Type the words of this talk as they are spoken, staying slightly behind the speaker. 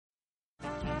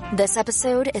This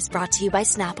episode is brought to you by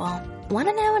Snapple. Want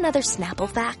to know another Snapple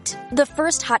fact? The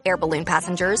first hot air balloon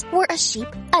passengers were a sheep,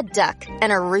 a duck,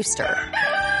 and a rooster.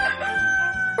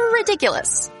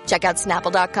 Ridiculous. Check out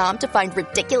Snapple.com to find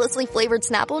ridiculously flavored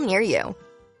Snapple near you.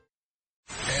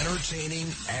 Entertaining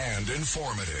and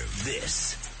informative.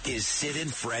 This is Sid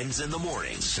and Friends in the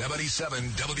Morning. 77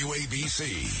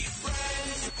 WABC.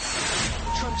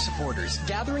 Trump supporters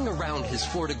gathering around his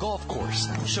Florida golf course,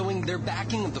 showing their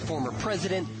backing of the former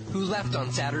president who left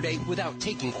on Saturday without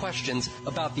taking questions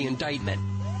about the indictment.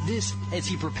 This as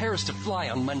he prepares to fly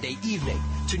on Monday evening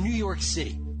to New York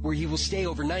City, where he will stay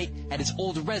overnight at his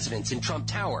old residence in Trump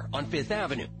Tower on Fifth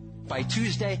Avenue. By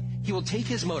Tuesday, he will take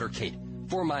his motorcade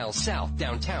 4 miles south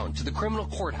downtown to the criminal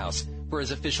courthouse for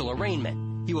his official arraignment.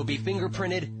 He will be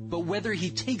fingerprinted, but whether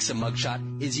he takes a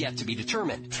mugshot is yet to be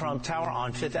determined. Trump Tower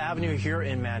on Fifth Avenue here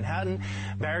in Manhattan.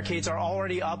 Barricades are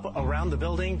already up around the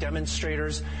building.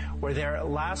 Demonstrators were there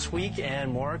last week,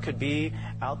 and more could be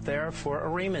out there for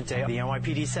arraignment day. The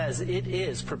NYPD says it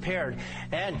is prepared,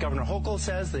 and Governor Hochul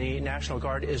says the National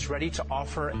Guard is ready to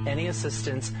offer any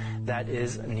assistance that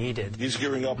is needed. He's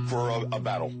gearing up for a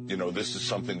battle. You know, this is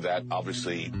something that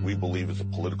obviously we believe is a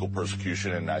political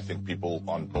persecution, and I think people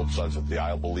on both sides of the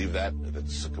aisle believe that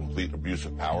it's a complete abuse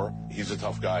of power. He's a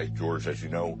tough guy, George, as you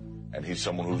know, and he's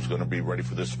someone who's going to be ready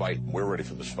for this fight. We're ready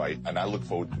for this fight, and I look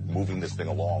forward to moving this thing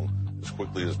along as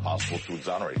quickly as possible to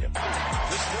exonerate him. This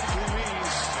victory means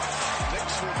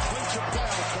Knicks will clinch a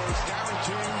playoff berth,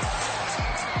 guaranteeing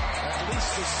at least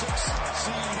the 6th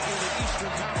seed in the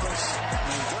Eastern Conference.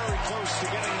 Very close to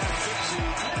getting that 5th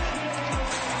seed.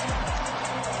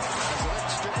 As the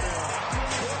Knicks get their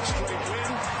 4th straight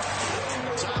win,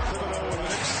 Tom Thibodeau and the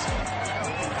Knicks.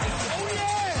 Oh, yeah!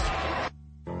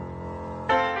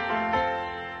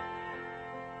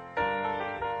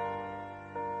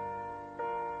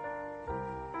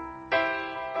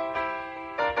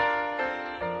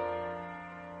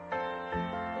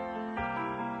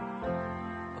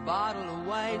 A bottle of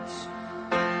white,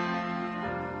 a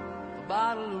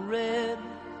bottle of red,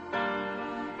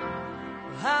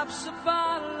 perhaps a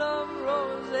bottle of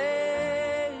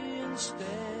rosé instead.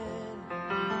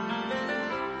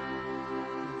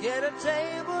 Get a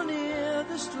table near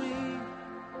the street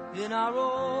in our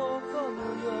old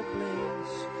familiar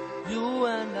place, you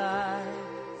and I,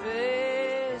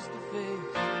 face to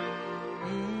face.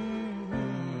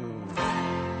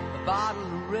 A bottle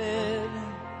of red,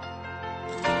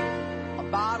 a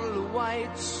bottle of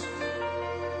whites.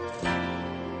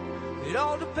 It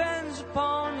all depends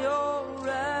upon your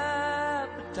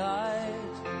appetite.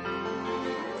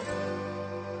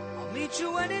 I'll meet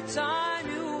you anytime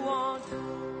you want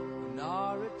in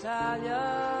our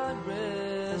Italian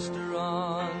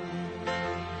restaurant.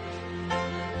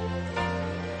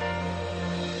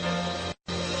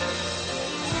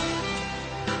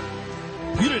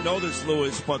 You didn't know this,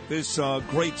 Louis, but this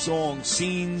great song,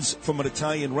 Scenes from an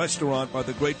Italian Restaurant by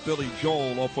the great Billy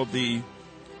Joel off of the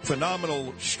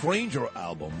phenomenal Stranger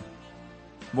album,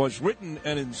 was written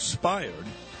and inspired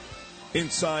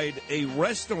inside a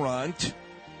restaurant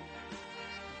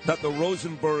that the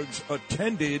Rosenbergs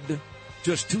attended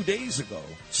just 2 days ago,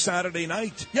 Saturday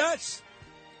night. Yes,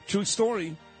 true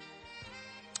story.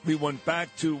 We went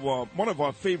back to one of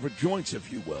our favorite joints,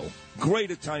 if you will.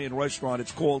 Great Italian restaurant.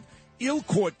 It's called Il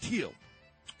Cortile,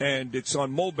 and it's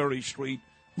on Mulberry Street,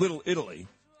 Little Italy.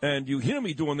 And you hear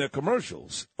me doing their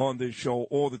commercials on this show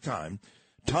all the time.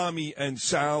 Tommy and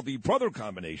Sal, the brother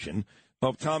combination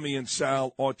of Tommy and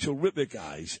Sal, are terrific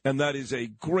guys, and that is a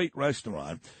great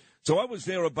restaurant. So I was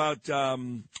there about a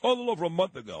little over a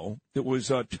month ago. It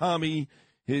was Tommy,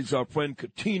 his friend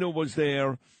Katina was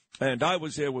there, and I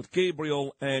was there with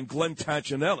Gabriel and Glenn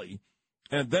Tachinelli.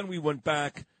 And then we went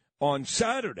back on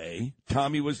Saturday.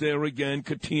 Tommy was there again,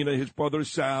 Katina, his brother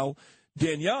Sal.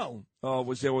 Danielle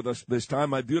was there with us this time,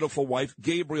 my beautiful wife,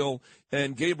 Gabriel,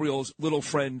 and Gabriel's little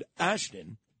friend,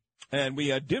 Ashton. And we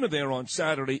had dinner there on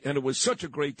Saturday, and it was such a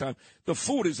great time. The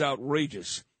food is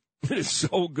outrageous. It is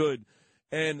so good.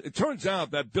 And it turns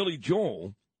out that Billy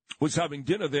Joel was having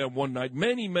dinner there one night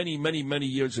many, many, many, many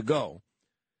years ago.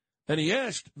 And he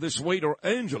asked this waiter,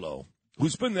 Angelo,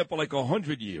 who's been there for like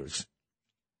 100 years,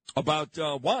 about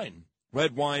wine,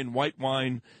 red wine, white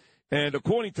wine. And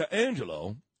according to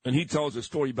Angelo, and he tells the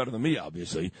story better than me,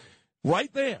 obviously,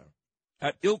 right there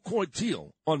at Il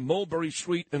Cortile on Mulberry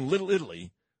Street in Little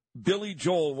Italy, Billy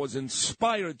Joel was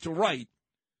inspired to write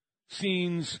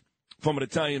Scenes from an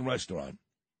Italian Restaurant.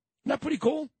 Isn't that pretty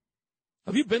cool?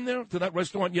 Have you been there to that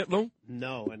restaurant yet, Lou?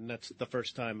 No, and that's the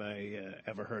first time I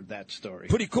ever heard that story.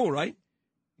 Pretty cool, right?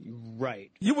 Right.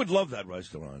 You would love that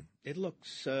restaurant. It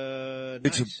looks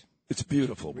nice. It's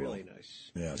beautiful, bro. Really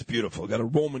nice. Yeah, it's beautiful. Got a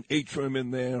Roman atrium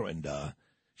in there, and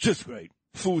just great.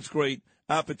 Food's great.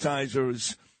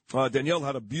 Appetizers. Danielle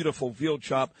had a beautiful veal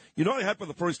chop. You know what I had for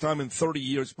the first time in 30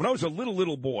 years? When I was a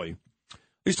little boy, I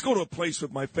used to go to a place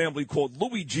with my family called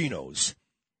Louis Gino's,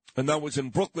 and that was in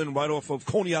Brooklyn right off of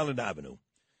Coney Island Avenue.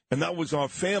 And that was our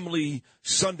family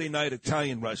Sunday night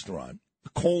Italian restaurant. The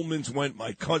Colemans went,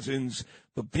 my cousins,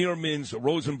 the Biermans, the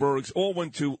Rosenbergs, all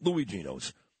went to Louis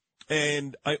Gino's.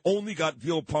 And I only got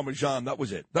veal parmesan. That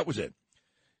was it. And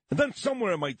then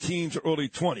somewhere in my teens or early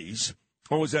 20s,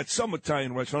 I was at some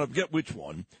Italian restaurant, I forget which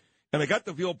one, and I got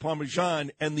the veal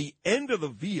parmesan, and the end of the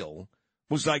veal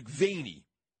was like veiny.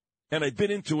 And I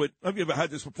bit into it. Have you ever had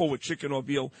this before with chicken or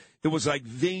veal? It was like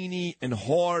veiny and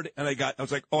hard, and I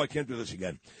was like, oh, I can't do this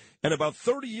again. And about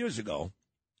 30 years ago,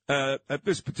 at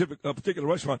this particular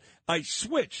restaurant, I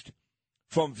switched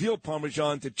from veal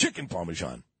parmesan to chicken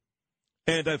parmesan.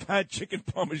 And I've had chicken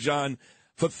parmesan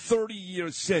for 30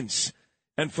 years since.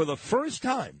 And for the first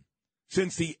time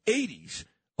since the 80s,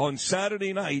 on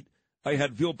Saturday night, I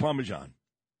had veal parmesan.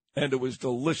 And it was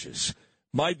delicious.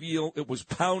 My veal, it was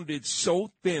pounded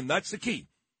so thin. That's the key.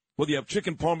 Whether you have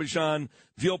chicken parmesan,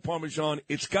 veal parmesan,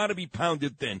 it's got to be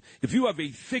pounded thin. If you have a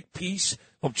thick piece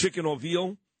of chicken or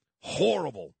veal,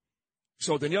 horrible.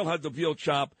 So Danielle had the veal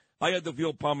chop. I had the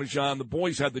veal parmesan. The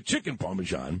boys had the chicken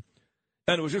parmesan.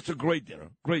 And it was just a great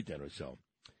dinner. So,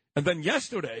 and then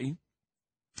yesterday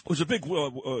was a big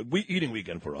eating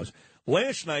weekend for us.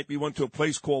 Last night we went to a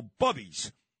place called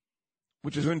Bubby's,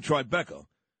 which is in Tribeca,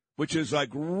 which is like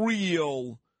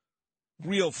real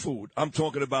food. I'm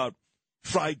talking about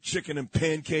fried chicken and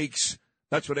pancakes.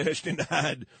 That's what Ashton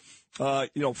had.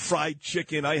 Fried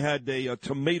chicken. I had a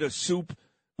tomato soup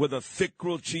with a thick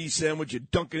grilled cheese sandwich. You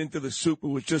dunk it into the soup. It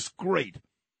was just great.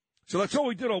 So that's all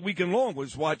we did all weekend long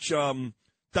was watch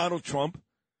Donald Trump.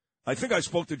 I think I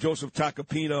spoke to Joseph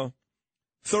Tacopina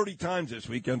 30 times this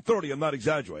weekend. 30, I'm not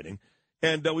exaggerating.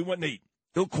 And we went and ate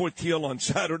Il Cortile on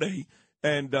Saturday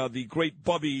and the Great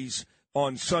Bubby's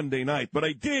on Sunday night. But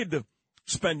I did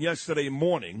spend yesterday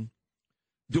morning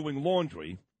doing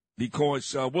laundry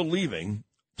because we're leaving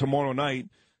tomorrow night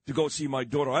to go see my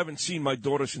daughter. I haven't seen my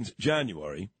daughter since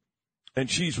January, and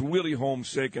she's really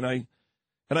homesick, and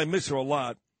I miss her a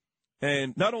lot.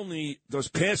 And not only does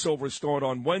Passover start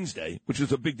on Wednesday, which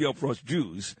is a big deal for us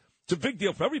Jews, it's a big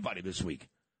deal for everybody this week.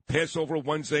 Passover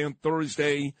Wednesday and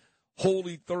Thursday,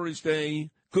 Holy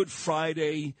Thursday, Good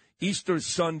Friday, Easter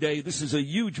Sunday. This is a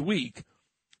huge week.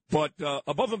 But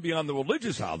above and beyond the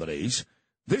religious holidays,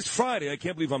 this Friday, I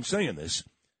can't believe I'm saying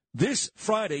this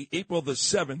Friday, April the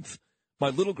 7th, my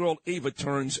little girl Ava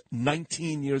turns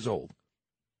 19 years old.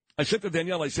 I said to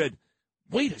Danielle, I said,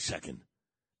 wait a second.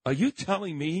 Are you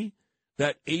telling me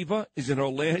that Ava is in her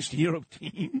last year of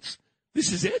teens?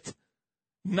 This is it?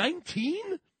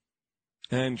 19?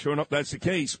 And sure enough, that's the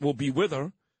case. We'll be with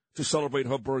her to celebrate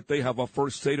her birthday, have our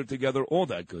first Seder together, all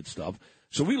that good stuff.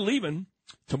 So we're leaving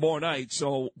tomorrow night.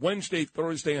 So Wednesday,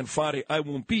 Thursday, and Friday, I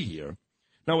won't be here.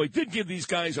 Now, I did give these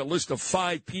guys a list of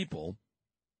 5 people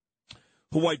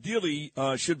who ideally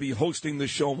should be hosting the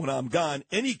show when I'm gone.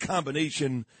 Any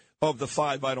combination of the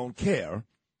 5, I don't care.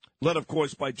 Led, of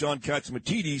course, by John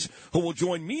Catsimatidis, who will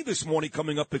join me this morning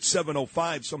coming up at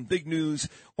 7:05. Some big news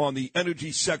on the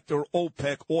energy sector,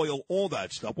 OPEC, oil, all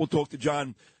that stuff. We'll talk to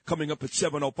John coming up at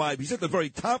 7:05. He's at the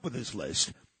very top of this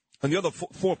list. And the other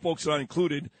 4 folks that I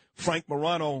included, Frank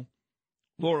Morano,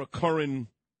 Laura Curran,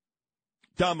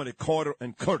 Dominic Carter,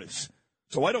 and Curtis.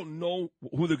 So I don't know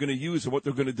who they're going to use or what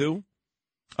they're going to do.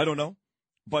 I don't know.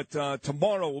 But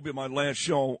tomorrow will be my last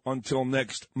show until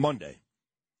next Monday.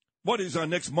 What is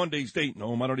next Monday's date,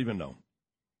 Noam? I don't even know.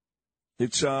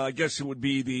 It's, I guess it would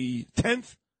be the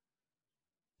 10th?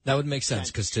 That would make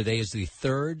sense, because today is the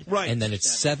 3rd, right? And then it's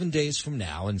 7 days from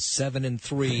now, and 7 and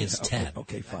 3 is 10.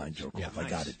 Okay, fine, Joe. Yeah, I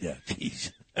got it. Yeah,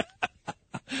 jeez.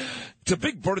 It's a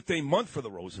big birthday month for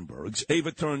the Rosenbergs.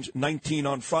 Ava turns 19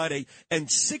 on Friday, and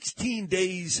 16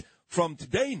 days from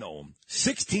today, Noam,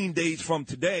 16 days from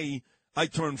today, I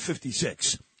turn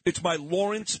 56. It's my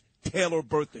Lawrence Taylor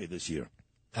birthday this year.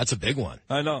 That's a big one.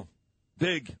 I know.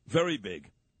 Big, very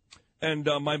big. And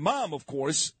my mom, of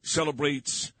course,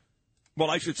 celebrates,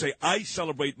 well, I should say I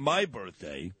celebrate my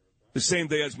birthday the same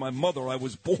day as my mother. I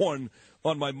was born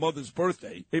on my mother's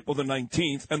birthday, April the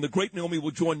 19th. And the great Naomi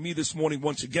will join me this morning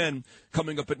once again,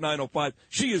 coming up at 9:05.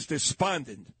 She is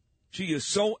despondent. She is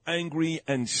so angry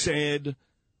and sad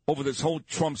over this whole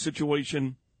Trump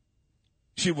situation.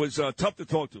 She was tough to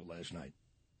talk to last night.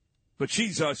 But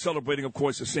she's celebrating, of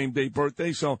course, the same day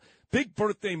birthday. So big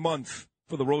birthday month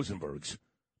for the Rosenbergs.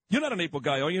 You're not an April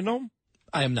guy, are you, Noam?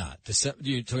 I am not.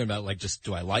 You're talking about, like, just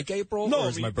do I like April? No, or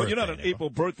is my but birthday you're not an April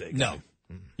birthday guy. No.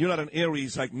 You're not an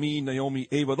Aries like me, Naomi,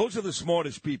 Ava. Those are the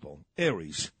smartest people.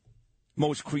 Aries.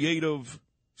 Most creative,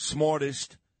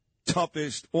 smartest,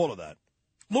 toughest, all of that.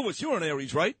 Lewis, you're an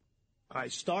Aries, right? I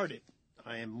started.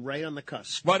 I am right on the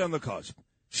cusp. Right on the cusp.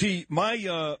 See,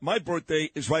 my birthday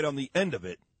is right on the end of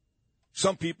it.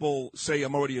 Some people say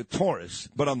I'm already a Taurus,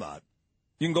 but I'm not.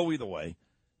 You can go either way.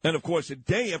 And, of course, the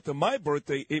day after my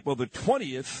birthday, April the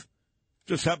 20th,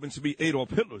 just happens to be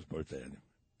Adolf Hitler's birthday.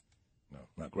 No,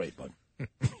 not great, but...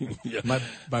 yeah.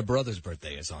 My brother's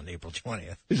birthday is on April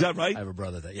 20th. Is that right? I have a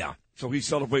brother that, yeah. So he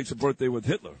celebrates a birthday with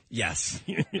Hitler. Yes.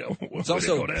 It's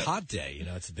also Pod Day.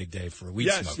 It's a big day for weed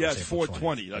smokers. Yes,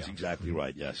 420. That's exactly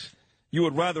right, yes. You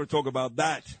would rather talk about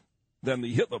that than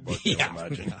the Hitler birthday, I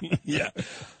imagine. Yeah.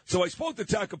 So I spoke to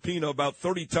Tacopina about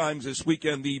 30 times this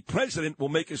weekend. The president will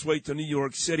make his way to New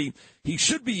York City. He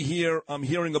should be here, I'm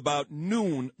hearing, about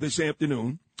noon this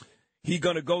afternoon. He's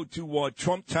going to go to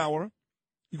Trump Tower.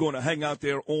 He's going to hang out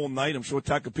there all night. I'm sure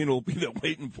Tacopina will be there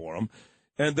waiting for him.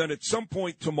 And then at some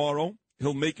point tomorrow,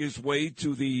 he'll make his way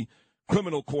to the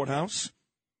criminal courthouse.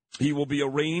 He will be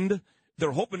arraigned.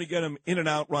 They're hoping to get him in and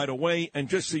out right away. And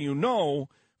just so you know,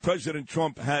 President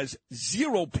Trump has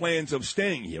zero plans of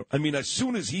staying here. I mean, as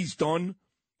soon as he's done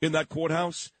in that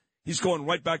courthouse, he's going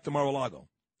right back to Mar-a-Lago.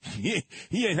 He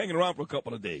ain't hanging around for a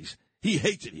couple of days. He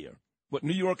hates it here. What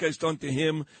New York has done to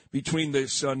him between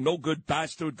this no-good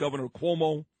bastard Governor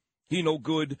Cuomo, he no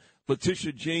good,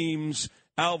 Letitia James,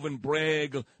 Alvin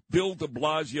Bragg, Bill de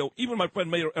Blasio, even my friend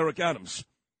Mayor Eric Adams.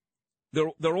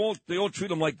 They all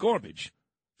treat him like garbage.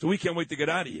 So we can't wait to get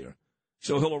out of here.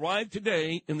 So he'll arrive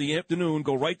today in the afternoon,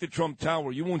 go right to Trump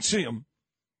Tower. You won't see him.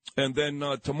 And then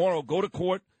tomorrow go to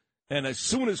court. And as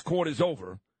soon as court is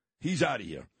over, he's out of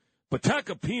here. But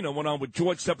Tacopina went on with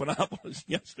George Stephanopoulos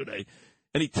yesterday.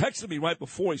 And he texted me right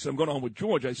before. He said, I'm going on with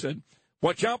George. I said,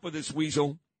 watch out for this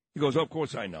weasel. He goes, of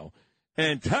course I know.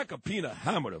 And Tacopina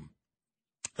hammered him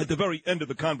at the very end of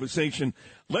the conversation.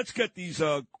 Let's get these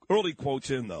early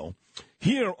quotes in, though.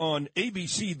 Here on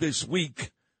ABC This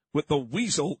Week with the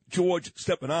weasel, George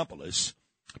Stephanopoulos,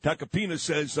 Tacopina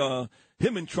says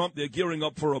him and Trump, they're gearing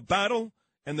up for a battle,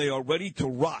 and they are ready to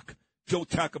rock. Joe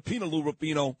Tacopina, Lou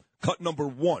Rapino, cut number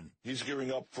one. He's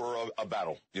gearing up for a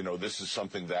battle. This is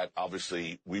something that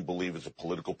obviously we believe is a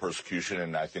political persecution,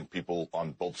 and I think people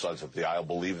on both sides of the aisle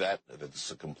believe that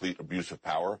it's a complete abuse of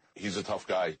power. He's a tough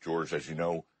guy, George, as you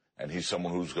know, and he's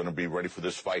someone who's going to be ready for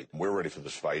this fight. We're ready for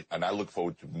this fight, and I look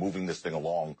forward to moving this thing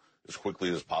along as quickly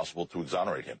as possible to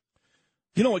exonerate him.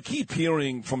 I keep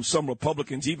hearing from some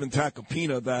Republicans, even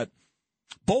Tacopina, that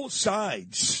both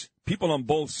sides, people on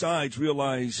both sides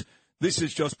realize this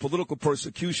is just political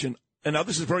persecution. And now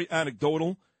this is very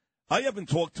anecdotal. I haven't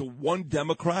talked to one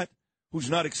Democrat who's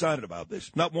not excited about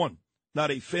this. Not one.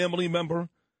 Not a family member,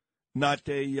 not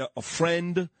a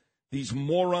friend. These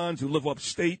morons who live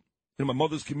upstate in my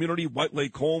mother's community, White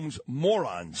Lake Homes,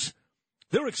 morons.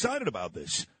 They're excited about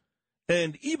this.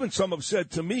 And even some have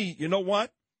said to me, you know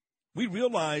what? We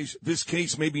realize this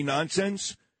case may be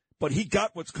nonsense, but he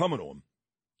got what's coming to him.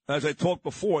 As I talked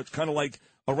before, it's kind of like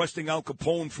arresting Al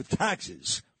Capone for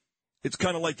taxes. It's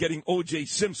kind of like getting O.J.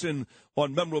 Simpson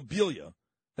on memorabilia.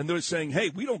 And they're saying, hey,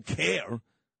 we don't care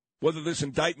whether this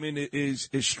indictment is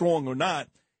strong or not.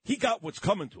 He got what's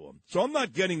coming to him. So I'm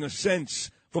not getting a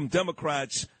sense from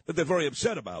Democrats that they're very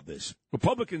upset about this.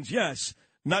 Republicans, yes,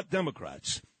 not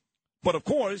Democrats. But, of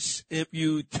course, if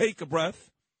you take a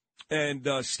breath and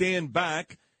stand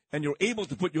back and you're able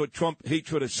to put your Trump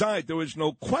hatred aside, there is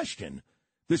no question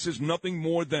this is nothing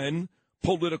more than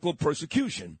political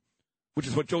persecution, which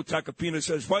is what Joe Tacopina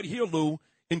says right here, Lou,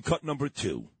 in cut number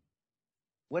 2.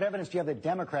 What evidence do you have that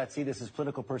Democrats see this as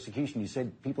political persecution? You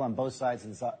said people on both sides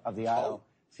of the aisle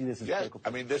see this as political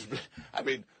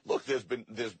persecution. Look,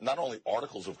 there's not only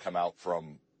articles have come out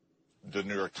from the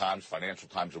New York Times, Financial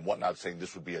Times, and whatnot saying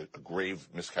this would be a grave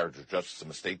miscarriage of justice, a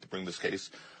mistake to bring this case.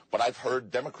 But I've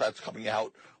heard Democrats coming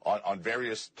out on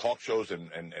various talk shows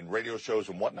and radio shows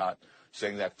and whatnot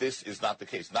saying that this is not the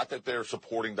case. Not that they're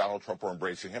supporting Donald Trump or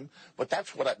embracing him, but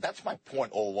that's my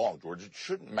point all along, George. It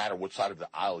shouldn't matter what side of the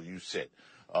aisle you sit.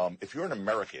 If you're an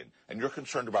American and you're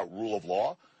concerned about rule of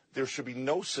law, there should be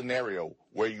no scenario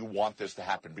where you want this to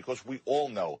happen, because we all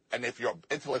know, and if you're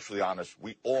intellectually honest,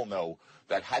 we all know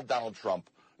that had Donald Trump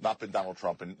not been Donald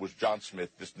Trump and was John Smith,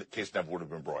 this case never would have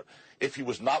been brought. If he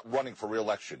was not running for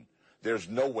re-election, there's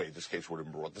no way this case would have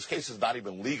been brought. This case is not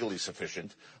even legally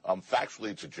sufficient. Factually,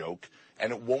 it's a joke,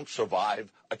 and it won't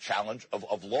survive a challenge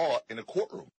of law in a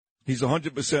courtroom. He's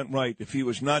 100% right. If he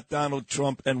was not Donald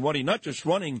Trump and running, not just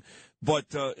running,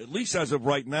 but at least as of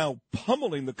right now,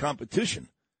 pummeling the competition.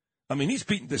 I mean, he's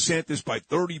beaten DeSantis by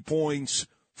 30 points,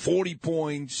 40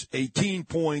 points, 18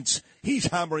 points. He's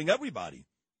hammering everybody.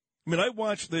 I mean, I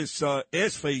watched this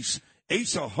ass-face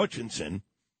Asa Hutchinson,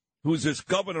 who's this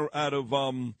governor out of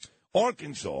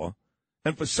Arkansas,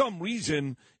 and for some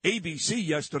reason, ABC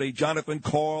yesterday, Jonathan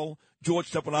Karl,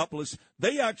 George Stephanopoulos,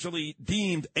 they actually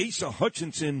deemed Asa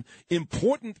Hutchinson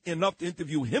important enough to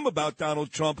interview him about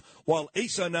Donald Trump while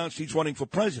Asa announced he's running for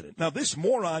president. Now, this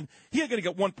moron, he ain't going to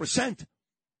get 1%.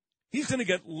 He's going to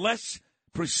get less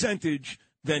percentage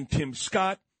than Tim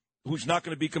Scott, who's not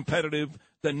going to be competitive,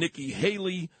 than Nikki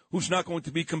Haley, who's not going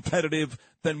to be competitive,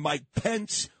 than Mike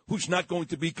Pence, who's not going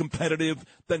to be competitive,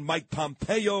 than Mike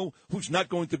Pompeo, who's not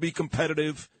going to be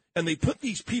competitive. And they put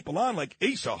these people on like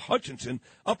Asa Hutchinson.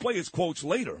 I'll play his quotes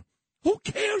later. Who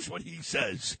cares what he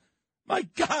says? My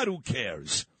God, who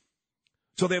cares?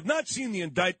 So they have not seen the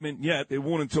indictment yet. They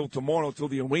won't until tomorrow, till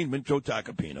the arraignment, Joe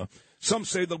Tacopina. Some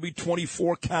say there'll be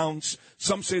 24 counts.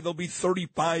 Some say there'll be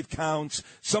 35 counts.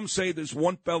 Some say there's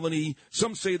one felony.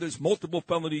 Some say there's multiple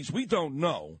felonies. We don't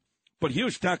know. But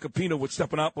here's Tacopina with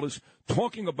Stephanopoulos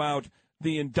talking about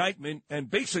the indictment and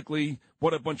basically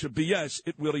what a bunch of BS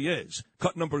it really is.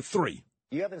 Cut number 3.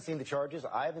 You haven't seen the charges.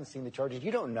 I haven't seen the charges.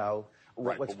 You don't know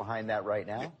what's behind that right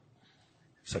now.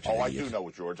 I do know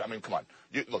it, George. I mean, come on.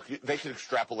 Look, they can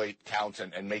extrapolate counts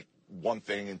and make one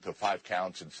thing into 5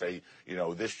 counts and say,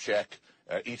 this check,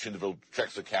 each individual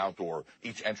check's account or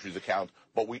each entry's account.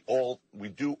 But we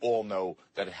do all know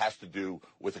that it has to do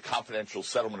with a confidential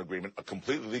settlement agreement, a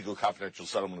completely legal confidential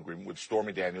settlement agreement with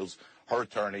Stormy Daniels, her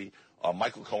attorney,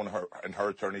 Michael Cohen and her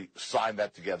attorney signed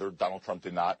that together. Donald Trump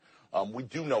did not. We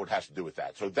do know it has to do with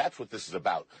that. So that's what this is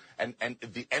about. And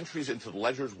the entries into the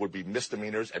ledgers would be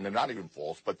misdemeanors, and they're not even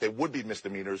false, but they would be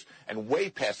misdemeanors and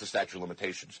way past the statute of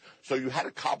limitations. So you had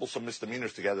to cobble some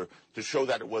misdemeanors together to show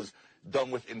that it was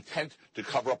done with intent to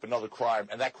cover up another crime,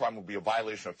 and that crime would be a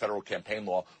violation of federal campaign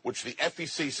law, which the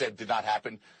FEC said did not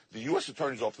happen. The U.S.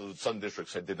 Attorney's Office of the Southern District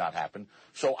said did not happen.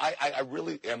 So I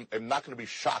really am not going to be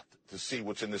shocked to see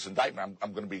what's in this indictment.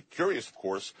 I'm going to be curious, of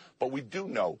course, but we do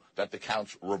know that the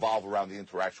counts revolve around the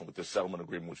interaction with this settlement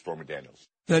agreement with Stormy Daniels.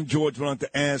 Then George went on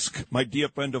to ask my dear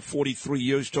friend of 43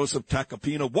 years, Joseph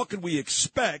Tacopina, what can we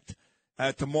expect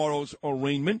at tomorrow's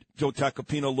arraignment? Joe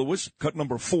Tacopina Lewis, cut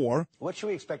number 4. What should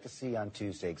we expect to see on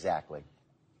Tuesday exactly?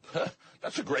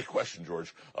 That's a great question,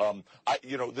 George.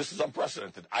 This is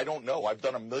unprecedented. I don't know. I've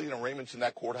done 1 million arraignments in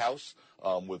that courthouse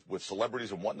with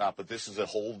celebrities and whatnot, but this is a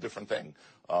whole different thing.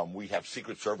 We have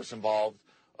Secret Service involved.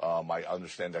 I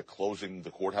understand they're closing the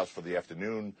courthouse for the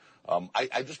afternoon.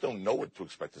 I just don't know what to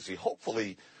expect to see.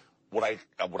 Hopefully, what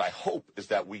I hope is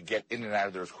that we get in and out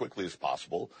of there as quickly as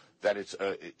possible, that it's,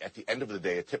 at the end of the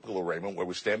day, a typical arraignment where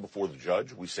we stand before the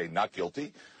judge, we say not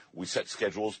guilty, we set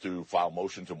schedules to file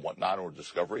motions and whatnot or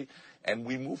discovery, and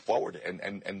we move forward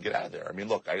and get out of there. I mean,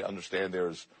 look, I understand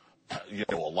there's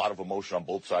a lot of emotion on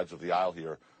both sides of the aisle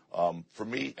here. For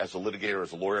me, as a litigator,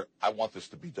 as a lawyer, I want this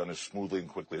to be done as smoothly and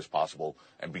quickly as possible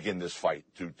and begin this fight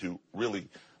to really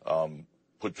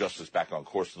put justice back on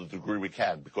course to the degree we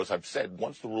can. Because I've said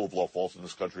once the rule of law falls in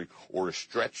this country or is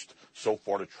stretched so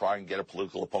far to try and get a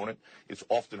political opponent, it's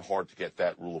often hard to get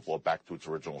that rule of law back to its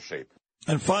original shape.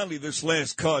 And finally, this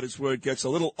last cut is where it gets a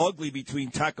little ugly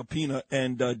between Tacopina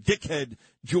and dickhead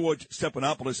George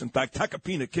Stephanopoulos. In fact,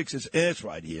 Tacopina kicks his ass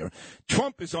right here.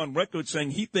 Trump is on record saying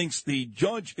he thinks the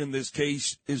judge in this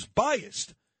case is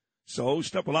biased. So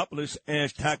Stephanopoulos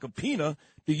asked Tacopina,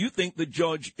 do you think the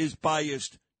judge is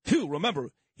biased too?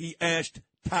 Remember, he asked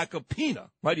Tacopina,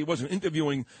 right? He wasn't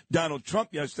interviewing Donald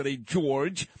Trump yesterday,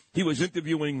 George. He was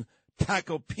interviewing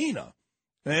Tacopina.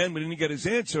 And when he didn't get his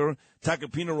answer,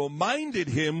 Tacopina reminded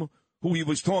him who he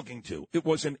was talking to. It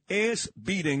was an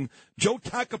ass-beating. Joe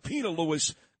Tacopina,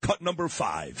 Lewis, cut number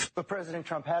 5. But President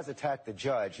Trump has attacked the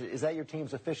judge. Is that your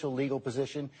team's official legal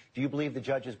position? Do you believe the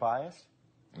judge is biased?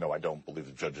 No, I don't believe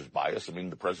the judge is biased. I mean,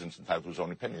 the president's entitled to his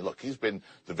own opinion. Look, he's been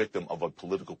the victim of a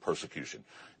political persecution.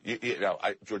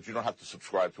 George, you don't have to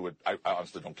subscribe to it. I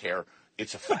honestly don't care.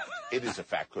 It's a fact. It is a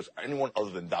fact, because anyone other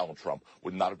than Donald Trump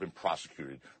would not have been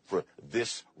prosecuted for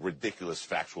this ridiculous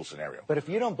factual scenario. But if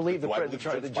you don't believe the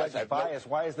judge is biased,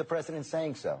 why is the president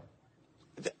saying so?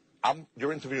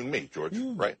 You're interviewing me, George,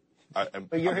 right?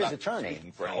 But you're his attorney.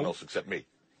 Speaking for anyone else except me.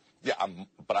 Yeah,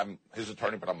 but I'm his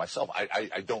attorney, but I'm myself.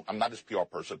 I'm not his PR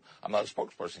person. I'm not a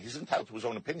spokesperson. He's entitled to his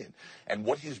own opinion. And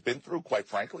what he's been through, quite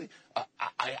frankly,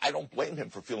 I don't blame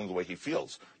him for feeling the way he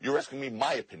feels. You're asking me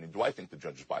my opinion. Do I think the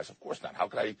judge is biased? Of course not. How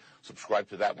could I subscribe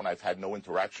to that when I've had no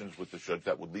interactions with the judge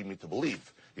that would lead me to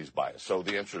believe he's biased? So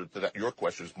the answer to that, your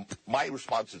question is, my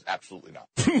response is absolutely not.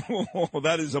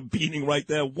 That is a beating right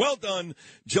there. Well done,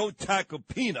 Joe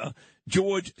Tacopina.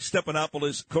 George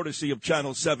Stephanopoulos, courtesy of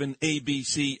Channel 7,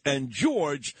 ABC, and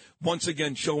George once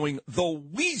again showing the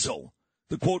weasel,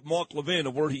 to quote Mark Levin,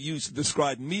 a word he used to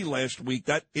describe me last week,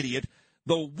 that idiot,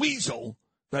 the weasel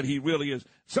that he really is.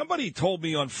 Somebody told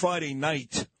me on Friday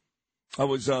night, I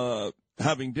was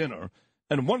having dinner,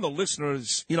 and one of the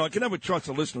listeners, I can never trust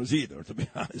the listeners either, to be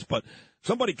honest, but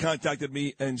somebody contacted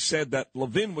me and said that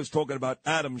Levin was talking about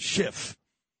Adam Schiff.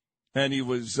 And he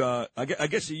was, I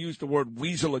guess he used the word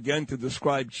weasel again to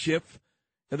describe Schiff.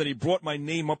 And then he brought my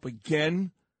name up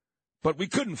again. But we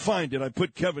couldn't find it. I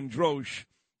put Kevin Drosch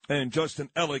and Justin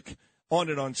Ellick on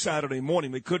it on Saturday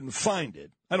morning. They couldn't find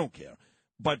it. I don't care.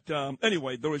 But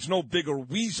anyway, there is no bigger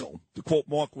weasel, to quote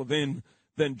Mark Levin,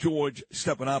 than George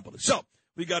Stephanopoulos. So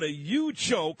we got a huge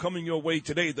show coming your way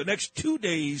today. The next 2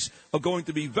 days are going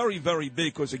to be very, very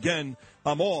big because, again,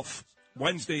 I'm off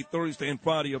Wednesday, Thursday, and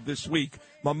Friday of this week.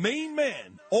 My main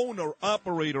man, owner,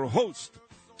 operator, host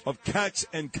of Katz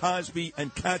and Cosby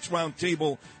and Katz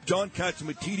Roundtable, John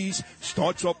Catsimatidis,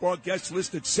 starts up our guest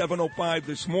list at 7:05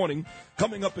 this morning.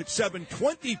 Coming up at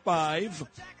 7:25,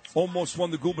 almost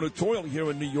won the gubernatorial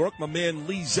here in New York, my man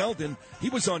Lee Zeldin. He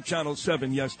was on Channel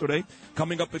 7 yesterday.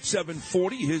 Coming up at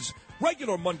 7:40, his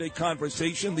regular Monday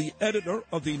conversation, the editor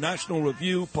of the National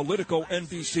Review, Politico,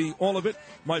 NBC, all of it,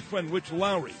 my friend Rich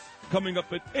Lowry. Coming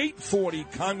up at 8:40,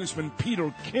 Congressman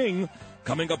Peter King.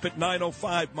 Coming up at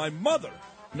 9:05, my mother,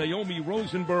 Naomi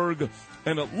Rosenberg.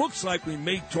 And it looks like we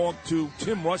may talk to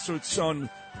Tim Russert's son,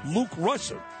 Luke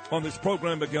Russert, on this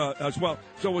program as well.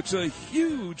 So it's a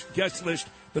huge guest list.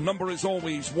 The number is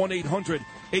always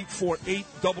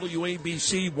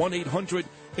 1-800-848-WABC,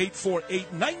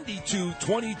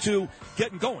 1-800-848-9222.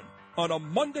 Getting going on a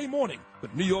Monday morning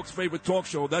with New York's favorite talk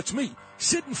show. That's me,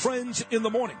 Sid and Friends in the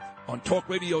Morning on Talk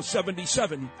Radio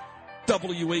 77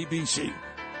 WABC.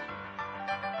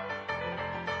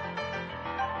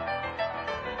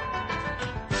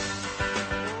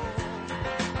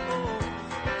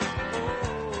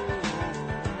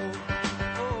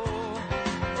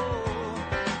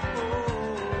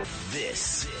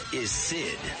 This is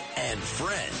Sid and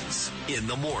Friends in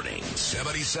the Morning.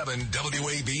 77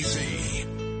 WABC.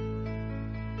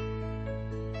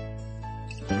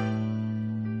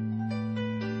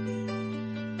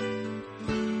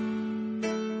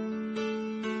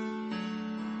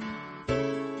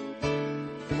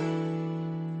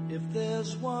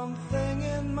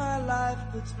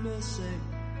 Missing.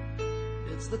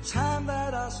 It's the time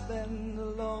that I spend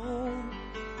alone,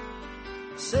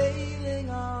 sailing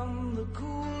on the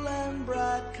cool and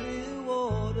bright clear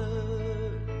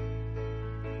water.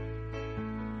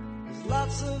 There's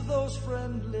lots of those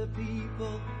friendly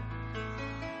people,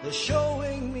 they're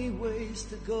showing me ways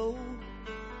to go,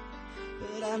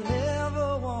 but I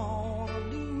never want to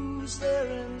lose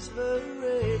their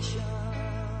inspiration.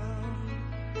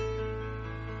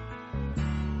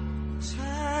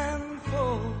 Time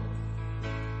for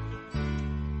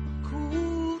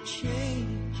cool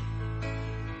change.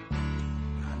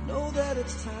 I know that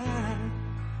it's time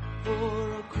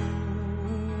for a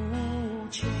cool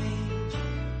change.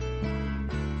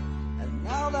 And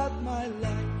now that my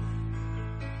life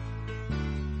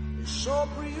is so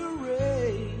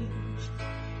prearranged,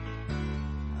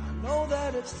 I know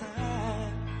that it's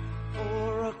time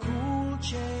for a cool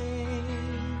change.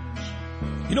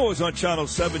 You know, what was on Channel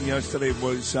 7 yesterday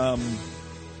was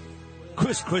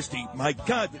Chris Christie. My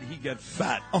God, did he get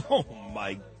fat. Oh,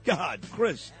 my God,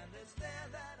 Chris.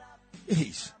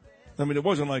 Jeez. I mean, it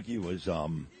wasn't like he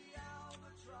wasn't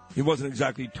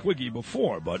exactly twiggy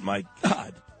before, but my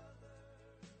God.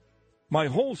 My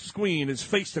whole screen, his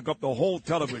face took up the whole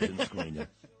television screen.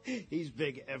 He's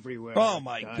big everywhere. Oh,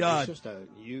 my God. He's just a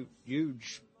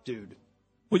huge dude.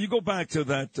 Well, you go back to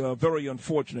that very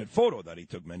unfortunate photo that he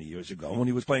took many years ago when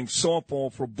he was playing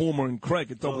softball for Boomer and Craig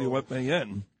at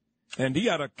WFAN. And he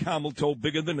had a camel toe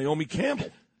bigger than Naomi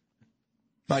Campbell.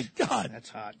 My God.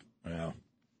 That's hot. Yeah.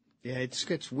 Yeah,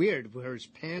 it's weird where his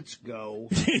pants go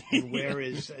and where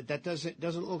that doesn't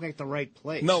look like the right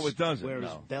place. No, it doesn't. Where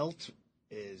his belt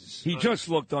is. He just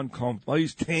looked uncomfortable.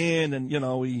 He's tan and,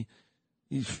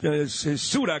 his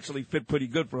suit actually fit pretty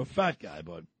good for a fat guy,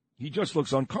 but he just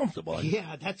looks uncomfortable.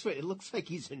 Yeah, that's what it looks like.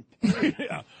 He's in pain.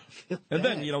 Yeah. And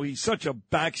then, he's such a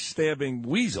backstabbing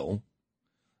weasel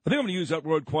I think I'm going to use that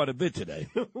word quite a bit today.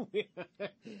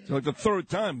 It's like the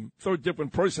third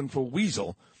different person for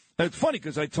weasel. And it's funny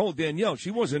because I told Danielle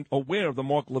she wasn't aware of the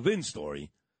Mark Levin story.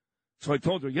 So I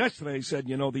told her yesterday, I said,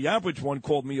 the average one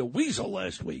called me a weasel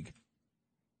last week.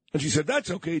 And she said, that's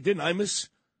okay, didn't I, miss?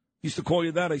 He used to call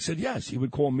you that? I said, yes, he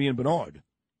would call me and Bernard.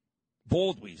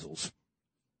 Bald weasels.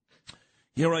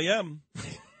 Here I am.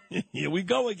 Here we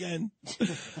go again.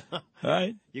 All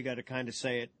right? You got to kind of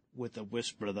say it with a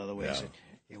whisper the other way. Yeah.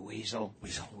 You weasel,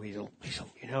 weasel, weasel, weasel.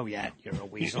 You know that you're a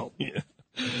weasel. Yeah.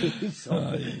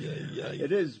 Weasel.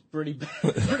 It is pretty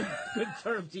good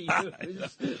term to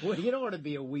use. Well, you don't want to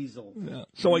be a weasel. Yeah.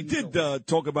 So weasel. I did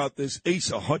talk about this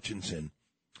Asa Hutchinson.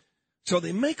 So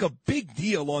they make a big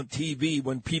deal on TV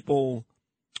when people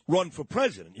run for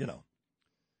president,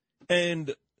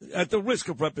 And at the risk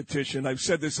of repetition, I've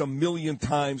said this a million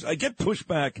times, I get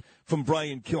pushback from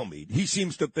Brian Kilmeade. He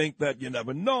seems to think that you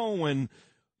never know, and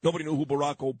nobody knew who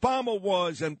Barack Obama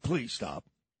was, and please stop.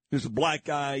 There's a black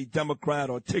guy, Democrat,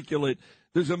 articulate.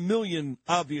 There's a million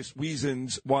obvious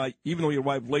reasons why, even though he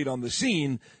arrived late on the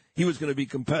scene, he was going to be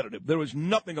competitive. There was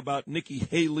nothing about Nikki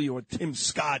Haley or Tim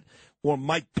Scott or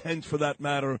Mike Pence, for that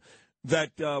matter,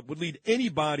 that would lead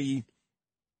anybody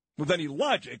with any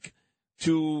logic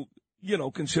to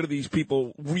consider these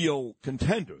people real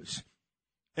contenders.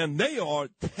 And they are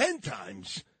 10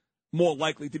 times more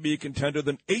likely to be a contender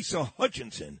than Asa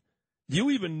Hutchinson. Do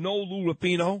you even know, Lou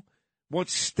Rapino, what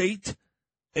state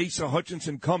Asa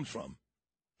Hutchinson comes from?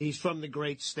 He's from the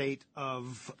great state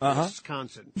of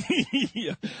Wisconsin.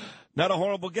 Yeah. Not a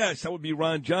horrible guess. That would be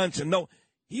Ron Johnson. No,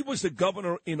 he was the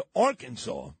governor in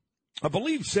Arkansas. I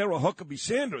believe Sarah Huckabee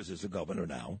Sanders is the governor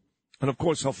now. And, of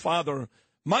course, her father,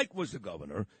 Mike, was the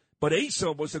governor. But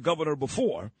Asa was the governor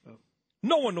before. Oh.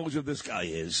 No one knows who this guy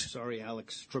is. Sorry,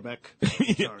 Alex Trebek.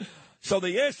 Yeah. Sorry. So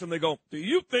they asked him, they go, do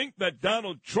you think that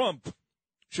Donald Trump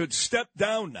should step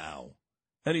down now?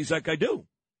 And he's like, I do.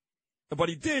 But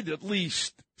he did at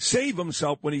least save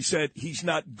himself when he said he's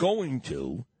not going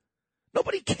to.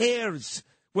 Nobody cares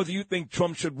whether you think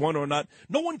Trump should run or not.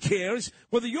 No one cares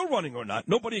whether you're running or not.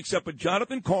 Nobody except for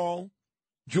Jonathan Karl,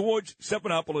 George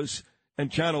Stephanopoulos,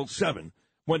 and Channel 7.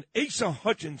 When Asa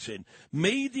Hutchinson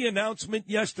made the announcement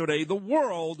yesterday, the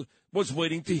world was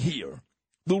waiting to hear.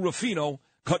 Lou Ruffino,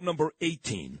 cut number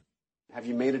 18. Have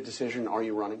you made a decision? Are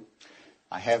you running?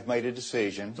 I have made a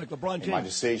decision. It's like LeBron James. My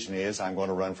decision is I'm going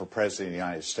to run for president of the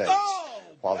United States.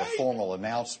 While the formal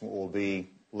announcement will be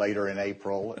later in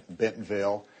April in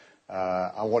Bentonville,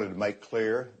 I wanted to make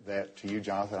clear that to you,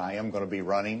 Jonathan, I am going to be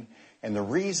running. And the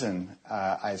reason,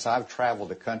 as I've traveled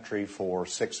the country for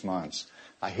 6 months,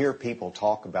 I hear people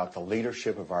talk about the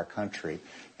leadership of our country,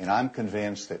 and I'm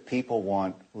convinced that people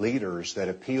want leaders that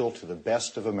appeal to the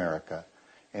best of America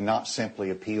and not simply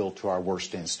appeal to our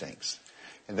worst instincts.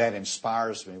 And that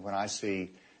inspires me when I see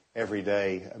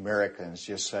everyday Americans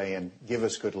just saying, give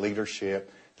us good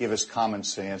leadership, give us common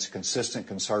sense, consistent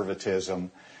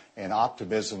conservatism, and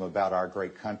optimism about our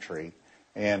great country.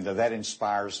 And that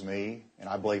inspires me, and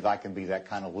I believe I can be that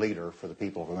kind of leader for the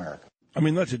people of America. I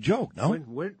mean, that's a joke, no?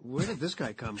 Where did this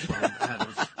guy come from?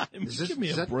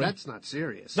 That's not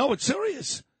serious. No, it's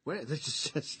serious. They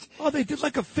did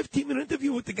like a 15-minute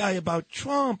interview with the guy about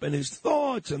Trump and his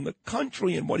thoughts and the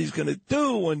country and what he's going to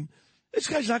do. And this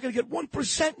guy's not going to get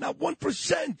 1%, not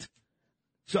 1%.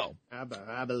 So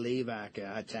I believe I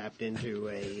tapped into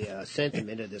a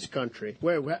sentiment of this country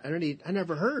where I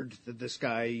never heard that this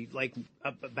guy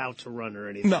about to run or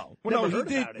anything. No, he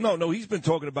did. No, he's been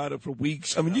talking about it for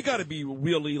weeks. I mean, you got to be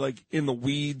really in the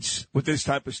weeds with this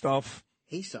type of stuff.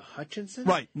 Asa Hutchinson?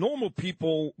 Right. Normal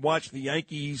people watch the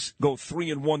Yankees go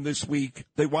 3-1 this week.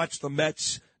 They watch the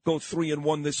Mets go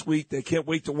 3-1 this week. They can't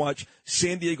wait to watch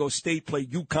San Diego State play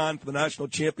UConn for the national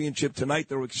championship tonight.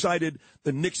 They're excited.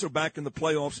 The Knicks are back in the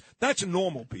playoffs. That's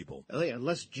normal people. Oh, yeah,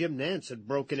 unless Jim Nantz had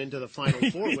broken into the Final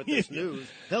Four with this news.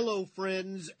 Hello,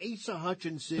 friends. Asa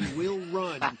Hutchinson will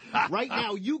run. Right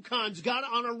now, UConn's got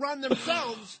on a run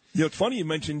themselves. It's funny you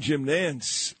mentioned Jim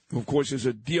Nantz, who, of course, is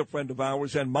a dear friend of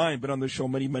ours and mine, been on the show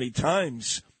many, many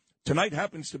times. Tonight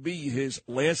happens to be his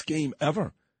last game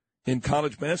ever in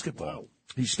college basketball. Wow.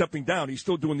 He's stepping down. He's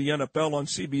still doing the NFL on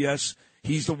CBS.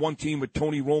 He's the one team with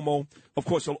Tony Romo. Of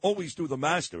course, he'll always do the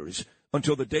Masters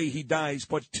until the day he dies.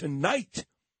 But tonight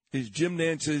is Jim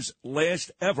Nantz's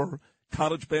last ever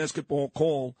college basketball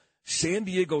call. San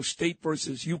Diego State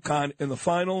versus UConn in the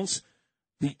finals.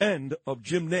 The end of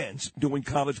Jim Nantz doing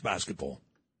college basketball.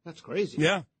 That's crazy.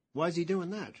 Yeah. Why is he doing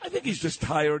that? I think he's just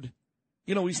tired.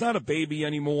 He's not a baby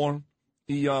anymore.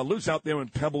 He lives out there in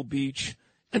Pebble Beach.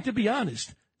 And to be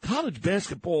honest, college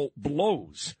basketball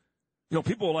blows.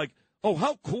 People are like, oh,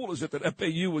 how cool is it that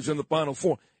FAU was in the Final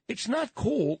Four? It's not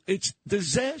cool. It's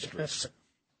disastrous.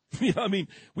 I mean,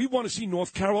 we want to see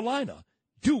North Carolina,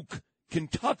 Duke,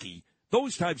 Kentucky,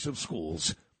 those types of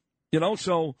schools.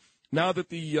 So now that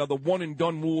the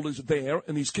one-and-done rule is there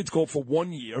and these kids go for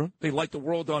 1 year, they light the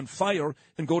world on fire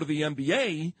and go to the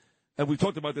NBA, and we've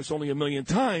talked about this only a million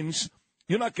times,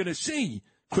 you're not going to see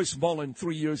Chris Mullin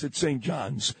 3 years at St.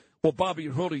 John's, or Bobby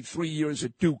Hurley 3 years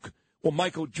at Duke, or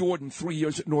Michael Jordan 3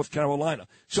 years at North Carolina.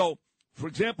 So, for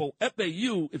example,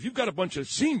 FAU, if you've got a bunch of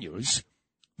seniors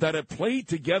that have played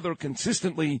together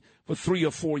consistently for 3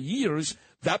 or 4 years,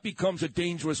 that becomes a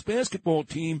dangerous basketball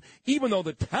team, even though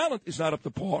the talent is not up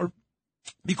to par,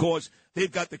 because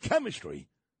they've got the chemistry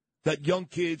that young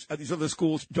kids at these other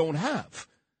schools don't have.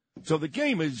 So the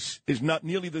game is not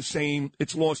nearly the same.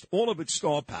 It's lost all of its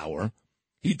star power.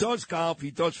 He does golf.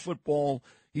 He does football.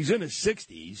 He's in his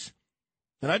 60s.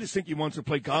 And I just think he wants to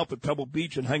play golf at Pebble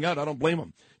Beach and hang out. I don't blame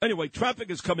him. Anyway, traffic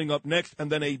is coming up next,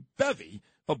 and then a bevy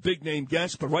of big-name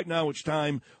guests. But right now it's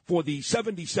time for the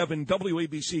 77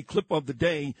 WABC clip of the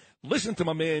day. Listen to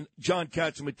my man, John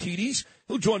Catsimatidis.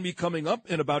 He'll join me coming up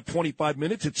in about 25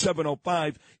 minutes at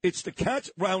 7:05. It's the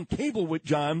Cats Round Table with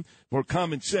John, where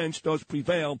common sense does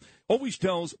prevail. Always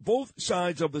tells both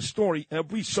sides of the story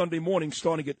every Sunday morning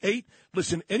starting at 8.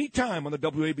 Listen anytime on the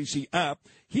WABC app.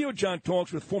 Here, John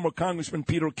talks with former Congressman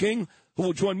Peter King, who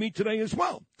will join me today as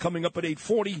well. Coming up at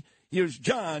 8:40, here's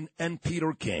John and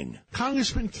Peter King.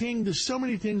 Congressman King, there's so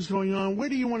many things going on. Where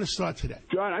do you want to start today?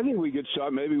 John, I think we could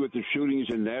start maybe with the shootings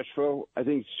in Nashville. I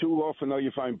think too often, though,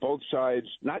 you find both sides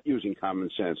not using common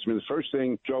sense. I mean, the first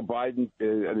thing Joe Biden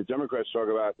and the Democrats talk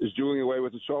about is doing away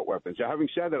with assault weapons. Now, having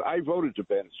said that, I voted to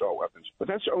ban assault weapons, but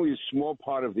that's only a small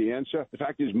part of the answer. The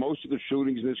fact is most of the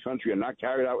shootings in this country are not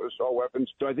carried out with assault weapons,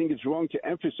 so I think it's wrong to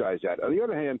emphasize that. On the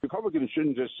other hand, Republicans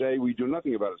shouldn't just say we do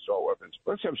nothing about assault weapons.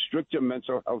 Let's have stricter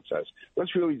mental health tests.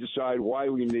 Let's really decide why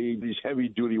we need these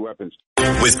heavy-duty weapons.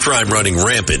 With crime running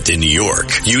rampant in New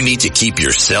York, you need to keep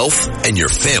yourself and your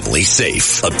family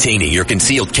safe. Obtaining your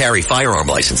concealed carry firearm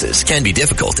licenses can be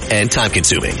difficult and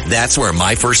time-consuming. That's where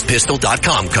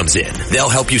MyFirstPistol.com comes in. They'll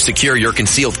help you secure your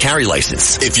concealed carry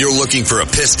license. If you're looking for a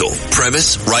pistol,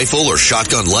 premise, rifle, or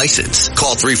shotgun license,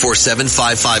 call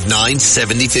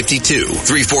 347-559-7052.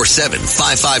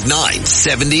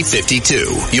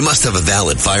 347-559-7052. You must have a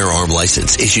valid firearm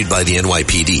license issued by the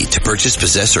NYPD to purchase,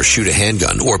 possess, or shoot a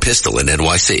handgun or pistol in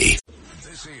NYC.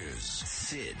 This is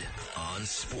Sid on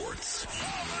Sports.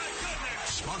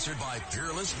 Sponsored by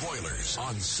Peerless Boilers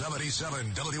on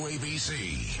 77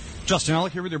 WABC. Justin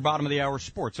Ellick here with your bottom of the hour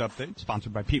sports update,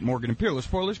 sponsored by Pete Morgan and Peerless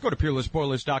Boilers. Go to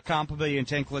peerlessboilers.com,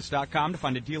 paviliontankless.com to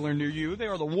find a dealer near you. They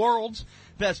are the world's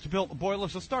best built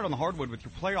boilers. Let's start on the hardwood with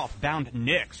your playoff-bound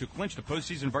Knicks, who clinched a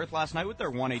postseason berth last night with their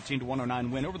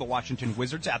 118-109 win over the Washington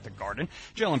Wizards at the Garden.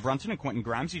 Jalen Brunson and Quentin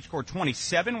Grimes each scored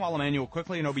 27, while Emmanuel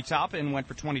Quickley and Obi Toppin went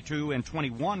for 22 and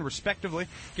 21, respectively,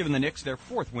 giving the Knicks their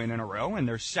fourth win in a row and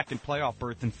their second playoff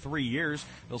berth in 3 years.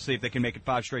 They'll see if they can make it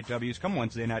 5 straight W's come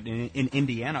Wednesday night in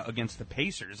Indiana against the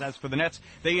Pacers. As for the Nets,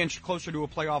 they inched closer to a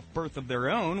playoff berth of their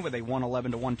own with a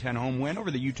 111-110 home win over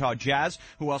the Utah Jazz,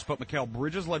 who else but Mikal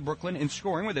Bridges led Brooklyn in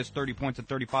scoring with his 30 points and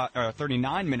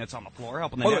 39 minutes on the floor,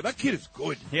 helping the Nets. That kid is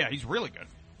good. Yeah, he's really good.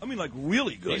 I mean, like,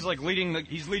 really good. He's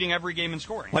leading every game in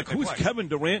scoring. Like, who's Kevin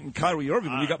Durant and Kyrie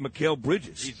Irving when you got Mikal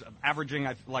Bridges? He's averaging,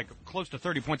 close to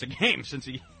 30 points a game since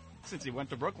he went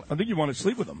to Brooklyn. I think you want to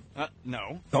sleep with him.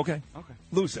 No. Okay.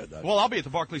 Lou said that. Well, I'll be at the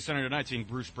Barclays Center tonight seeing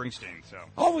Bruce Springsteen. So.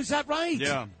 Oh, is that right?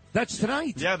 Yeah. That's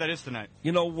tonight? Yeah, that is tonight.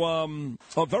 You know,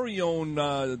 our very own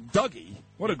Dougie,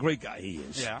 what a great guy he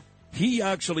is. Yeah. He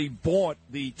actually bought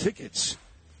the tickets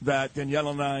that Danielle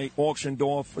and I auctioned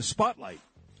off for Spotlight,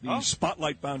 the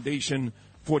Spotlight Foundation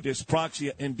for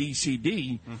Dyspraxia and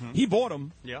DCD. Mm-hmm. He bought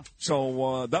them. Yeah.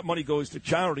 So that money goes to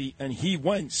charity, and he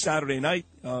went Saturday night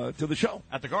to the show.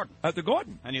 At the Garden. At the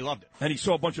Garden. And he loved it. And he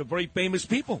saw a bunch of very famous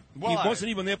people. Well, he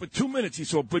wasn't even there for 2 minutes. He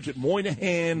saw Bridget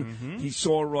Moynihan. Mm-hmm. He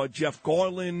saw Jeff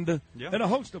Garland. Yeah. And a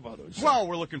host of others. Well,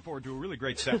 we're looking forward to a really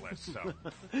great set list. So.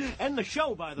 And the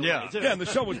show, by the way. Yeah, and the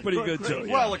show was pretty good, too.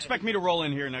 Well, expect me to roll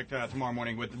in here tomorrow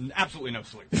morning with absolutely no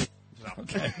sleep.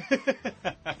 Okay.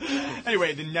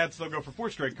 Anyway, the Nets, they'll go for 4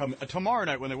 straight tomorrow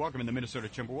night when they welcome in the Minnesota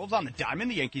Timberwolves on the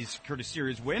diamond. The Yankees secured a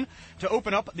series win to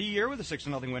open up the year with a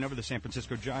 6-0 win over the San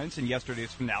Francisco Giants in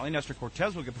yesterday's finale. Nestor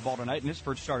Cortez will get the ball tonight in his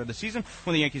first start of the season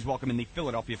when the Yankees welcome in the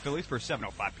Philadelphia Phillies for a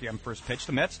 7:05 p.m. first pitch.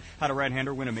 The Mets had a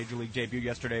right-hander win a Major League debut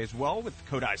yesterday as well, with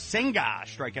Kodai Senga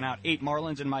striking out 8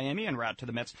 Marlins in Miami en route to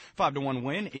the Mets' 5-1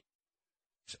 win.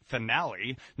 West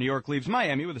finale. New York leaves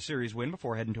Miami with a series win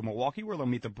before heading to Milwaukee, where they'll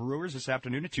meet the Brewers this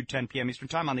afternoon at 2:10 p.m. Eastern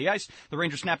Time on the ice. The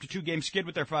Rangers snapped a 2-game skid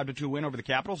with their 5-2 win over the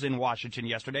Capitals in Washington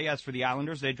yesterday. As for the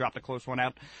Islanders, they dropped a close one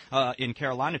out in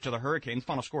Carolina to the Hurricanes,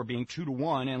 final score being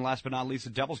 2-1. And last but not least, the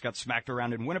Devils got smacked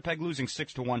around in Winnipeg, losing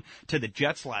 6-1 to the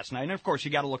Jets last night. And, of course,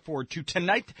 you got to look forward to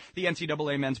tonight, the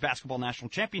NCAA Men's Basketball National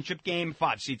Championship game,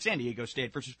 5-seed San Diego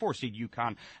State versus 4-seed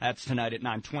UConn. That's tonight at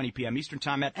 9:20 p.m. Eastern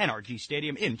Time at NRG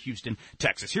Stadium in Houston,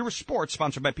 Texas. Here was sports,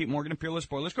 sponsored by Pete Morgan and Peerless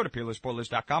Boilers. Go to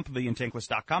peerlessboilers.com,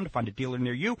 paviliontankless.com to find a dealer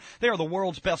near you. They are the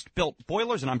world's best-built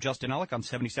boilers, and I'm Justin Ellick on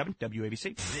 77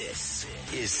 WABC. This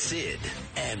is Sid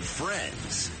and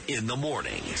Friends in the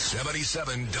morning.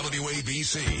 77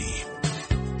 WABC.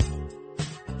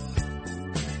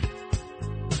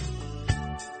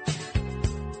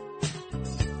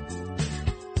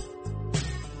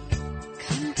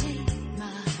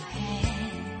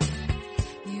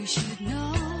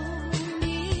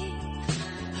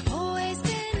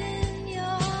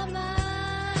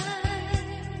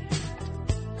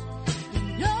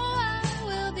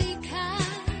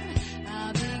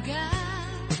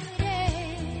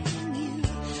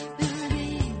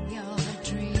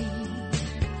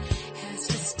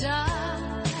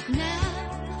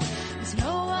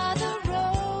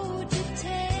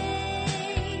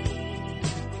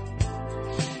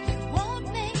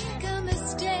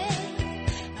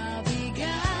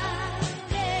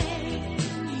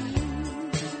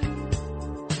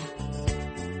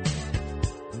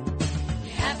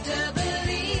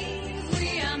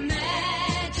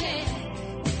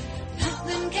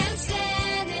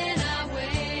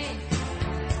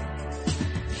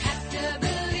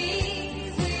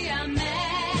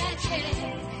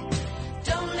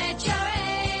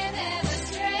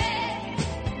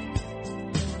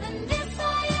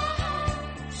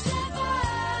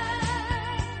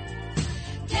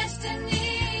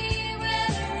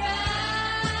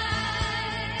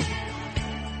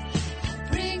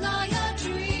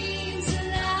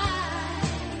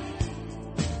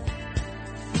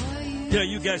 Yeah,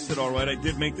 you guessed it all right. I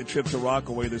did make the trip to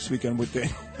Rockaway this weekend with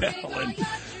Danielle, and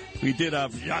we did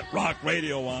have Yacht Rock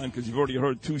Radio on because you've already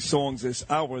heard 2 songs this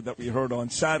hour that we heard on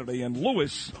Saturday. And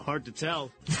Louis, hard to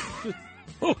tell.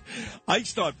 I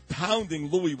start pounding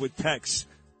Louis with texts.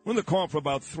 We're in the car for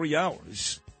about 3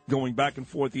 hours, going back and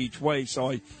forth each way.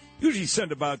 So I usually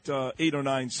send about 8 or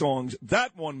 9 songs.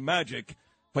 That one, Magic,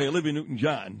 by Olivia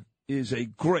Newton-John, is a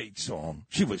great song.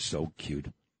 She was so cute.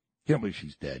 Can't believe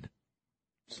she's dead.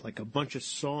 It's like a bunch of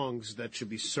songs that should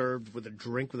be served with a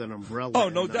drink with an umbrella. Oh,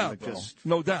 no doubt,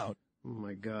 no doubt. Oh,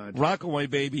 my God. Rockaway,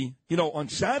 baby. You know, on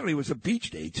Saturday was a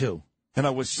beach day, too. And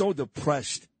I was so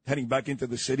depressed heading back into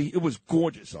the city. It was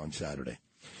gorgeous on Saturday.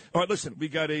 All right, listen, we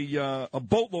got a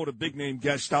boatload of big-name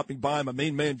guests stopping by. My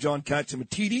main man, John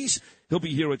Katsimatidis. He'll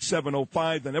be here at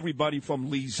 7:05. Then everybody from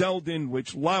Lee Zeldin,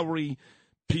 Rich Lowry,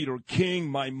 Peter King,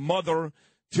 my mother,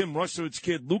 Tim Russard's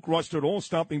kid, Luke Russard, all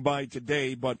stopping by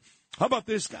today. But how about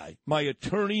this guy? My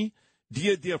attorney,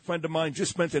 dear friend of mine,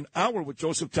 just spent an hour with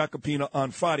Joseph Tacopina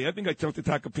on Friday. I think I talked to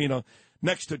Tacopina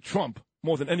next to Trump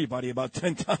more than anybody, about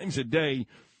 10 times a day.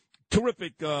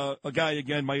 Terrific a guy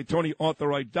again, my attorney, Arthur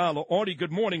Aidala. Artie,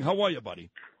 good morning. How are you, buddy?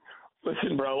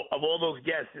 Listen, bro, of all those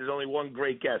guests, there's only one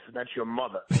great guest, and that's your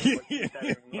mother.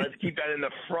 Let's keep that in the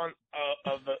front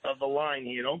of the line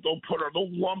here. Don't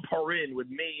lump her in with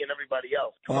me and everybody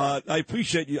else. I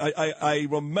appreciate you. I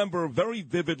remember very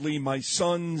vividly my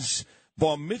son's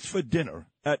bar mitzvah dinner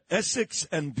at Essex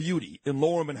and Beauty in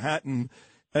Lower Manhattan,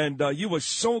 and you were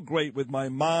so great with my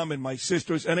mom and my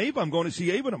sisters. And Ava, I'm going to see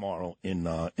Ava tomorrow in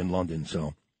London,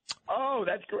 so. Oh,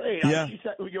 that's great. Yeah.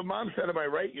 Your mom sat on my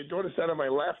right. Your daughter sat on my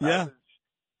left. Yeah.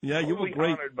 Yeah, you were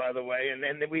great. Honored, by the way, and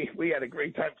we had a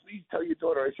great time. Please tell your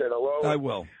daughter I said hello. I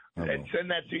will. And send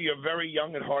that to your very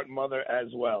young at heart mother as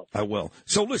well. I will.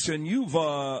 So listen,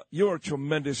 you're a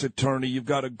tremendous attorney. You've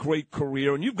got a great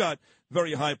career, and you've got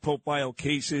very high-profile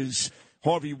cases.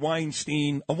 Harvey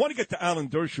Weinstein. I want to get to Alan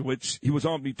Dershowitz. He was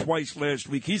on me twice last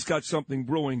week. He's got something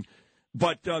brewing.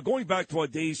 But going back to our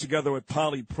days together at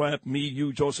Poly Prep, me,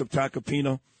 you, Joseph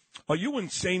Tacopina, are you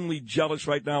insanely jealous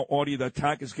right now, Artie, that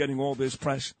Tac is getting all this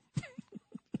press?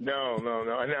 No.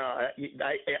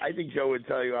 I think Joe would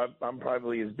tell you I'm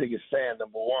probably his biggest fan,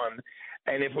 number one.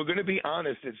 And if we're going to be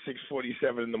honest, at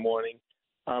 6:47 in the morning,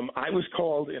 I was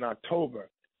called in October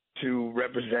to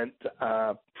represent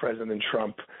President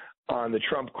Trump on the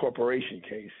Trump Corporation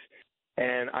case.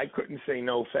 And I couldn't say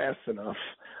no fast enough.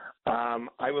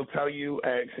 I will tell you,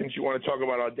 since you want to talk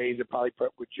about our days at Poly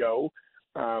Prep with Joe,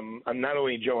 I'm not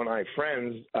only Joe and I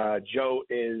friends,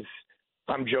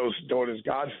 I'm Joe's daughter's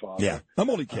godfather. Yeah, I'm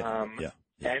only kidding.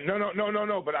 And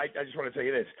no. But I just want to tell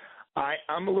you this.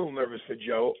 I'm a little nervous for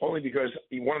Joe, only because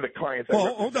one of the clients.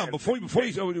 Well, hold on. Before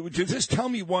you just tell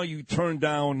me why you turned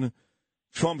down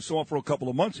Trump's offer a couple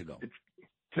of months ago. It's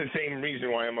the same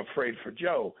reason why I'm afraid for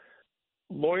Joe.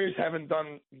 Lawyers haven't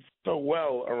done so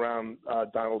well around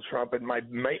Donald Trump, and my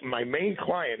main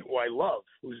client, who I love,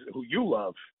 who you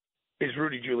love, is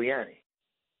Rudy Giuliani.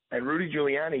 And Rudy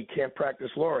Giuliani can't practice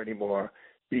law anymore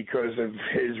because of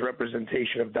his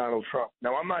representation of Donald Trump.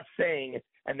 Now, I'm not saying,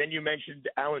 and then you mentioned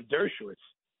Alan Dershowitz,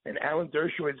 and Alan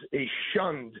Dershowitz is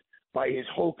shunned by his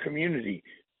whole community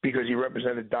because he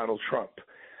represented Donald Trump.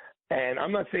 And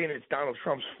I'm not saying it's Donald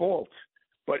Trump's fault,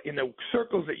 but in the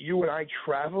circles that you and I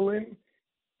travel in,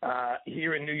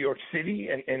 here in New York City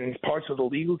and in parts of the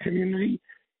legal community,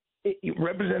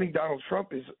 representing Donald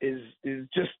Trump is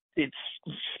just, it's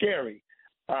scary.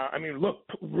 I mean, look,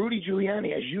 Rudy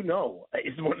Giuliani, as you know,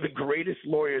 is one of the greatest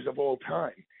lawyers of all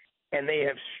time. And they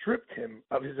have stripped him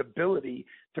of his ability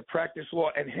to practice law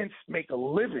and hence make a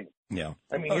living. Yeah.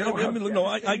 I mean,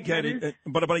 I get it,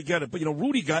 but I get it. But,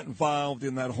 Rudy got involved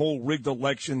in that whole rigged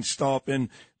election stuff, and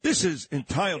this is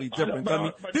entirely different.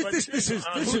 This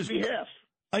is behalf?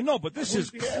 I know, but this is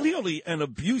clearly an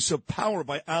abuse of power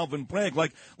by Alvin Bragg.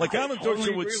 Like Alan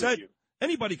Dershowitz said,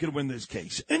 anybody could win this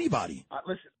case. Anybody.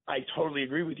 Listen, I totally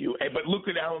agree with you. But look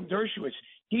at Alan Dershowitz.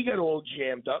 He got all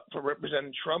jammed up for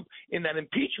representing Trump in that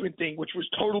impeachment thing, which was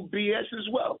total BS as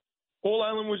well. All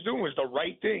Alan was doing was the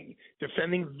right thing,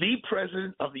 defending the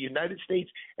president of the United States.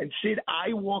 And Sid,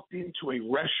 I walked into a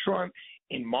restaurant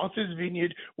in Martha's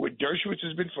Vineyard where Dershowitz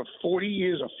has been for 40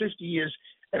 years or 50 years,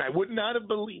 and I would not have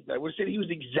believed. I would have said he was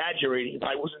exaggerating if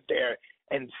I wasn't there.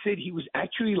 And Sid, he was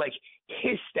actually like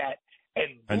hissed at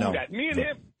and booed at me and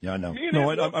him. Yeah, I know.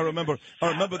 I remember. I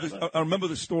remember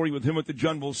the story with him at the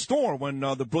General Store when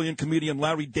the brilliant comedian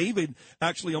Larry David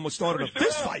actually almost started a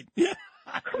fist fight. Yeah,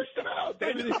 cursed him out.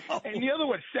 And the other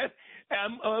one, Seth.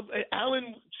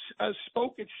 Alan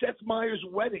spoke at Seth Meyers'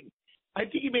 wedding. I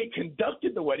think he may have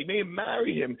conducted the wedding, may have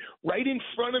married him right in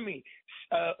front of me.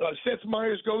 Seth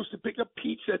Meyers goes to pick up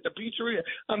pizza at the pizzeria.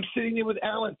 I'm sitting there with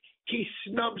Alan. He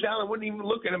snubs Alan, wouldn't even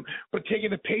look at him, but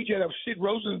taking a page out of Sid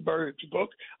Rosenberg's book.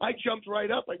 I jumped right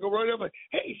up. I go right up. Like,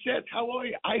 hey, Seth, how are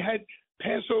you? I had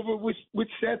Passover with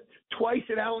Seth twice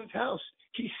at Alan's house.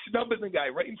 He's snubbing the guy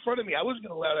right in front of me. I wasn't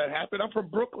going to allow that to happen. I'm from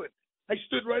Brooklyn. I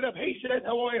stood right up. Hey, Seth,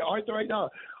 how are you? Arthur, right now.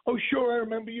 Oh, sure, I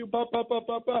remember you.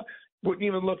 Wouldn't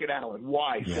even look at Alan.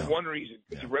 Why? Yeah. For one reason.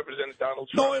 Because he represented Donald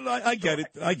Trump. No, I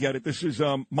get it. This is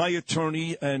my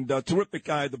attorney and terrific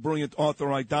guy, the brilliant Arthur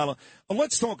Aidala.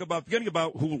 Let's talk about, forgetting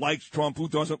about who likes Trump, who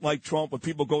doesn't like Trump, what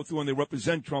people go through when they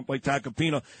represent Trump, like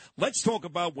Tacopina. Let's talk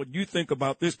about what you think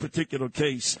about this particular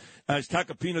case. As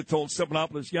Tacopina told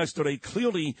Stephanopoulos yesterday,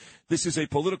 clearly this is a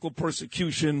political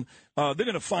persecution. They're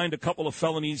going to find a couple of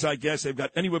felonies, I guess. They've got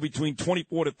anywhere between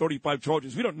 24 to 35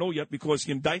 charges. We don't know yet because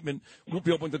the indictment won't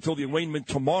be opened until the arraignment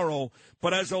tomorrow.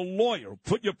 But as a lawyer,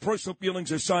 put your personal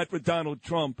feelings aside for Donald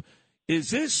Trump.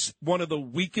 Is this one of the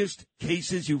weakest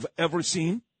cases you've ever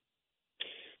seen?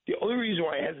 The only reason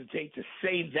why I hesitate to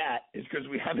say that is because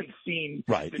we haven't seen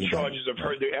the charges or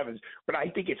heard the evidence. But I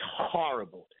think it's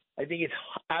horrible. I think it's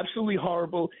absolutely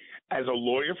horrible as a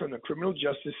lawyer from the criminal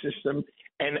justice system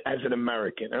and as an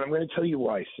American. And I'm going to tell you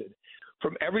why, Sid.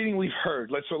 From everything we've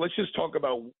heard, let's just talk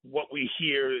about what we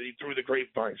hear through the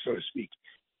grapevine, so to speak.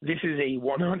 This is a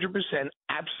 100%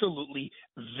 absolutely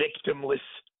victimless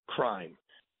crime.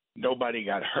 Nobody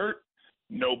got hurt.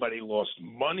 Nobody lost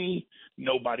money.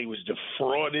 Nobody was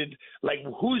defrauded. Like,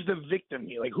 who's the victim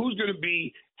here? Like, who's going to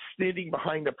be standing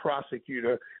behind the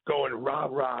prosecutor going, rah,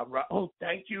 rah, rah. Oh,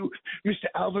 thank you, Mr.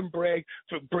 Alvin Bragg,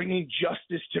 for bringing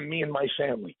justice to me and my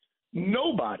family.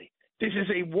 Nobody. This is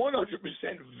a 100%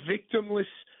 victimless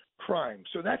crime.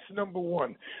 So that's number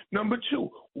one. Number two,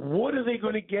 what are they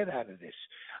going to get out of this?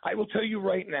 I will tell you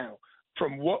right now,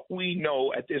 from what we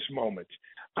know at this moment,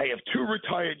 I have two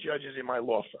retired judges in my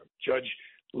law firm, Judge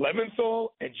Leventhal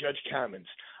and Judge Kamens.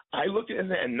 I looked at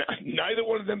them, and neither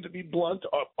one of them, to be blunt,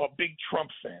 are big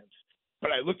Trump fans.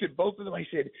 But I looked at both of them. I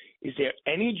said, is there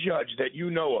any judge that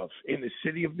you know of in the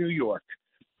city of New York,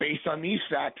 based on these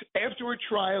facts, after a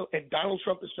trial and Donald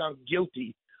Trump is found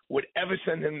guilty, would ever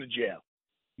send him to jail?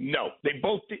 No. They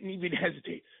both didn't even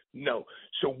hesitate. No.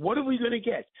 So what are we going to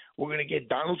get? We're going to get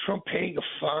Donald Trump paying a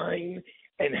fine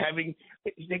and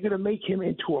they're going to make him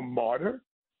into a martyr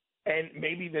and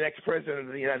maybe the next president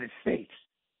of the United States.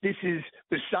 This is,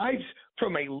 besides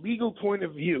from a legal point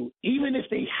of view, even if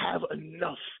they have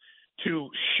enough to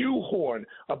shoehorn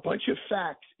a bunch of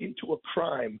facts into a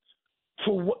crime,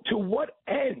 to what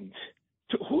end?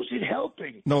 Who's it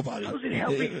helping? Nobody. How's it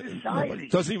helping society? Nobody.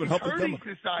 Doesn't even help hurting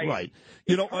them. society. Right.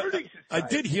 You know, I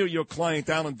did hear your client,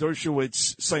 Alan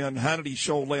Dershowitz, say on Hannity's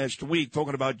show last week,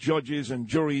 talking about judges and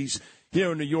juries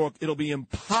here in New York, it'll be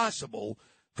impossible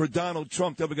for Donald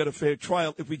Trump to ever get a fair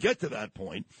trial if we get to that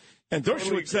point. And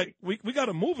Dershowitz said, we got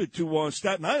to move it to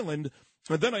Staten Island.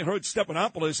 And then I heard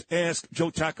Stephanopoulos ask Joe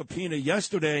Tacopina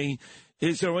yesterday,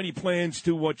 is there any plans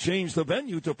to change the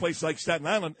venue to a place like Staten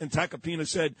Island? And Tacopina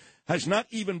said, has not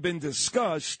even been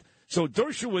discussed. So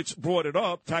Dershowitz brought it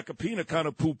up. Tacopina kind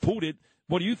of poo-pooed it.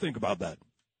 What do you think about that?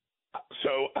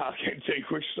 So I'll tell you a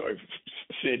quick story,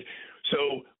 Sid.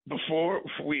 So before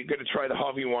we're going to try the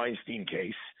Harvey Weinstein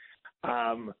case,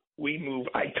 we moved.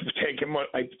 I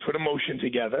put a motion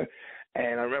together,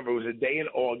 and I remember it was a day in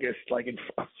August, like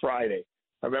a Friday.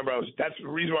 I remember that's the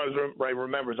reason why I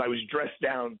remember is I was dressed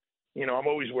down. You know, I'm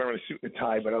always wearing a suit and a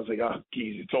tie, but I was like, oh,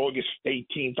 geez, it's August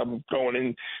 18th. I'm going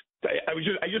in. I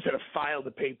just had to file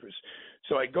the papers.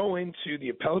 So I go into the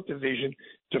appellate division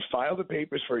to file the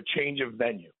papers for a change of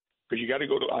venue because you got to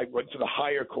I went to the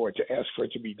higher court to ask for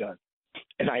it to be done.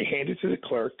 And I hand it to the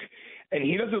clerk, and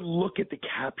he doesn't look at the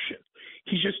caption.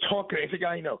 He's just talking. It's a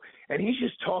guy I know. And he's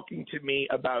just talking to me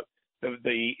about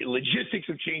the logistics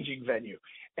of changing venue.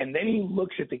 And then he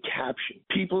looks at the caption,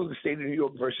 People of the State of New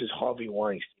York versus Harvey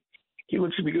Weinstein. He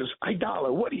looks at me and goes,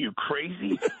 Idala, what are you,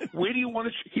 crazy? Where do you want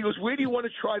to – he goes, where do you want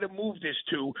to try to move this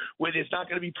to where there's not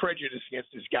going to be prejudice against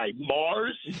this guy?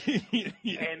 Mars? And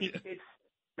it's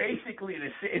basically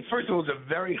 – first of all, it's a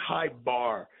very high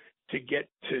bar to get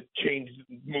to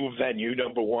move venue,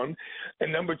 number one.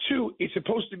 And number two, it's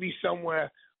supposed to be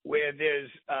somewhere where there's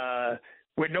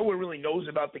where no one really knows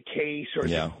about the case or,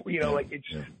 like it's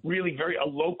really a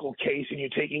local case and you're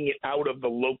taking it out of the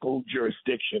local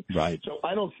jurisdiction. Right. So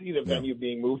I don't see the venue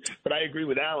being moved, but I agree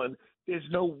with Alan. There's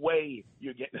no way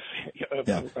you're getting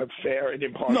a fair and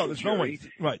impartial No, there's jury. no way.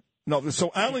 Right. No,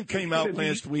 so Alan came out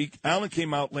last week.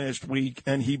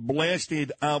 And he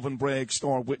blasted Alvin Bragg's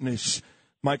star witness,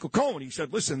 Michael Cohen. He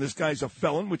said, listen, this guy's a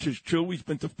felon, which is true. He's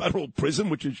been to federal prison,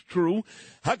 which is true.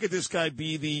 How could this guy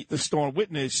be the star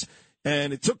witness?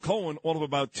 And it took Cohen all of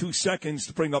about 2 seconds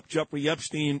to bring up Jeffrey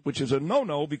Epstein, which is a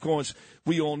no-no because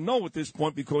we all know at this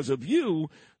point, because of you,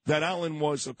 that Allen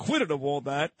was acquitted of all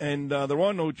that, and there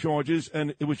are no charges,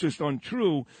 and it was just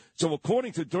untrue. So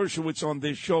according to Dershowitz on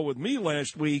this show with me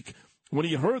last week, when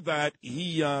he heard that,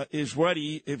 he is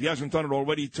ready, if he hasn't done it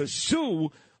already, to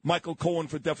sue Michael Cohen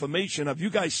for defamation. Have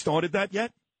you guys started that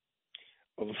yet?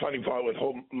 Well, the funny part with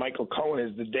Michael Cohen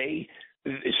is the day,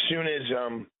 as soon as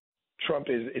Trump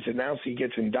is announced he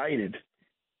gets indicted,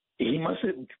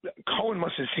 Cohen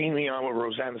must have seen me on with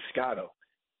Rosanna Scotto,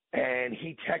 and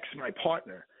he texts my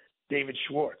partner, David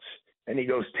Schwartz, and he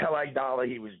goes, tell Idala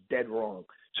he was dead wrong.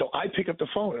 So I pick up the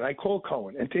phone, and I call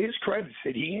Cohen, and to his credit,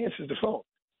 Sid, he answers the phone.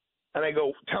 And I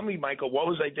go, tell me, Michael, what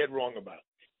was I dead wrong about?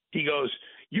 He goes,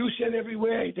 you said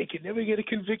everywhere they could never get a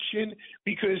conviction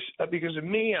because of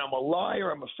me. I'm a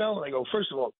liar. I'm a felon. I go,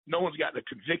 first of all, no one's gotten a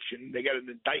conviction. They got an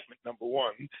indictment, number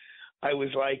one. I was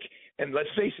like, and let's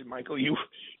face it, Michael, you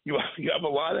have a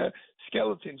lot of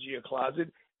skeletons in your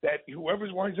closet that whoever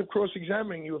winds up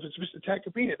cross-examining you, if it's Mr.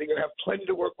 Tacopina, they're going to have plenty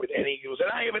to work with. And he goes,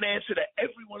 and I have an answer to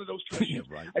every one of those questions.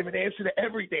 Right. I have an answer to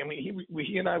everything. I mean,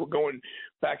 he and I were going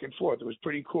back and forth. It was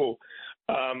pretty cool.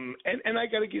 And I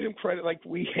got to give him credit. Like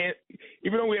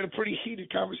even though we had a pretty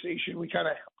heated conversation, we kind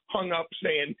of hung up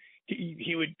saying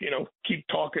he would, keep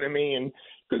talking to me, and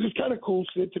because it's kind of cool,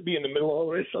 Sid, to be in the middle of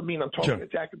all this. I mean, I'm talking to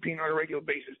Tacopina on a regular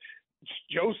basis.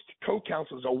 Joe's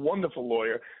co-counsel is a wonderful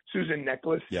lawyer, Susan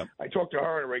Necklace. Yep. I talk to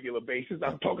her on a regular basis.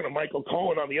 I'm talking to Michael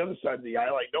Cohen on the other side of the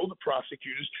aisle. I know the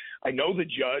prosecutors. I know the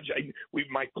judge.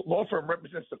 My law firm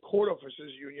represents the court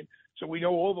officers union, so we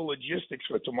know all the logistics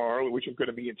for tomorrow, which are going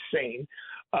to be insane.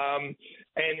 And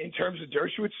in terms of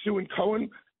Dershowitz, Sue, and Cohen,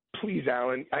 please,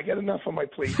 Alan, I got enough on my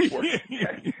plate.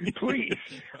 Please.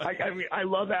 I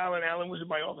love Alan. Alan was in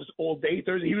my office all day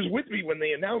Thursday. He was with me when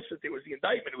they announced that there was the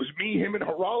indictment. It was me, him, and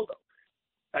Geraldo.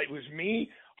 It was me,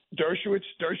 Dershowitz,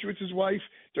 Dershowitz's wife,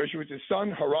 Dershowitz's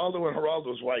son, Geraldo, and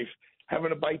Geraldo's wife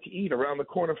having a bite to eat around the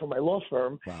corner from my law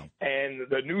firm. Wow. And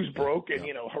the news broke, and,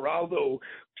 Geraldo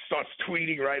starts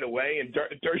tweeting right away, and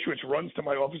Dershowitz runs to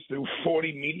my office to do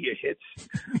 40 media hits.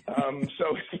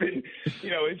 So it's been,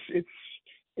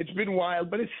 it's been wild,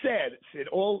 but it's sad.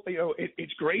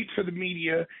 It's great for the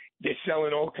media. They're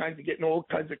selling getting all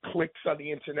kinds of clicks on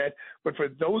the internet. But for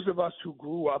those of us who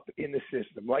grew up in the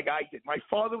system, like I did, my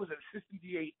father was an assistant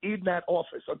DA in that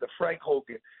office under Frank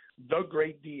Hogan, the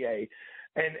great DA,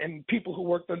 and people who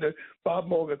worked under Bob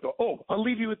Morgenthau. Oh, I'll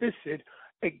leave you with this, Sid.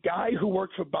 A guy who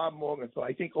worked for Bob Morgenthau,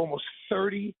 I think almost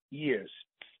 30 years,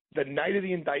 the night of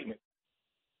the indictment,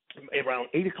 around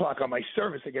 8 o'clock on my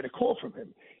service, I get a call from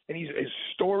him. And he's a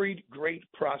storied, great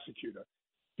prosecutor.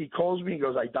 He calls me. He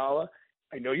goes, Aidala,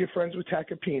 I know you're friends with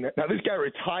Tacopina. Now, this guy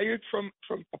retired from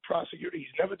a prosecutor. He's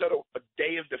never done a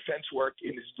day of defense work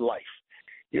in his life.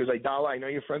 He goes, Aidala, I know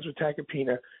you're friends with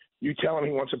Tacopina. You tell him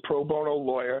he wants a pro bono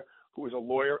lawyer who was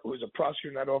a prosecutor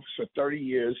in that office for 30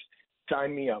 years.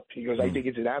 Sign me up. He goes, I think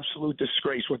it's an absolute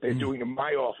disgrace what they're doing to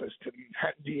my office, to the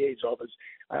Manhattan DA's office.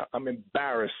 I'm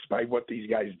embarrassed by what these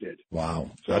guys did. Wow.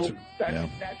 So that's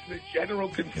the general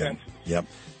consensus. Yep.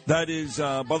 That is,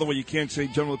 by the way, you can't say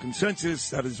general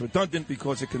consensus. That is redundant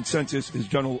because a consensus is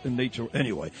general in nature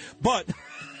anyway. But...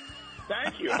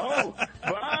 Thank you. Oh,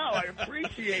 wow. I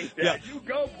appreciate that. Yeah. You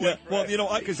go, boy. Yeah. Well, you know,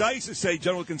 because I used to say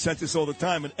general consensus all the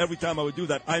time, and every time I would do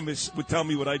that, Imus would tell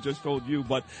me what I just told you.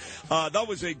 But that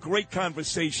was a great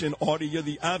conversation, Artie. You're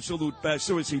the absolute best.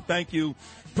 Seriously, thank you.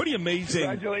 Pretty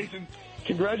amazing.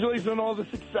 Congratulations on all the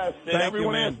success. And Thank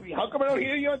everyone you, man. asks me, how come I don't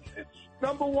hear you on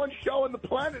 #1 show on the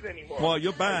planet anymore? Well,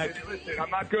 you're back. Listen,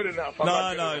 I'm not good enough.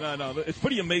 No. It's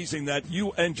pretty amazing that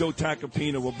you and Joe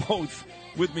Tacopina were both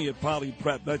with me at Poly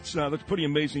Prep. That's pretty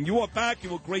amazing. You are back.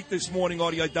 You were great this morning,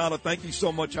 Artie Aidala. Thank you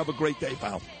so much. Have a great day,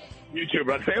 pal. You too,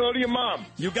 brother. Say hello to your mom.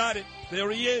 You got it.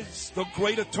 There he is, the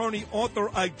great attorney, Arthur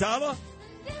Aidala.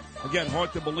 Again,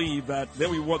 hard to believe that there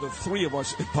we were, the three of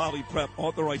us at Poly Prep,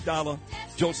 Arthur Aidala,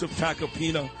 Joseph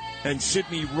Tacopina, and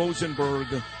Sidney Rosenberg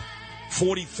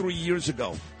 43 years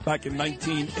ago, back in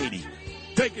 1980.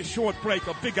 Take a short break.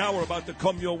 A big hour about to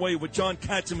come your way with John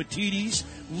Catsimatidis,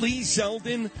 Lee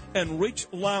Zeldin, and Rich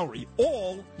Lowry.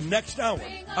 All next hour.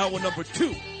 Hour number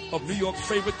 2 of New York's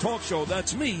favorite talk show.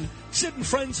 That's me, Sid and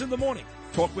Friends in the Morning.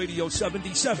 Talk Radio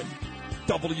 77,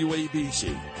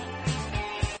 WABC.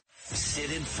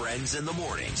 Sid and Friends in the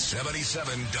Morning.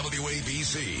 77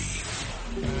 WABC.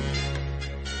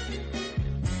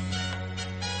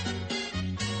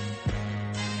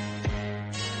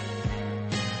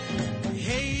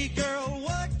 Hey girl,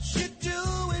 what you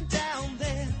doing down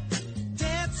there?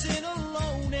 Dancing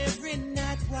alone every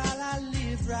night while I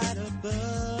live right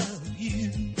above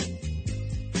you.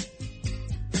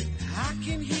 I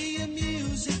can hear your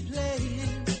music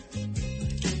playing.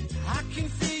 I can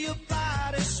feel your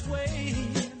body swaying.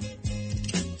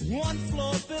 One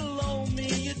floor below me,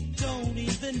 you don't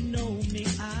even know me.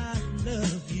 I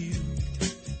love you.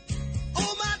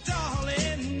 Oh my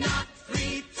darling, not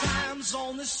 3 times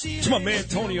on the ceiling. It's my man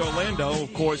Tony Orlando,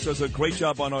 of course, does a great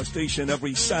job on our station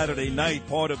every Saturday night,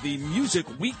 part of the Music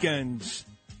Weekends.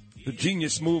 The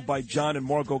genius move by John and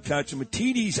Margot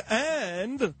Catsimatidis,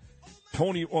 and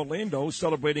Tony Orlando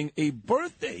celebrating a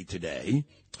birthday today.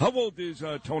 How old is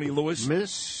Tony Lewis?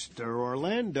 Mr.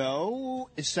 Orlando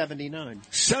is 79.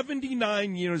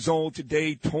 79 years old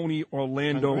today, Tony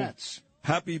Orlando. Congrats.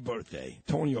 Happy birthday,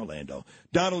 Tony Orlando.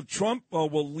 Donald Trump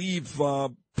will leave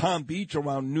Palm Beach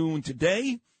around noon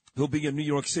today. He'll be in New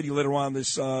York City later on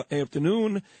this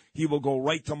afternoon. He will go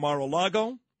right to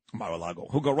Mar-a-Lago.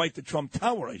 He'll go right to Trump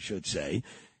Tower, I should say.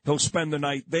 He'll spend the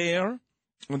night there,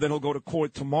 and then he'll go to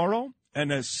court tomorrow.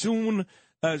 And as soon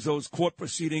as those court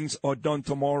proceedings are done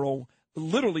tomorrow,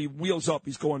 literally wheels up.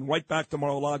 He's going right back to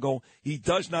Mar-a-Lago. He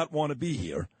does not want to be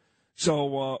here.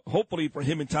 So hopefully for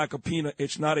him and Tacopina,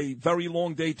 it's not a very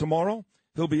long day tomorrow.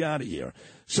 He'll be out of here.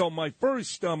 So my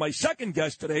second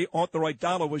guest today, Arthur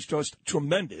Aidala, was just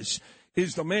tremendous.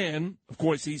 Is the man, of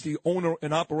course, he's the owner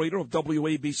and operator of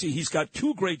WABC. He's got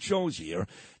 2 great shows here,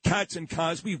 Cats and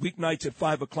Cosby, weeknights at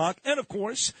 5 o'clock, and, of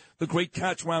course, the Great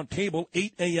Cats Round Table,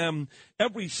 8 a.m.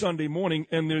 every Sunday morning.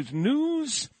 And there's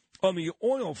news on the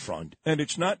oil front, and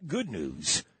it's not good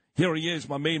news. Here he is,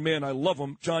 my main man. I love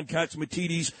him, John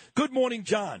Catsimatidis. Good morning,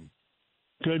 John.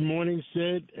 Good morning,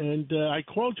 Sid. And I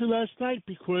called you last night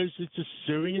because it's a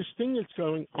serious thing that's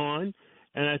going on,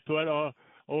 and I thought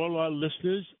all our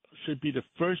listeners should be the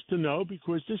first to know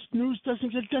because this news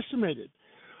doesn't get decimated.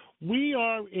 We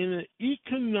are in an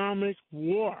economic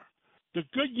war. The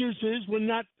good news is we're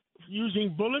not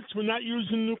using bullets, we're not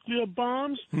using nuclear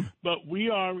bombs, but we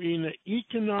are in an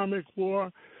economic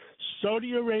war.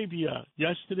 Saudi Arabia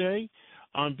yesterday,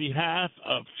 on behalf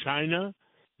of China,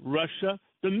 Russia,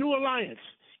 the new alliance.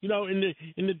 You know, in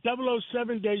the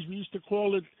 007 days, we used to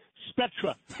call it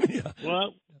Spectra. Yeah.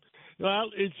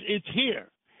 Well, it's here.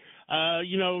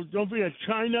 Don't forget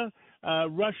China,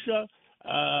 Russia,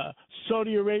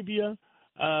 Saudi Arabia,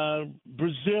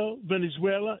 Brazil,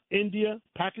 Venezuela, India,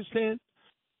 Pakistan.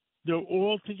 They're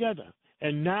all together.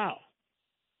 And now,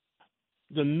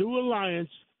 the new alliance,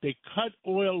 they cut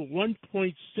oil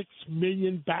 1.6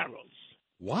 million barrels.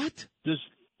 What? This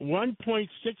 1.6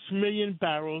 million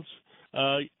barrels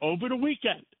over the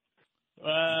weekend.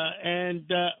 And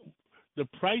the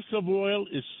price of oil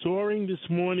is soaring this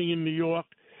morning in New York.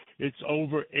 It's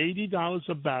over $80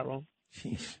 a barrel.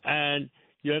 Jeez. And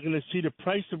you're going to see the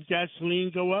price of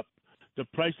gasoline go up, the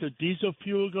price of diesel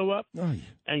fuel go up. Oh, yeah.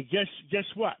 And guess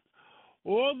what?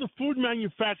 All the food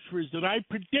manufacturers that I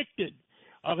predicted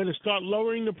are going to start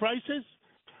lowering the prices.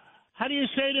 How do you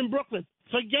say it in Brooklyn?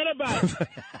 Forget about it.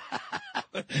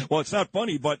 Well, it's not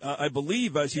funny, but I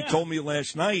believe, as you told me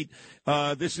last night,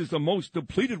 this is the most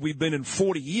depleted we've been in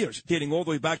 40 years, dating all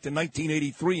the way back to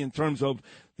 1983 in terms of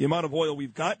the amount of oil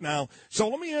we've got now. So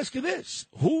let me ask you this.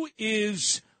 Who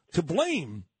is to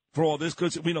blame for all this?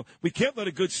 Because, we can't let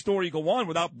a good story go on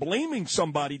without blaming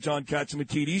somebody, John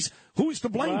Catsimatidis. Who is to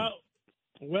blame?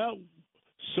 Well,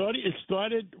 it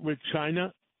started with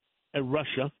China and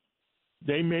Russia.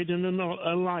 They made an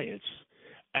alliance.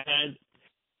 And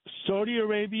Saudi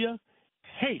Arabia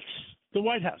hates the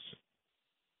White House.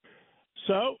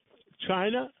 So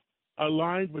China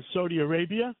aligned with Saudi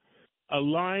Arabia,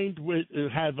 Saudi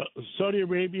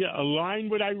Arabia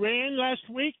aligned with Iran last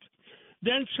week.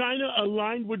 Then China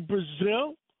aligned with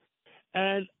Brazil.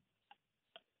 And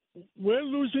we're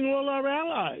losing all our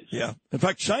allies. Yeah. In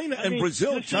fact, China and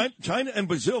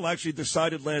Brazil actually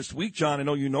decided last week, John, I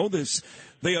know you know this,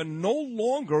 they are no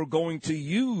longer going to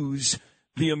use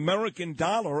the American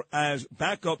dollar as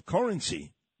backup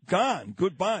currency. Gone.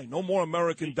 Goodbye. No more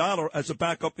American dollar as a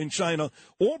backup in China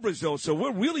or Brazil. So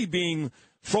we're really being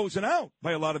frozen out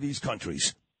by a lot of these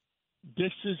countries.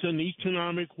 This is an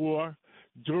economic war.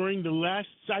 During the last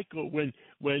cycle, when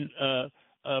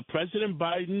President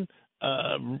Biden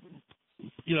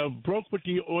broke with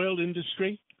the oil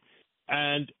industry,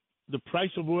 and the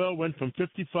price of oil went from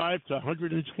 55 to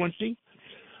 120.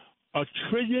 $1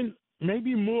 trillion,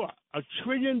 maybe more, $1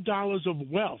 trillion of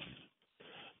wealth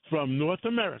from North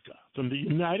America, from the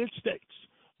United States,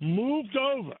 moved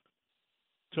over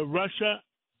to Russia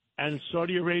and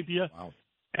Saudi Arabia,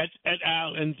 et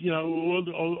al., and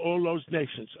all those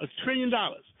nations. $1 trillion.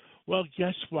 Well,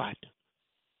 guess what?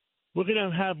 We're going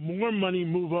to have more money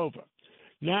move over.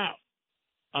 Now,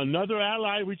 another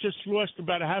ally we just lost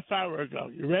about a half hour ago.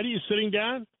 You ready? You sitting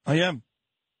down? I am.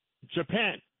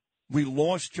 Japan. We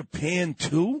lost Japan,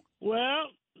 too? Well,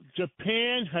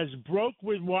 Japan has broke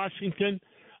with Washington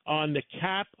on the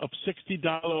cap of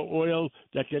 $60 oil,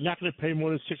 that they're not going to pay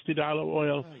more than $60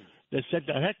 oil. They said,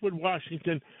 the heck with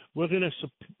Washington. We're going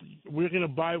to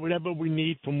buy whatever we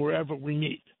need from wherever we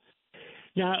need.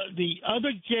 Now, the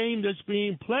other game that's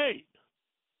being played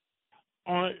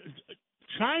on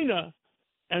China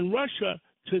and Russia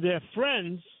to their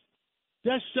friends,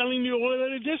 they're selling the oil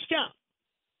at a discount.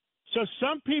 So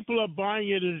some people are buying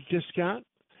it at a discount,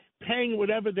 paying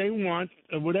whatever they want,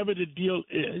 or whatever the deal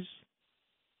is,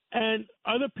 and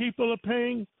other people are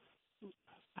paying.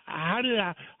 How did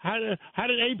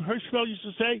Abe Hirschfeld used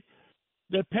to say?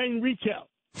 They're paying retail.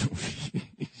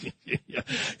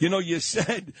 You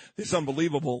said, it's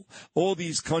unbelievable, all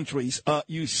these countries.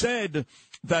 You said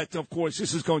that, of course,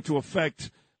 this is going to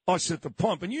affect us at the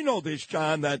pump. And you know this,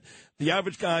 John, that the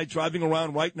average guy driving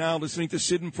around right now, listening to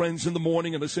Sid and Friends in the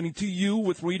morning and listening to you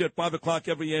with Reed at 5 o'clock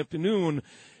every afternoon,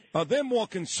 they're more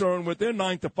concerned with their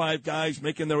 9 to 5 guys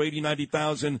making their 80,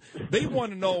 90,000. They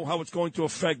want to know how it's going to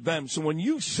affect them. So when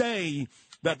you say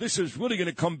that this is really going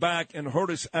to come back and hurt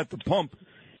us at the pump,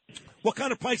 what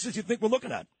kind of prices do you think we're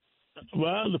looking at?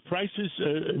 Well, the prices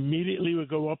immediately would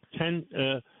go up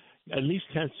at least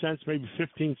 10 cents, maybe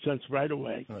 15 cents right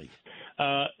away. Right.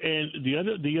 And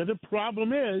the other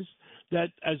problem is that,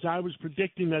 as I was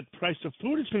predicting, that price of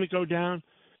food is going to go down.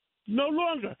 No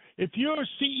longer. If you're a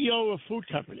CEO of a food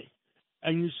company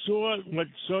and you saw what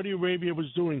Saudi Arabia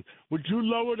was doing, would you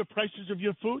lower the prices of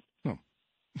your food? No.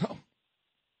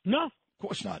 No. Of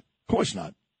course not. Of course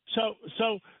not.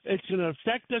 So it's going to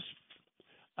affect us.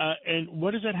 And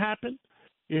what does it happen?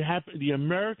 The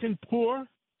American poor,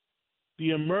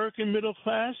 the American middle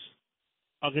class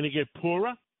are going to get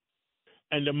poorer,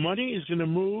 and the money is going to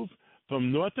move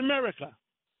from North America.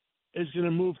 It's going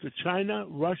to move to China,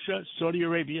 Russia, Saudi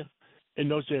Arabia, in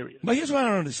those areas. But here's what I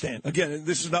don't understand. Again,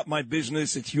 this is not my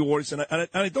business. It's yours. And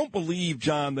I don't believe,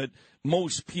 John, that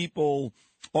most people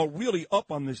are really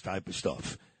up on this type of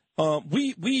stuff.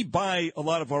 We buy a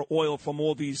lot of our oil from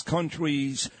all these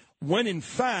countries when, in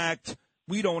fact,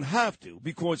 we don't have to,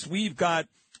 because we've got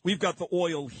the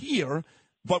oil here,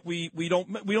 but we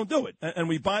don't do it, and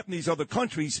we buy it from these other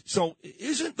countries. So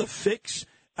isn't the fix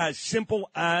as simple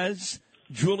as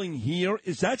drilling here?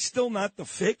 Is that still not the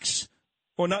fix,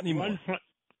 or not anymore?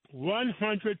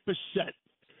 100%.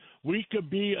 We could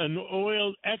be an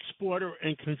oil exporter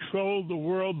and control the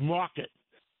world market.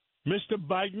 Mr.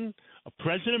 Biden,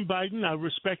 President Biden, I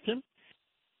respect him.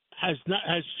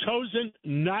 has chosen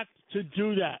not to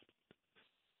do that.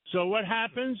 So what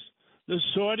happens? The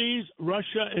Saudis,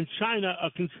 Russia, and China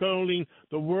are controlling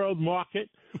the world market,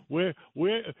 and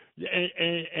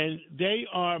they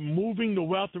are moving the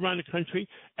wealth around the country.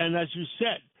 And as you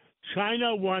said,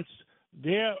 China wants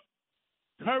their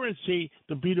currency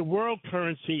to be the world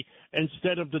currency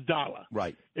instead of the dollar.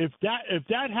 Right. If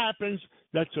that happens,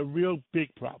 that's a real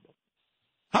big problem.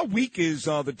 How weak is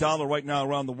the dollar right now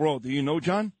around the world? Do you know,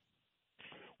 John?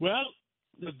 Well,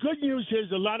 the good news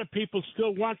is a lot of people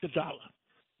still want the dollar.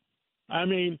 I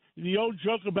mean, the old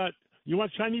joke about you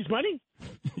want Chinese money,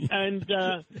 and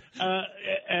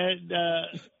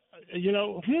you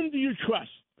know, whom do you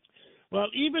trust? Well,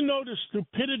 even though the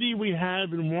stupidity we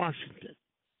have in Washington,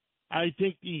 I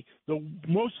think the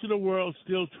most of the world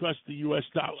still trusts the U.S.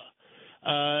 dollar,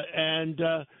 and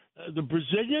the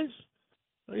Brazilians,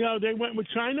 you know, they went with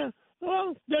China.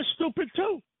 Well, they're stupid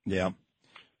too. Yeah.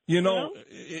 You know,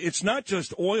 it's not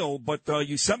just oil, but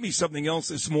you sent me something else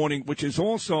this morning, which is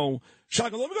also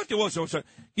shocking. Let me go to also.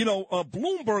 You know,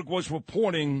 Bloomberg was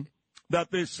reporting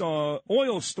that this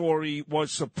oil story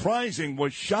was surprising,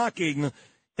 was shocking,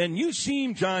 and you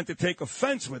seem, John, to take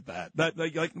offense with that. That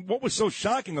like, what was so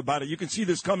shocking about it? You can see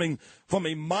this coming from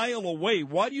a mile away.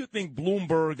 Why do you think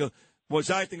Bloomberg was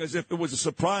acting as if it was a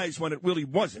surprise when it really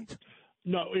wasn't?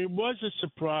 No, it was a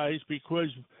surprise because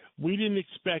we didn't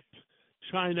expect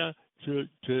China to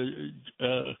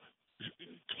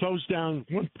close down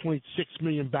 1.6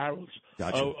 million barrels,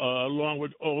 gotcha. Along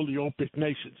with all the OPEC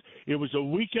nations. It was a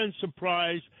weekend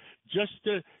surprise just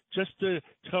to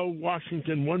tell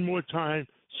Washington one more time,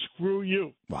 screw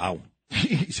you. Wow.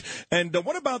 And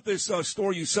what about this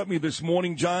story you sent me this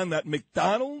morning, John, that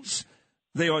McDonald's,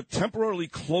 they are temporarily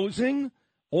closing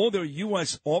all their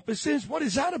U.S. offices? What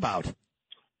is that about?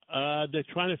 They're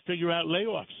trying to figure out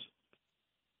layoffs.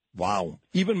 Wow.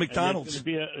 Even McDonald's.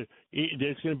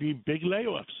 There's going to be big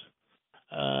layoffs.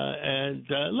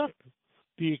 Look,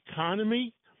 the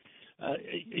economy,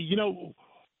 you know,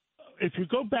 if you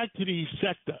go back to the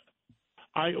sector,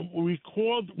 I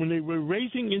recalled when they were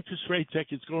raising interest rates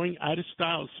like it's going out of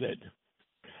style, said,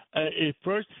 it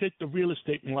first hit the real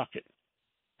estate market.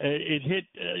 It hit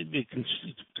the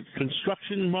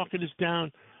construction market is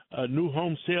down. New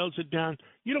home sales are down.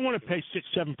 You don't want to pay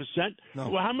 6-7%. No.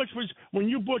 Well, how much was when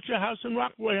you bought your house in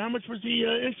Rockaway? How much was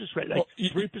the interest rate? Like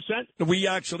 3%. We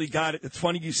actually got it. It's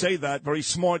funny you say that. Very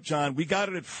smart, John. We got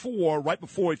it at 4 right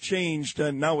before it changed,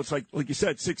 and now it's like you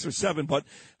said, 6 or 7. But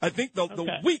I think the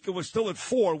week it was still at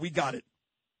 4. We got it.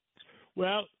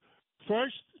 Well,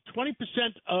 first, 20%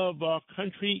 of our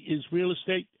country is real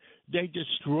estate. They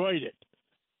destroyed it.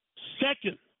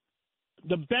 Second,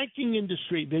 the banking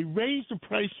industry, they raised the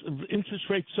price of interest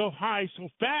rates so high, so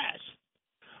fast,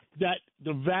 that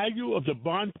the value of the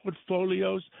bond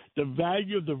portfolios, the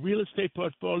value of the real estate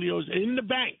portfolios in the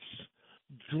banks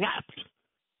dropped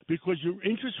because your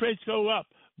interest rates go up,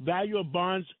 value of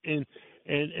bonds and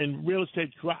real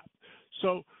estate drop.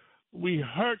 So we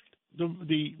hurt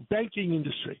the banking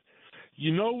industry.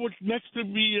 You know what's next to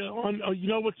be you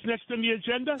know what's next on the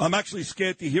agenda? I'm actually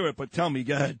scared to hear it, but tell me.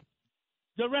 Go ahead.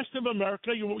 The rest of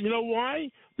America, you know why?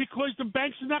 Because the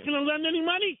banks are not going to lend any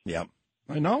money. Yeah,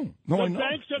 I know. No, I know.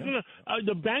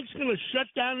 The bank's going to shut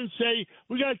down and say,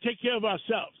 we got to take care of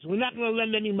ourselves. We're not going to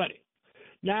lend any money.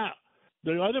 Now,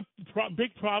 the other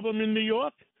big problem in New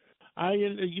York,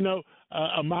 New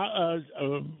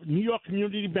York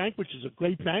Community Bank, which is a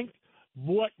great bank,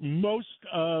 bought most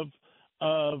of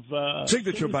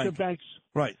Signature Banks.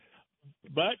 Right.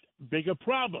 But bigger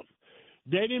problem.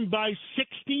 They didn't buy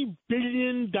 $60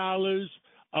 billion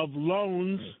of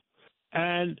loans,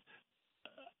 and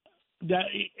the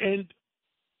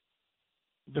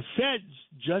Feds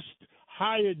just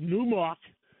hired Newmark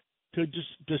to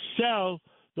sell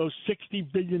those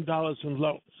 $60 billion in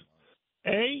loans.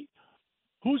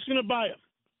 Who's going to buy them?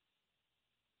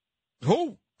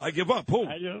 Who? I give up. Who?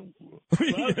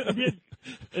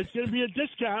 It's going to be a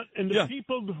discount, and the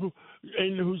people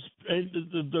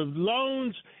the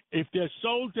loans, if they're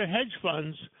sold to hedge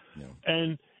funds,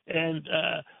 and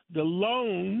the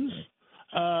loans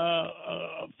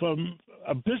from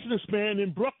a businessman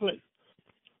in Brooklyn,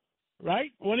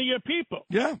 right? One of your people.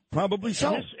 Yeah, probably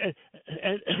so.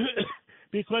 And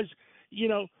because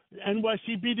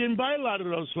NYCB didn't buy a lot of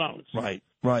those loans.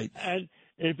 Right. And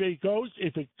if it goes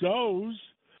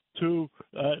to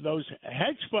those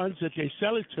hedge funds that they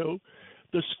sell it to,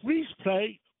 the squeeze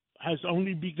play has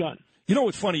only begun. You know,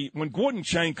 it's funny. When Gordon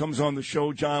Chang comes on the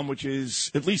show, John, which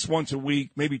is at least once a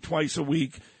week, maybe twice a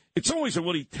week, it's always a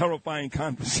really terrifying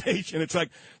conversation. It's like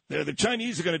the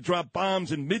Chinese are going to drop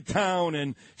bombs in Midtown,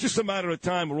 and just a matter of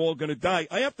time, we're all going to die.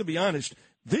 I have to be honest,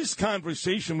 this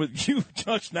conversation with you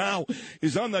just now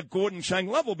is on that Gordon Chang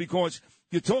level, because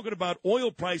you're talking about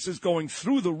oil prices going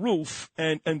through the roof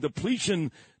and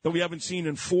depletion that we haven't seen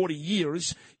in 40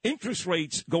 years, interest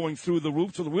rates going through the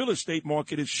roof, so the real estate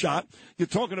market is shot. You're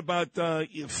talking about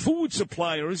food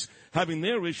suppliers having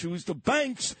their issues, the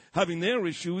banks having their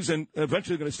issues, and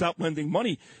eventually going to stop lending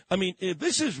money. I mean, if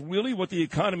this is really what the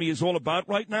economy is all about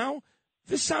right now,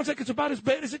 this sounds like it's about as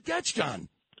bad as it gets, John.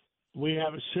 We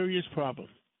have a serious problem.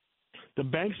 The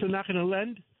banks are not going to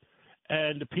lend,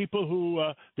 and the people who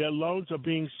their loans are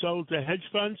being sold to hedge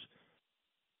funds,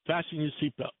 fasten your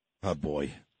seatbelt. Oh,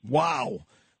 boy. Wow.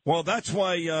 Well, that's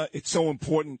why it's so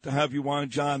important to have you on,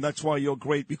 John. That's why you're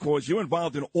great, because you're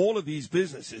involved in all of these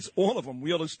businesses, all of them,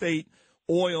 real estate,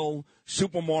 oil,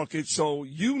 supermarkets. So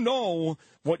you know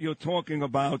what you're talking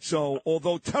about. So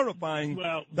although terrifying,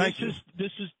 well, this is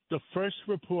the first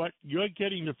report. You're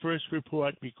getting the first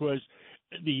report because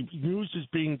the news is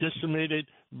being disseminated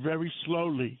very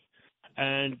slowly.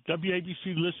 And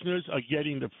WABC listeners are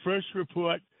getting the first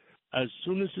report as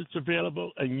soon as it's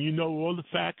available, and you know all the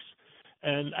facts.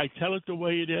 And I tell it the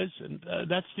way it is, and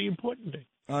that's the important thing.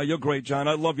 You're great, John.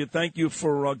 I love you. Thank you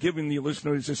for giving the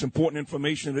listeners this important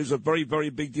information. It is a very, very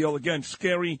big deal. Again,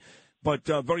 scary, but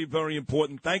very, very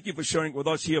important. Thank you for sharing it with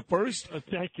us here first.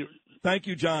 Thank you. Thank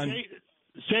you, John.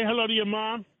 Say hello to your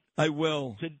mom. I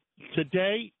will.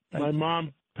 Today, my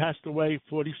mom passed away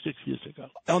 46 years ago.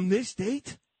 On this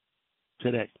date?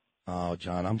 Today. Oh,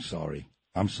 John, I'm sorry.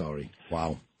 I'm sorry.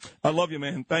 Wow. I love you,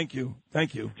 man. Thank you.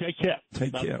 Thank you. Take care.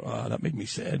 Take care. That made me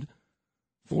sad.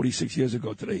 46 years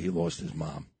ago today, he lost his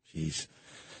mom. Jeez.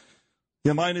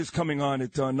 Yeah, mine is coming on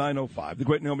at 9:05. The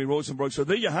great Naomi Rosenberg. So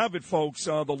there you have it, folks.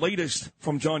 The latest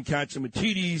from John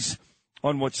Catsimatidis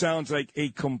on what sounds like a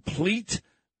complete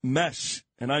mess,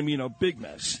 and I mean a big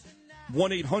mess.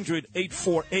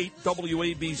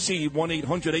 1-800-848-WABC,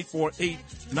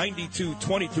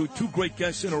 1-800-848-9222. Two great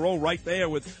guests in a row right there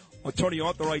with Attorney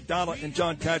Arthur Aidala and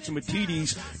John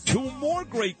Catsimatidis. Two more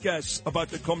great guests about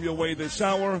to come your way this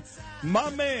hour. My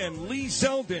man, Lee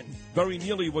Zeldin, very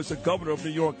nearly was the governor of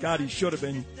New York. God, he should have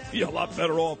been. Be a lot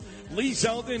better off. Lee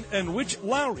Zeldin and Rich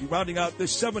Lowry rounding out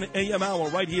this 7 a.m. hour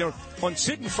right here on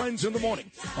Sid and Friends in the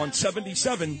Morning on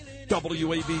 77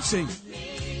 WABC.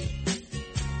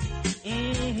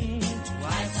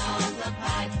 Twice on the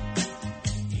pipe.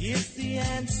 If the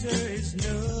answer is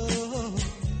no,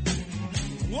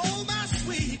 oh, my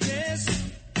sweetness.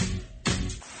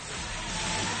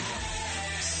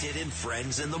 Sid and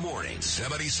Friends in the Morning.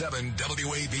 77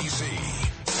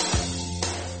 WABC.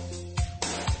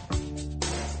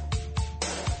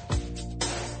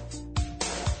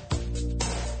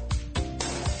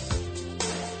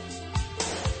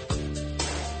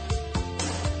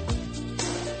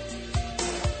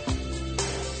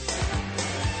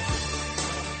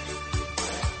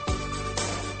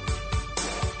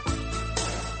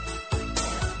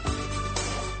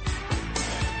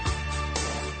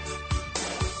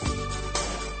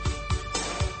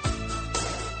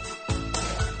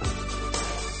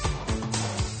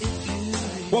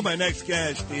 Well, my next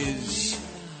guest is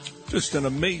just an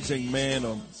amazing man,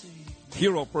 a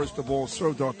hero, first of all,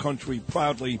 served our country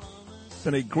proudly,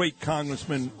 been a great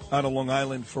congressman out of Long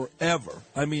Island forever,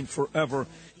 I mean forever,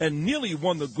 and nearly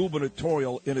won the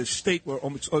gubernatorial in a state where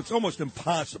it's almost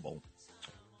impossible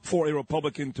for a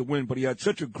Republican to win, but he had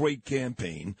such a great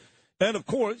campaign. And, of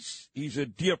course, he's a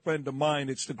dear friend of mine.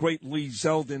 It's the great Lee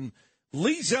Zeldin.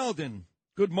 Lee Zeldin,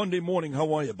 good Monday morning.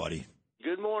 How are you, buddy?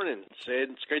 Good morning,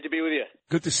 Sid. It's great to be with you.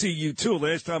 Good to see you, too.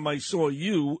 Last time I saw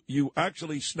you, you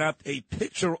actually snapped a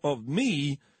picture of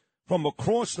me from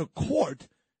across the court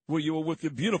where you were with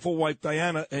your beautiful wife,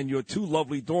 Diana, and your two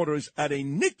lovely daughters at a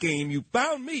Knick game. You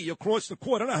found me across the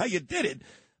court. I don't know how you did it,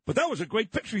 but that was a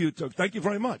great picture you took. Thank you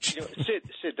very much. You know,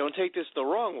 Sid, don't take this the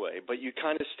wrong way, but you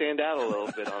kind of stand out a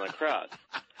little bit on a crowd.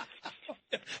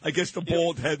 I guess the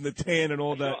bald head and the tan and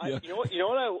all that. You know what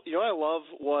I love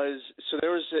was, so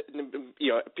there was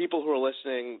people who are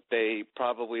listening, they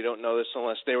probably don't know this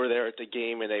unless they were there at the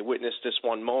game and they witnessed this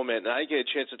one moment, and I didn't get a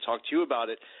chance to talk to you about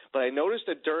it, but I noticed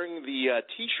that during the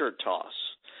T-shirt toss,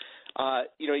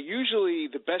 usually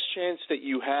the best chance that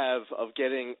you have of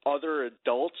getting other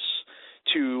adults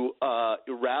to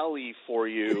rally for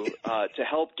you to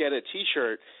help get a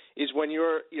T-shirt is when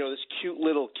you're this cute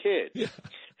little kid. Yeah.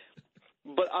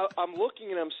 But I'm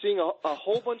looking and I'm seeing a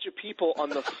whole bunch of people on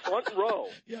the front row.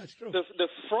 Yeah, it's true. The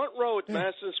front row at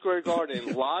Madison Square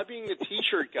Garden lobbying the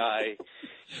T-shirt guy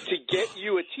to get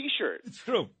you a T-shirt. It's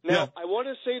true. Now, I want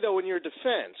to say, though, in your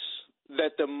defense,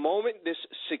 that the moment this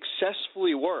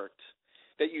successfully worked,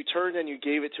 that you turned and you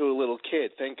gave it to a little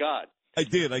kid. Thank God. I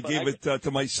did. I gave it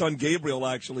to my son Gabriel,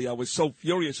 actually. I was so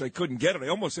furious I couldn't get it. I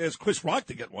almost asked Chris Rock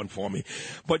to get one for me.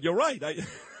 But you're right.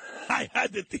 I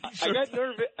had the T-shirt.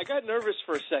 I got nervous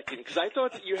for a second because I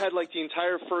thought that you had like the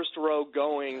entire first row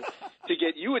going to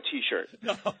get you a T-shirt.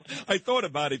 No, I thought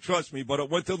about it, trust me, but it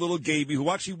went to little Gaby, who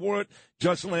actually wore it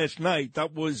just last night.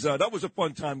 That was a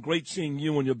fun time. Great seeing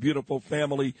you and your beautiful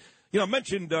family. You know, I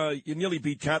mentioned you nearly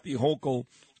beat Kathy Hochul,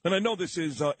 and I know this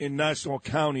is in Nassau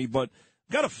County, but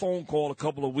got a phone call a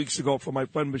couple of weeks ago from my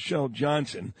friend Michelle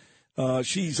Johnson.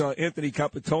 She's Anthony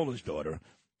Capitola's daughter.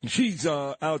 She's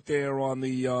out there on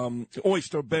the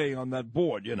Oyster Bay on that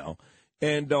board, you know.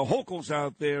 And Hochul's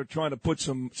out there trying to put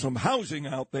some housing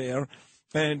out there.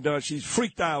 And she's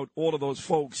freaked out, all of those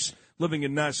folks living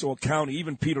in Nassau County.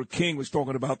 Even Peter King was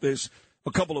talking about this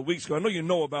a couple of weeks ago. I know you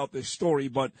know about this story,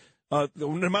 but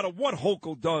no matter what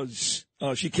Hochul does,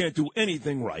 she can't do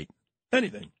anything right.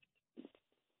 Anything.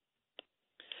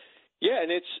 Yeah,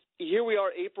 and here we are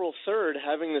April 3rd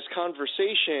having this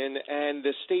conversation, and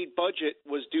the state budget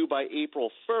was due by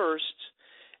April 1st.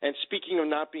 And speaking of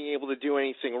not being able to do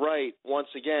anything right, once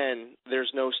again,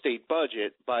 there's no state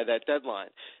budget by that deadline.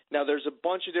 Now, there's a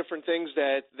bunch of different things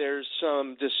that there's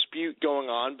some dispute going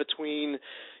on between,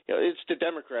 it's the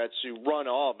Democrats who run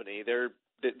Albany.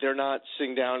 They're not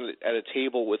sitting down at a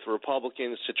table with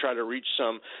Republicans to try to reach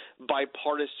some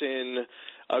bipartisan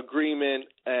agreement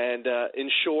and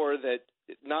ensure that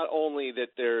not only that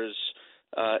there's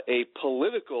a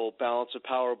political balance of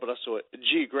power, but also a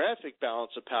geographic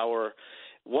balance of power.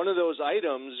 One of those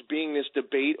items being this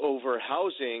debate over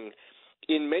housing.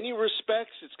 In many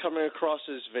respects, it's coming across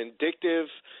as vindictive.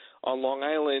 On Long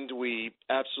Island, we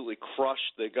absolutely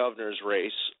crushed the governor's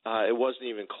race. It wasn't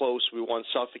even close. We won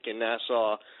Suffolk and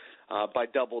Nassau by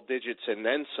double digits and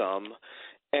then some.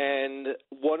 And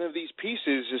one of these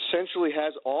pieces essentially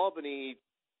has Albany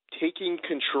taking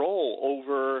control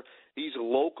over these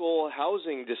local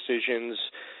housing decisions.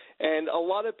 And a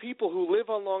lot of people who live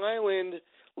on Long Island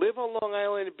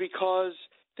because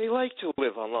they like to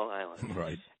live on Long Island.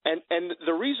 Right. And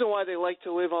the reason why they like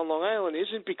to live on Long Island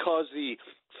isn't because the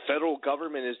federal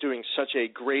government is doing such a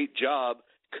great job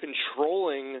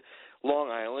controlling Long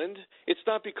Island. It's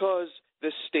not because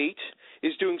the state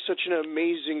is doing such an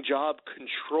amazing job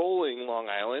controlling Long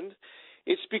Island.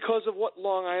 It's because of what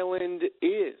Long Island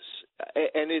is.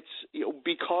 And it's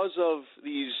because of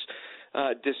these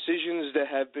decisions that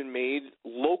have been made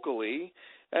locally.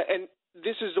 And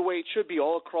this is the way it should be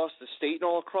all across the state and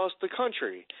all across the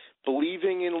country,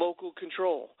 believing in local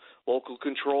control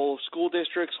of school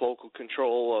districts, local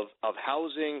control of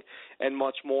housing, and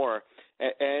much more.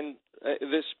 And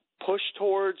this push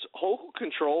towards local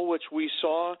control, which we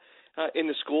saw in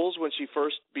the schools when she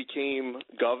first became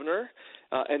governor,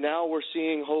 and now we're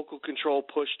seeing local control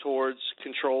push towards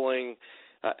controlling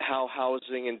how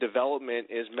housing and development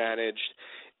is managed.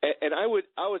 And I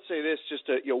would say this, just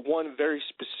one very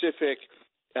specific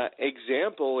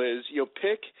example is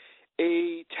pick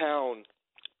a town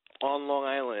on Long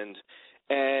Island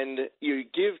and you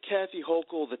give Kathy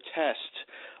Hochul the test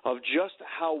of just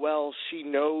how well she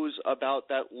knows about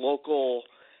that local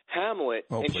hamlet,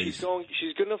 and please.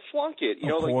 she's going to flunk it.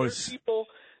 Of course.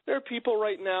 There are people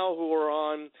right now who are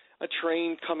on a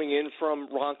train coming in from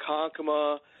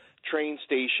Ronkonkoma train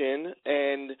station,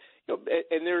 and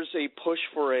there's a push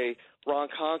for a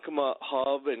Ronkonkoma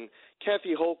hub, and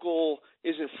Kathy Hochul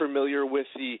isn't familiar with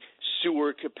the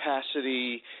sewer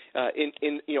capacity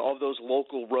in of those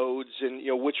local roads, and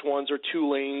which ones are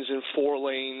 2 lanes and 4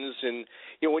 lanes, and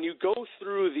when you go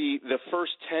through the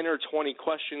first 10 or 20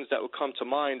 questions that would come to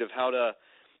mind of how to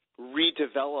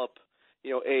redevelop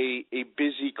a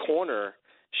busy corner,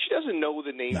 she doesn't know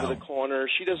the name of the corner.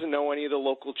 She doesn't know any of the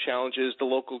local challenges, the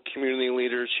local community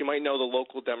leaders. She might know the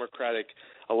local Democratic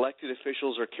elected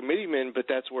officials or committeemen, but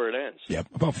that's where it ends. Yeah,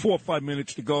 about 4 or 5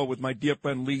 minutes to go with my dear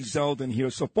friend Lee Zeldin here.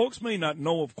 So folks may not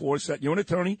know, of course, that you're an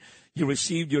attorney. You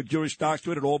received your Juris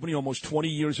Doctorate at Albany almost 20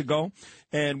 years ago.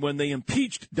 And when they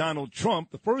impeached Donald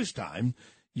Trump the first time,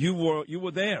 you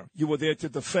were there. You were there to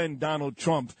defend Donald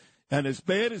Trump. And as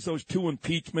bad as those 2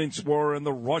 impeachments were, and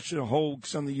the Russia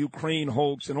hoax and the Ukraine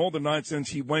hoax and all the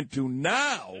nonsense he went to,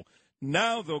 now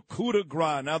the coup de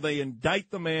grace, now they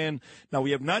indict the man. Now,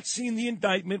 we have not seen the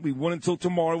indictment. We won't until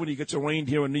tomorrow when he gets arraigned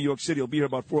here in New York City. He'll be here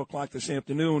about 4 o'clock this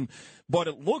afternoon. But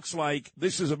it looks like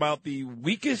this is about the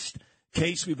weakest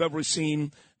case we've ever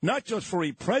seen, not just for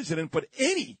a president, but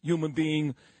any human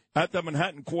being at the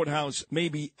Manhattan courthouse,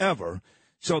 maybe ever.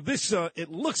 So this,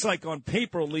 it looks like on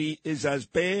paper, Lee, is as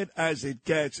bad as it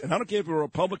gets. And I don't care if you're a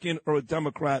Republican or a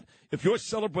Democrat. If you're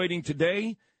celebrating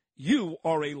today, you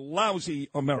are a lousy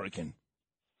American.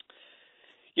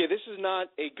 Yeah, this is not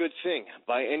a good thing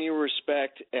by any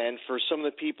respect, and for some of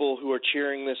the people who are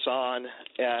cheering this on,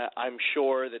 I'm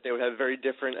sure that they would have a very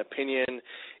different opinion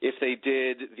if they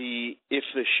did if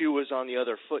the shoe was on the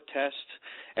other foot test,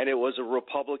 and it was a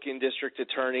Republican district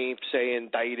attorney, say,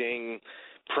 indicting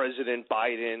President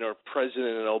Biden or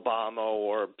President Obama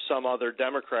or some other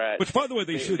Democrat. Which, by the way,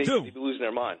 they should do. They'd be losing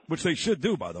their mind. Which they should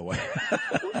do, by the way.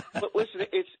 But listen,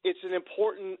 it's an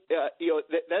important,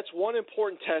 that's one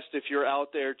important test if you're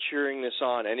out there cheering this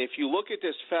on. And if you look at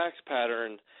this fact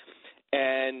pattern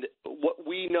and what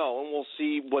we know, and we'll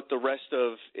see what the rest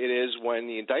of it is when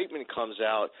the indictment comes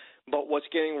out, but what's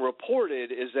getting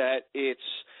reported is that it's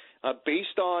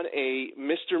based on a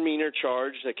misdemeanor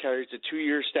charge that carries a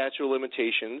 2-year statute of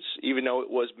limitations, even though it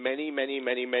was many, many,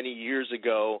 many, many years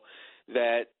ago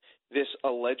that this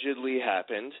allegedly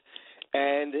happened.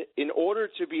 And in order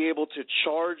to be able to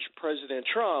charge President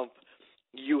Trump,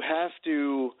 you have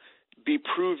to be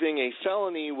proving a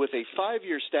felony with a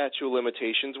 5-year statute of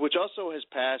limitations, which also has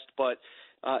passed, but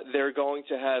they're going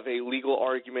to have a legal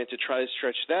argument to try to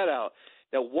stretch that out.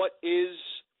 Now, what is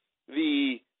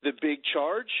the big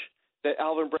charge that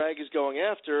Alvin Bragg is going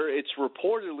after? It's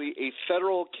reportedly a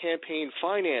federal campaign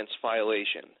finance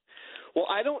violation. Well,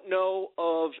 I don't know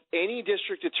of any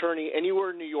district attorney anywhere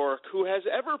in New York who has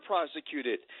ever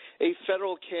prosecuted a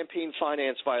federal campaign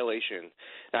finance violation.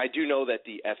 Now, I do know that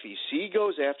the FEC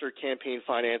goes after campaign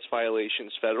finance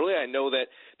violations federally. I know that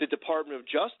the Department of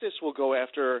Justice will go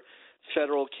after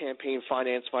federal campaign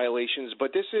finance violations,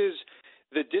 but this is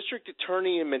the district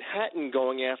attorney in Manhattan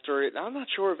going after it. I'm not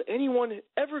sure of anyone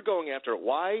ever going after it.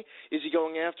 Why is he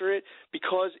going after it?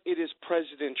 Because it is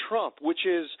President Trump, which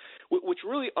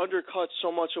really undercuts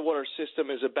so much of what our system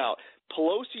is about.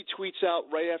 Pelosi tweets out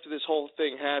right after this whole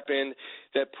thing happened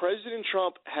that President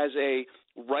Trump has a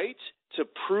right to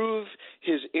prove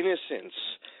his innocence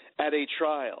at a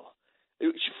trial.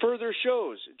 It further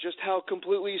shows just how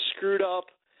completely screwed up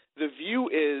the view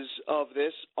is of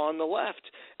this on the left.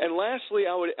 And lastly,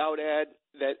 I would add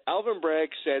that Alvin Bragg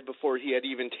said before he had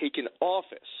even taken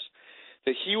office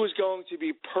that he was going to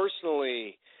be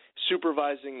personally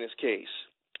supervising this case.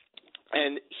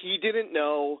 And he didn't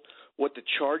know what the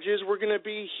charges were going to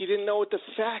be. He didn't know what the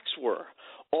facts were.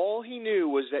 All he knew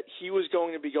was that he was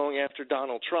going to be going after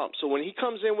Donald Trump. So when he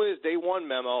comes in with his day one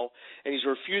memo and he's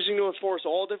refusing to enforce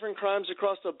all different crimes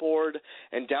across the board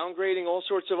and downgrading all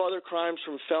sorts of other crimes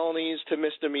from felonies to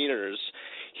misdemeanors,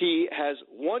 he has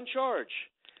one charge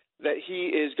that he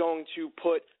is going to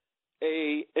put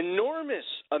a enormous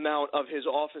amount of his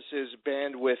office's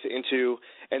bandwidth into,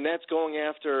 and that's going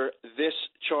after this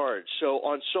charge. So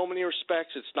on so many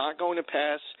respects, it's not going to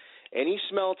pass any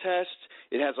smell test.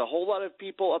 It has a whole lot of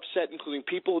people upset, including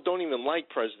people who don't even like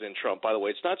President Trump, by the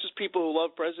way. It's not just people who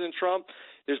love President Trump.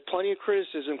 There's plenty of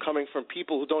criticism coming from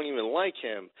people who don't even like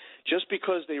him just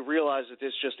because they realize that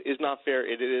this just is not fair.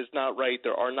 It is not right.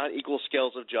 There are not equal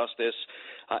scales of justice,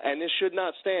 and this should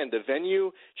not stand. The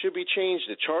venue should be changed.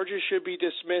 The charges should be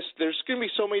dismissed. There's going to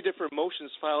be so many different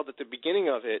motions filed at the beginning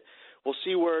of it. We'll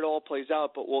see where it all plays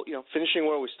out, but finishing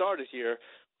where we started here,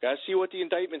 got to see what the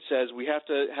indictment says. We have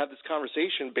to have this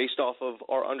conversation based off of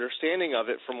our understanding of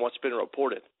it from what's been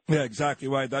reported. Yeah, exactly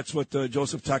right. That's what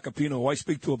Joseph Tacopino, who I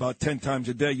speak to about 10 times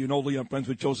a day. You know, Lee, I'm friends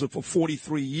with Joseph for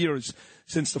 43 years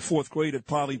since the fourth grade at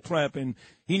Poly Prep, and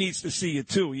he needs to see it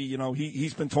too.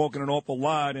 He's been talking an awful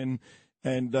lot and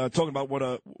talking about what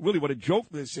a joke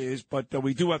this is, but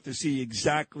we do have to see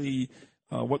exactly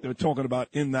what they're talking about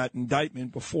in that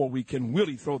indictment before we can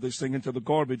really throw this thing into the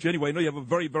garbage. Anyway, I know you have a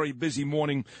very, very busy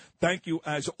morning. Thank you,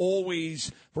 as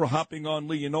always, for hopping on,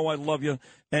 Lee. You know I love you.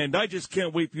 And I just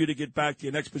can't wait for you to get back to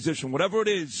your next position. Whatever it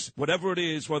is,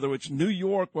 whether it's New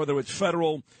York, whether it's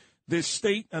federal, this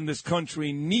state and this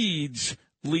country needs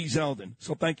Lee Zeldin.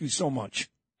 So thank you so much.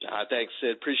 Thanks,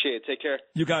 Sid. Appreciate it. Take care.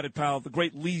 You got it, pal. The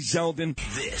great Lee Zeldin.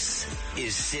 This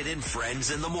is Sid and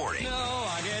Friends in the Morning. No,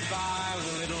 I get by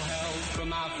with a little help from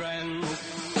my friends.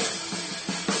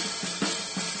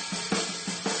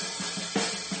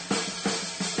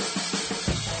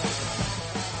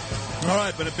 All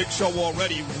right, been a big show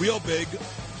already. Real big.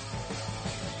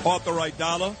 Arthur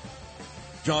Aidala,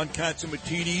 John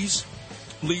Catsimatidis,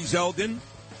 Lee Zeldin.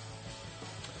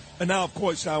 And now, of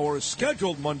course, our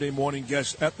scheduled Monday morning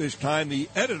guest at this time, the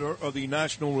editor of the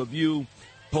National Review,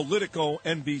 Politico,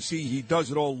 NBC. He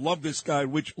does it all. Love this guy,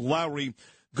 Rich Lowry.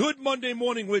 Good Monday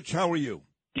morning, Rich. How are you?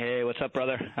 Hey, what's up,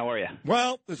 brother? How are you?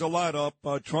 Well, there's a lot up.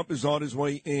 Trump is on his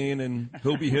way in, and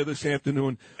he'll be here this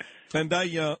afternoon. And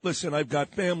listen, I've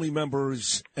got family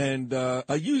members, and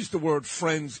I use the word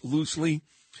friends loosely,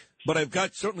 but I've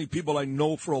got certainly people I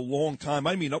know for a long time.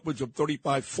 I mean, upwards of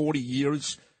 35, 40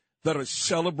 years that are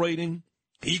celebrating.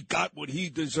 He got what he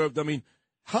deserved. I mean,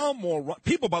 how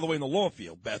people, by the way, in the law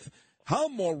field, Beth, how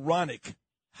moronic,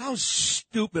 how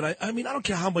stupid. I mean, I don't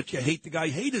care how much you hate the guy.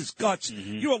 Hate his guts.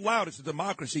 Mm-hmm. You're allowed. It's a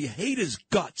democracy. Hate his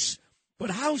guts. But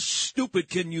how stupid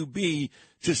can you be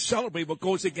to celebrate what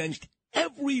goes against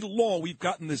every law we've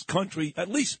got in this country, at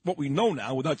least what we know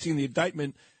now without seeing the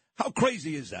indictment? How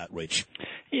crazy is that, Rich?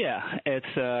 Yeah,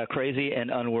 it's crazy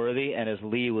and unworthy. And as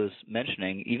Lee was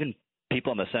mentioning, even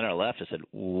people on the center left have said,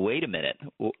 wait a minute,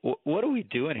 what are we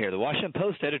doing here? The Washington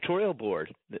Post editorial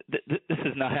board, this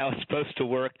is not how it's supposed to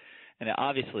work. And it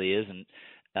obviously isn't.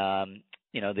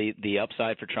 The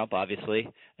upside for Trump, obviously,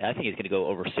 I think he's going to go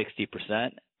over 60%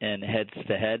 in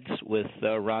heads-to-heads with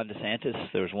Ron DeSantis.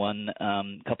 There was one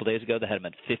a couple days ago that had him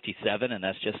at 57, and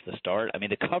that's just the start. I mean,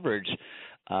 the coverage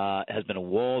has been a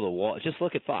wall-to-wall. Just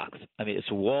look at Fox. I mean,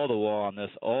 it's wall-to-wall on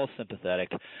this, all sympathetic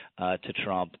to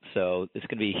Trump. So it's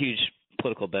going to be a huge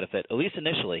political benefit, at least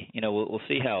initially. We'll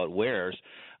see how it wears.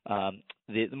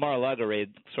 The Mar-a-Lago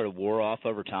raid sort of wore off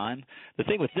over time. The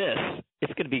thing with this,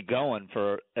 it's going to be going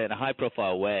in a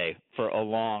high-profile way for a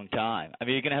long time. I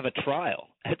mean, you're going to have a trial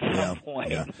at some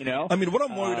point. Yeah. I mean, what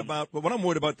I'm worried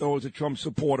about, though, as a Trump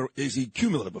supporter, is the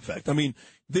cumulative effect. I mean,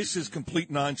 this is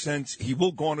complete nonsense. He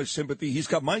will garner sympathy. He's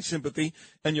got my sympathy,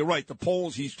 and you're right. The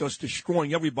polls, he's just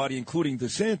destroying everybody, including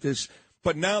DeSantis.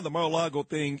 But now the Mar-a-Lago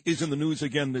thing is in the news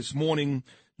again this morning.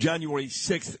 January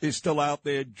 6th is still out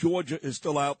there. Georgia is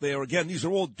still out there. Again, these are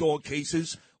all dog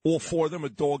cases. All four of them are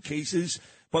dog cases.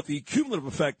 But the cumulative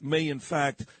effect may, in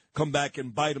fact, come back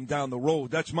and bite him down the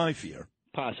road. That's my fear.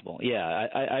 Possible. Yeah,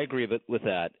 I agree with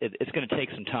that. It's going to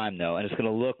take some time, though, and it's going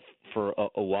to look for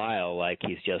a while like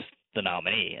he's just the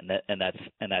nominee, and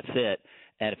that's it.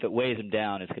 And if it weighs him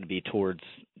down, it's going to be towards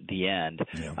the end.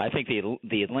 Yeah. I think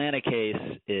the Atlanta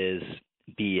case is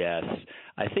BS.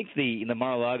 I think in the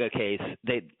Mar-a-Lago case,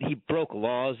 he broke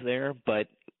laws there, but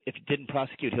if you didn't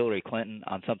prosecute Hillary Clinton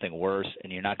on something worse,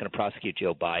 and you're not going to prosecute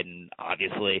Joe Biden,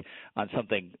 obviously, on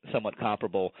something somewhat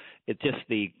comparable, it's just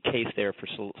the case there for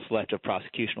selective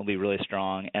prosecution will be really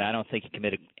strong, and I don't think he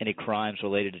committed any crimes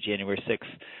related to January 6th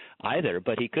either,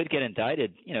 but he could get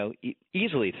indicted,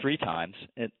 easily 3 times,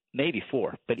 maybe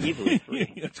 4, but easily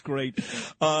 3. That's great.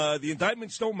 The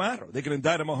indictments don't matter. They can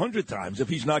indict him 100 times if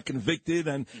he's not convicted.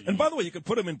 And by the way, you can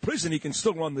put him in prison. He can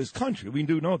still run this country. We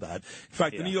do know that. In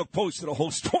fact, the New York Post did a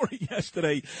whole story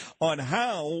yesterday on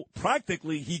how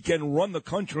practically he can run the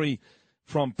country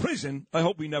from prison. I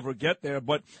hope we never get there.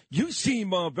 But you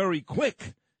seem very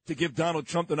quick to give Donald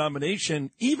Trump the nomination,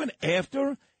 even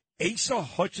after Asa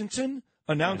Hutchinson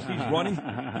announced he's running.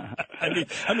 I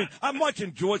mean, I'm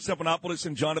watching George Stephanopoulos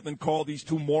and Jonathan Call, these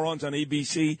two morons on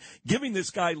ABC, giving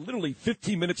this guy literally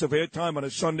 15 minutes of airtime on a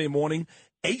Sunday morning.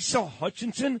 Asa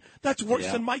Hutchinson, that's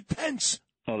worse than Mike Pence.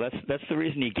 Well, that's the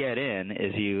reason you get in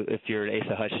is if you're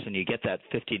Asa Hutchinson, you get that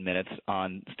 15 minutes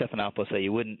on Stephanopoulos that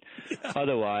you wouldn't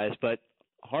otherwise. But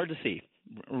hard to see.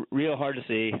 Real hard to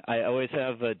see. I always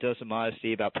have a dose of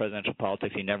modesty about presidential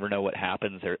politics. You never know what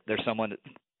happens. There's someone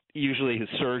usually who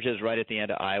surges right at the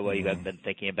end of Iowa. You guys have been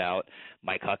thinking about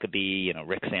Mike Huckabee,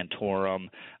 Rick Santorum,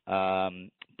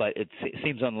 but it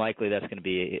seems unlikely that's going to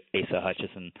be Asa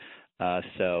Hutchinson.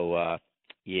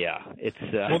 Yeah, it's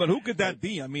well. Then who could that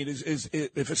be? I mean, is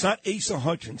if it's not Asa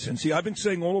Hutchinson? See, I've been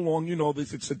saying all along,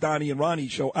 it's the Donnie and Ronnie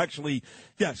show. Actually,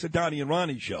 it's the Donnie and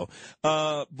Ronnie show.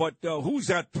 But who's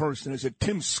that person? Is it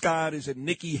Tim Scott? Is it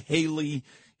Nikki Haley?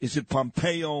 Is it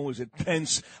Pompeo? Is it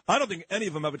Pence? I don't think any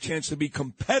of them have a chance to be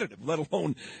competitive, let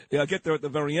alone get there at the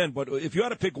very end. But if you had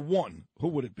to pick one, who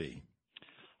would it be?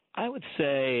 I would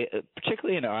say,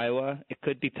 particularly in Iowa, it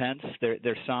could be Pence. There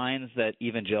are signs that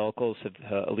evangelicals have,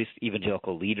 at least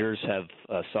evangelical leaders, have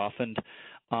softened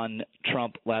on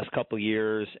Trump last couple of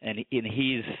years, and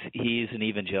he's an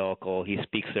evangelical. He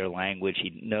speaks their language.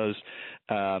 He knows,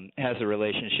 has the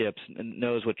relationships,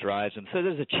 knows what drives him. So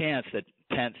there's a chance that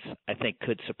Pence, I think,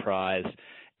 could surprise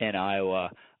in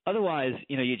Iowa. Otherwise,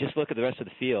 you just look at the rest of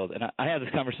the field, and I have this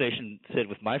conversation, Sid,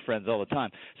 with my friends all the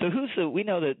time. So we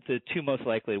know that the 2 most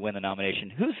likely to win the nomination.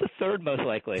 Who's the 3rd most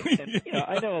likely? And,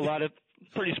 I know a lot of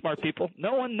pretty smart people.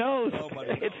 No one knows.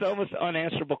 It's almost an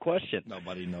unanswerable question.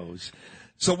 Nobody knows.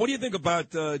 So what do you think about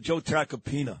Joe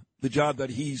Tacopina, the job that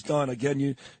he's done? Again,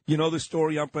 you know the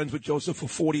story. I'm friends with Joseph for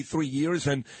 43 years,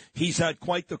 and he's had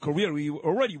quite the career. He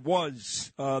already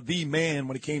was the man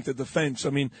when it came to defense.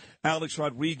 I mean, Alex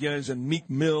Rodriguez and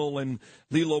Meek Mill and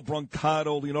Lilo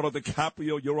Brancato, Leonardo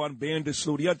DiCaprio, Joran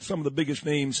Vandersloot. He had some of the biggest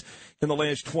names in the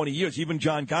last 20 years, even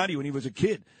John Gotti when he was a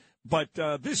kid. But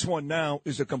this one now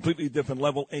is a completely different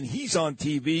level, and he's on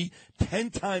TV 10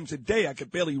 times a day. I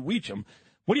could barely reach him.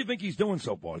 What do you think he's doing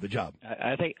so far, the job?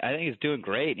 I think he's doing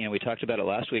great. We talked about it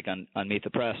last week on Meet the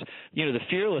Press. The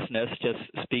fearlessness just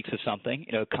speaks of something,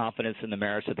 confidence in the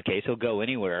merits of the case. He'll go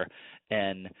anywhere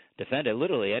and defend it,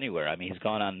 literally anywhere. I mean, he's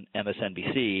gone on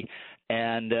MSNBC.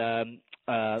 And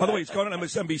by the way, he's gone on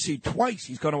MSNBC twice.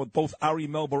 He's gone on with both Ari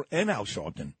Melber and Al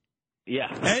Sharpton.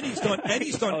 Yeah, and he's done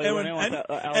Aaron. Al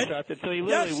Sharpton, so he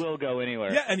literally will go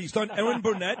anywhere. Yeah, and he's done Aaron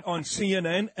Burnett on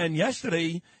CNN, and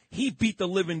yesterday he beat the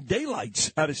living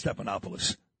daylights out of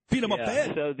Stephanopoulos. Beat him up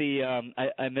bad. So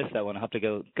I missed that one. I'll have to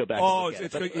go back. Oh, and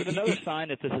look at it. But another sign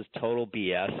that this is total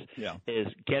BS is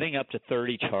getting up to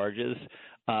 30 charges.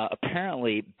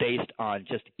 Apparently based on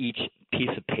just each piece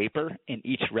of paper in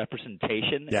each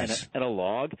representation and a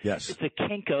log. Yes. It's a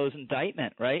Kinko's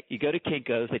indictment, right? You go to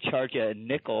Kinko's, they charge you a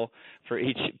nickel for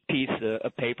each piece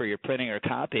of paper you're printing or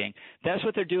copying. That's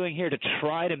what they're doing here to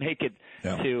try to make it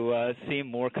to seem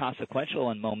more consequential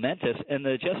and momentous. And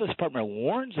the Justice Department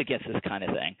warns against this kind of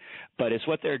thing. But it's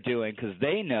what they're doing because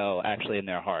they know actually in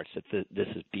their hearts that this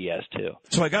is BS too.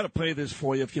 So I got to play this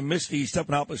for you. If you missed the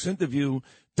Stephanopoulos interview,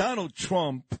 Donald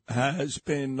Trump has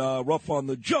been rough on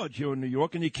the judge here in New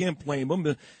York, and you can't blame him.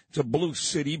 It's a blue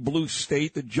city, blue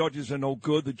state. The judges are no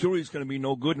good. The jury is going to be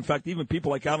no good. In fact, even people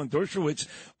like Alan Dershowitz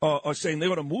are saying they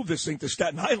ought to move this thing to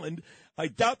Staten Island. I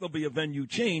doubt there'll be a venue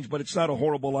change, but it's not a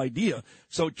horrible idea.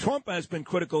 So Trump has been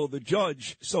critical of the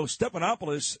judge. So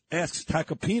Stephanopoulos asks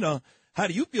Tacopina, how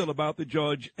do you feel about the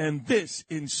judge? And this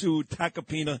ensued.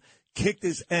 Tacopina kicked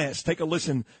his ass. Take a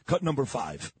listen. Cut number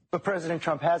 5. But President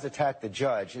Trump has attacked the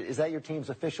judge. Is that your team's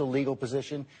official legal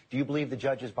position? Do you believe the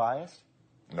judge is biased?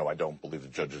 No, I don't believe the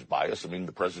judge is biased. I mean,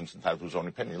 the president's entitled to his own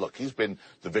opinion. Look, he's been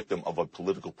the victim of a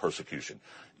political persecution.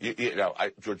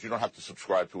 George, you don't have to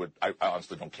subscribe to it. I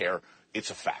honestly don't care. It's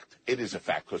a fact. It is a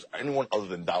fact because anyone other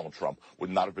than Donald Trump would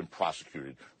not have been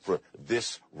prosecuted for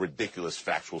this ridiculous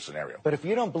factual scenario. But if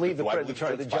you don't believe the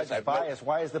judge is biased,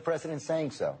 why is the president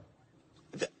saying so?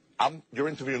 You're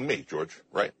interviewing me, George,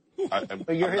 right?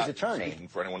 But you're his attorney. I'm not speaking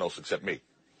for anyone else except me.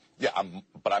 Yeah,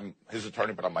 I'm his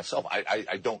attorney, but I'm myself.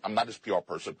 I'm not his PR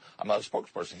person. I'm not a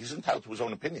spokesperson. He's entitled to his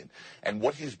own opinion. And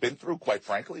what he's been through, quite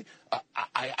frankly,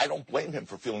 I don't blame him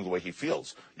for feeling the way he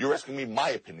feels. You're asking me my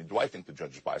opinion. Do I think the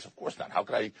judge is biased? Of course not. How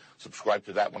could I subscribe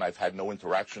to that when I've had no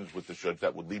interactions with the judge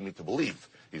that would lead me to believe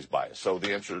he's biased? So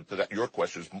the answer to your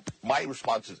question is my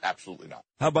response is absolutely not.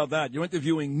 How about that? You're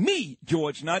interviewing me,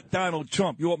 George, not Donald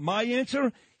Trump. You want my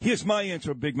answer? Here's my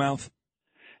answer, Big Mouth.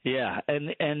 Yeah,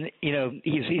 and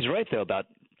he's right though about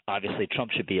obviously Trump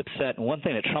should be upset. And one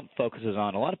thing that Trump focuses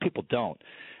on, a lot of people don't,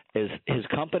 is his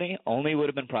company only would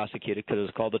have been prosecuted because it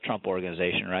was called the Trump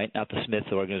Organization, right? Not the Smith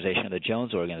Organization or the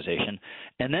Jones Organization.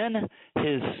 And then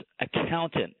his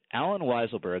accountant, Alan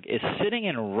Weiselberg, is sitting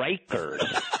in Rikers,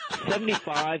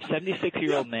 75,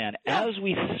 76-year-old man, as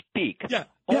we speak,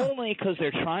 only because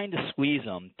they're trying to squeeze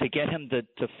him to get him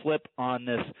to flip on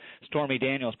this Stormy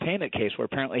Daniels payment case where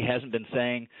apparently he hasn't been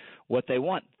saying what they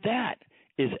want. That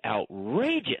is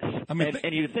outrageous. I mean,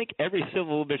 and you'd think every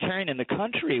civil libertarian in the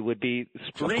country would be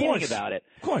screaming about it.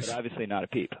 Of course. But obviously not a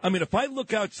peep. I mean, if I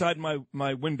look outside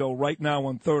my window right now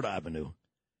on 3rd Avenue,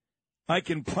 I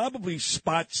can probably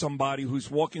spot somebody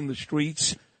who's walking the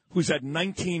streets, who's had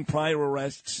 19 prior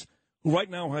arrests, who right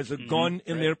now has a gun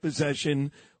in their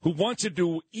possession, who wants to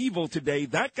do evil today.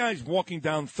 That guy's walking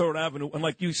down 3rd Avenue, and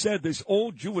like you said, this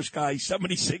old Jewish guy,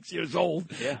 76 years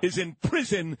old, is in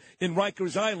prison in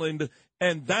Rikers Island,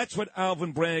 and that's what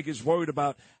Alvin Bragg is worried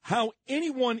about. How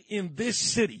anyone in this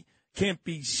city can't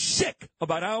be sick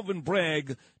about Alvin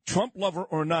Bragg, Trump lover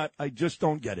or not, I just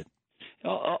don't get it.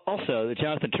 Also,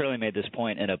 Jonathan Turley made this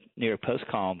point in a New York Post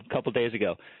column a couple days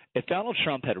ago. If Donald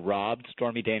Trump had robbed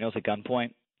Stormy Daniels at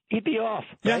gunpoint, he'd be off,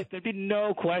 right? Yeah. There'd be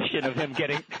no question of him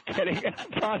getting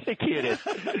prosecuted.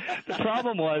 The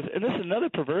problem was, and this is another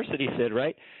perversity, Sid,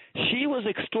 right? She was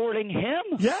extorting him.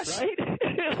 Yes. Right?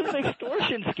 It was an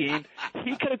extortion scheme.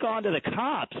 He could have gone to the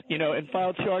cops, and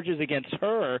filed charges against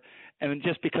her, and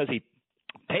just because he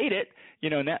paid it,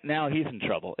 now he's in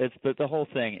trouble. It's the whole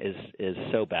thing is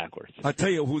so backwards. I'll tell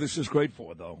you who this is great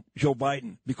for, though, Joe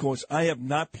Biden, because I have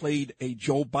not played a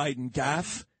Joe Biden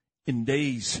gaffe in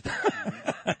days.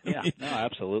 Yeah, no,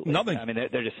 absolutely. Nothing. I mean,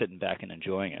 they're just sitting back and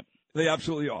enjoying it. They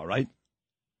absolutely are, right?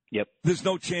 Yep. There's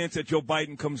no chance that Joe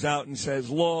Biden comes out and says,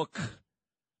 look,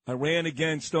 I ran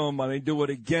against him. I may do it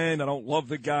again. I don't love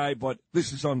the guy, but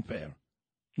this is unfair.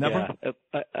 Never?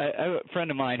 Yeah. I have a friend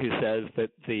of mine who says that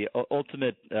the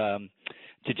ultimate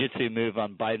jiu-jitsu move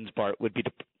on Biden's part would be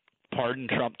to pardon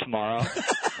Trump tomorrow.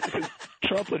 Because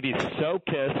Trump would be so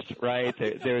pissed, right?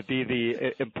 There would be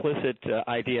the implicit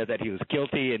idea that he was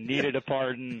guilty and needed a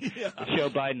pardon. Yeah. Joe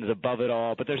Biden is above it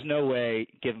all, but there's no way,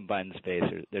 given Biden's space,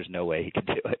 there's no way he could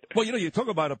do it. Well, you talk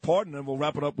about a pardon, and we'll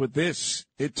wrap it up with this.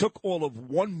 It took all of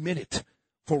 1 minute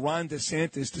for Ron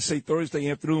DeSantis to say Thursday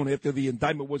afternoon after the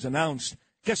indictment was announced,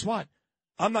 guess what?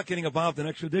 I'm not getting involved in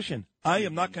extradition. I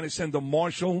am not going to send a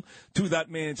marshal to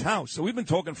that man's house. So we've been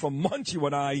talking for months, you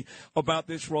and I, about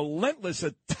this relentless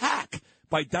attack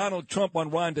by Donald Trump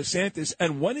on Ron DeSantis.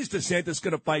 And when is DeSantis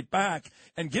going to fight back?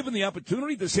 And given the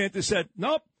opportunity, DeSantis said,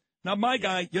 nope, not my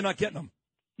guy. You're not getting him.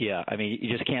 Yeah, I mean, you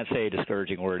just can't say a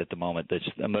discouraging word at the moment. The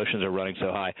emotions are running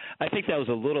so high. I think that was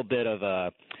a little bit of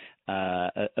a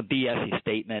BS-y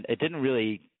statement. It didn't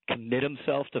really commit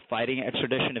himself to fighting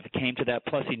extradition if it came to that.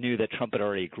 Plus, he knew that Trump had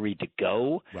already agreed to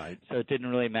go. Right. So it didn't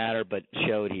really matter, but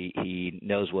showed he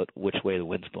knows which way the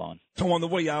wind's blowing. So on the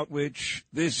way out, which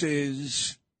this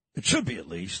is, it should be at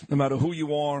least, no matter who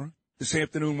you are, this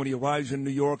afternoon when he arrives in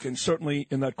New York and certainly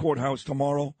in that courthouse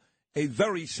tomorrow, a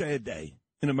very sad day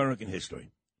in American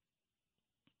history.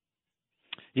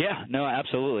 Yeah, no,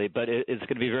 absolutely. But it's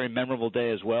going to be a very memorable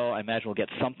day as well. I imagine we'll get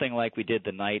something like we did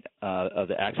the night of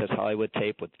the Access Hollywood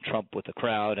tape with Trump with the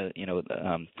crowd,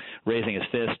 raising his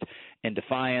fist in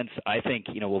defiance. I think,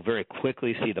 we'll very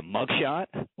quickly see the mugshot,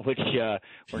 which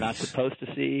we're not supposed to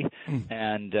see.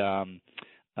 And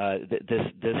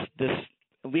this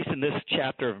at least in this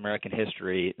chapter of American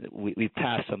history, we've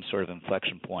passed some sort of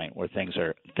inflection point where things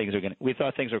are going. We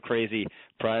thought things were crazy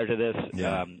prior to this.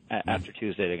 Yeah. After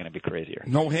Tuesday, they're going to be crazier.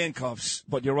 No handcuffs,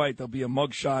 but you're right. There'll be a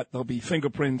mugshot. There'll be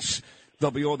fingerprints.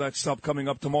 There'll be all that stuff coming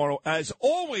up tomorrow. As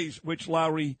always, Rich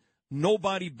Lowry,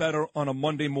 nobody better on a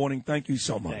Monday morning. Thank you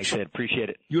so much. Thanks, Ed. Appreciate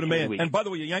it. You're the man. And by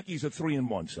the way, your Yankees are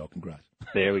 3-1, so congrats.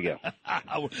 There we go.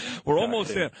 We're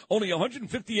almost there. Only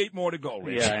 158 more to go,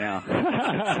 Rich. Yeah,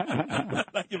 I know.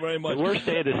 Thank you very much. The worst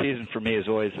day of the season for me is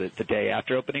always the day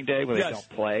after opening day when they don't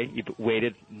play. You've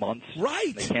waited months.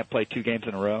 Right. They can't play 2 games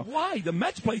in a row. Why? The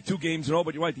Mets played 2 games in a row,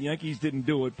 but you're right, the Yankees didn't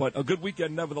do it. But a good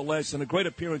weekend nevertheless, and a great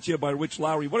appearance here by Rich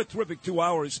Lowry. What a terrific 2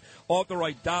 hours. Arthur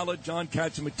Aidala, John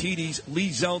Katsimatidis, Lee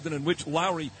Zeldin, and Rich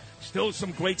Lowry. Still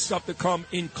some great stuff to come,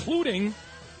 including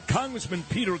Congressman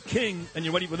Peter King. And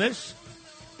you ready for this?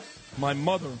 My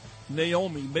mother,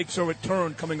 Naomi, makes her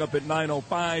return coming up at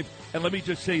 9:05. And let me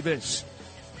just say this.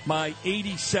 My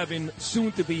 87,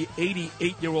 soon-to-be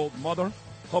 88-year-old mother,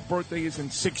 her birthday is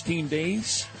in 16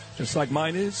 days, just like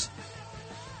mine is.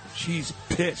 She's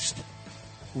pissed.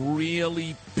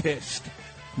 Really pissed.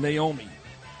 Naomi.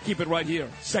 Keep it right here.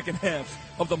 Second half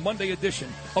of the Monday edition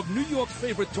of New York's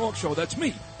favorite talk show. That's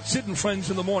me, Sid and Friends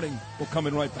in the Morning. We're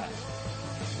coming right back.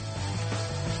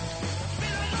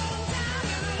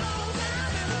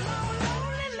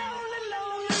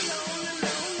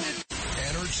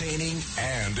 Entertaining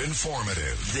and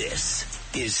informative. This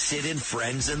is Sid and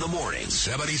Friends in the Morning.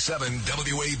 77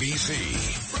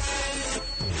 WABC.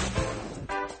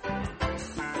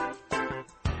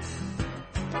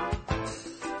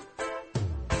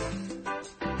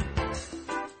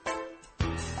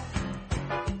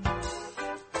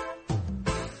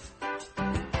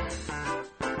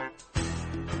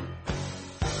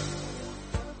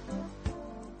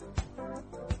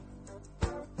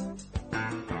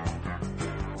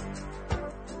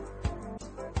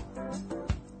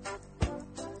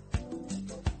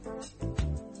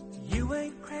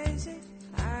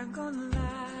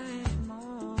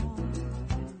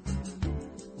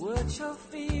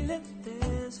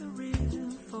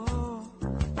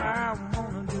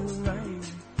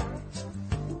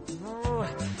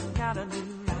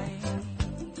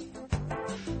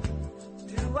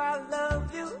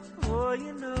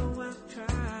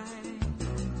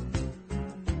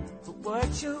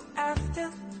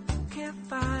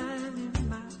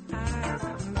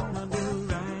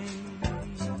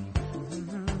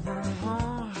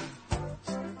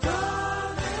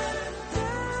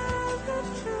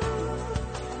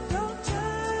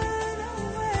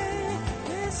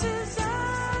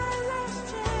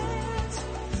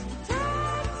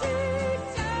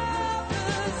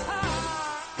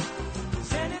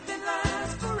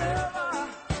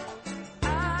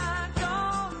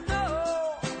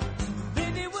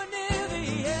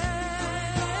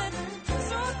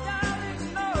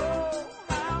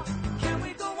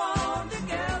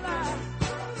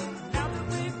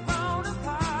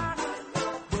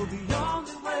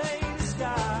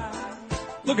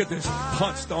 Look at this.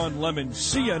 Hot Don Lemon.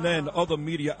 CNN, other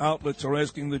media outlets are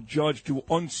asking the judge to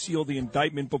unseal the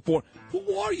indictment before.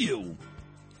 Who are you?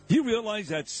 Do you realize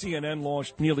that CNN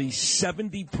lost nearly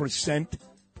 70%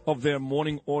 of their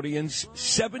morning audience?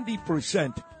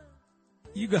 70%.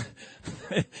 You got,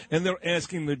 and they're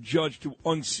asking the judge to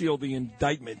unseal the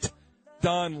indictment.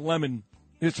 Don Lemon,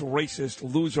 this racist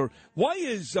loser. Why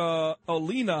is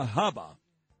Alina Habba?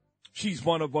 She's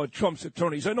one of Trump's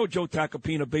attorneys. I know Joe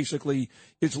Tacopina basically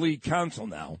is lead counsel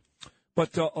now.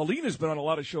 But Alina's been on a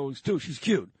lot of shows, too. She's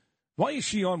cute. Why is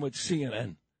she on with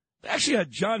CNN? They actually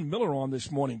had John Miller on this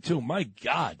morning, too. My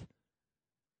God.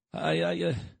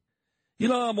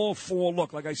 I'm all for,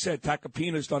 look, like I said,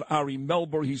 Tacopina's done Ari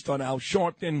Melber. He's done Al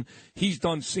Sharpton. He's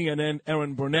done CNN,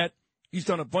 Aaron Burnett. He's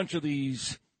done a bunch of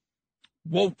these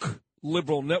woke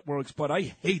liberal networks. But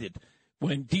I hate it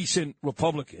when decent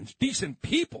Republicans, decent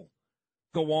people,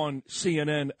 go on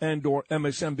CNN and or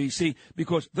MSNBC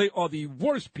because they are the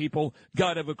worst people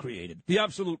God ever created. The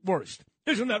absolute worst.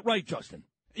 Isn't that right, Justin?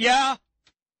 Yeah.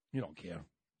 You don't care.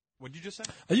 What'd you just say?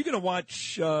 Are you going to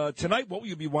watch tonight? What will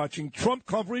you be watching? Trump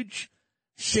coverage,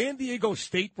 San Diego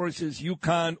State versus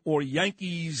UConn, or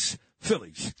Yankees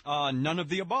Phillies? None of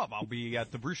the above. I'll be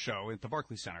at the Bruce show at the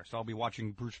Barclays Center, so I'll be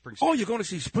watching Bruce Springsteen. Oh, you're going to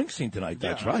see Springsteen tonight.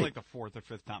 That's right. It's like the fourth or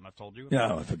fifth time I've told you.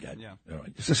 Yeah, I forget. Yeah. All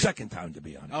right. It's the second time, to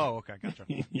be honest. Oh, okay. Gotcha.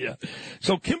 Yeah.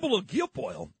 So Kimberly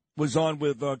Guilfoyle was on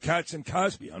with Katz and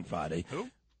Cosby on Friday. Who?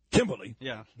 Kimberly.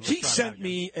 Yeah. She sent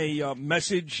me a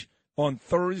message on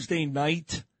Thursday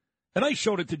night, and I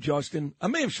showed it to Justin. I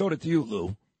may have showed it to you,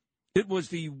 Lou. It was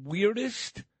the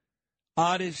weirdest,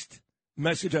 oddest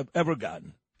message I've ever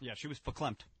gotten. Yeah, she was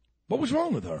verklempt. What was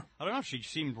wrong with her? I don't know. She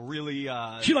seemed really...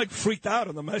 She, freaked out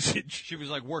on the message. She was,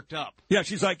 worked up. Yeah,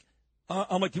 she's like,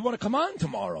 I'm like, do you want to come on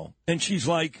tomorrow? And she's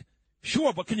like,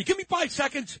 sure, but can you give me 5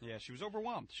 seconds? Yeah, she was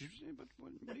overwhelmed. But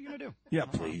what are you going to do? Yeah,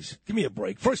 please. Give me a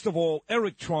break. First of all,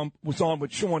 Eric Trump was on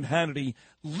with Sean Hannity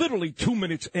literally 2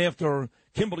 minutes after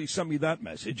Kimberly sent me that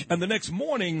message. And the next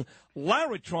morning,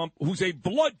 Lara Trump, who's a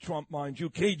blood Trump, mind you,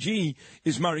 KG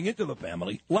is marrying into the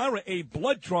family. Lara, a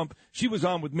blood Trump, she was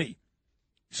on with me.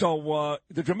 So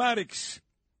the dramatics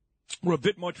were a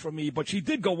bit much for me, but she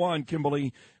did go on,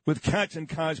 Kimberly, with Katz and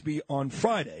Cosby on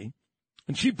Friday.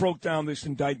 And she broke down this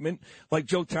indictment like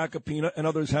Joe Tacopina and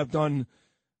others have done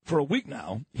for a week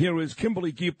now. Here is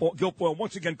Kimberly Guilfoyle,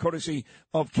 once again courtesy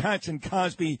of Katz and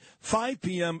Cosby, 5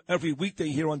 p.m. every weekday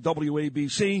here on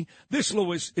WABC. This,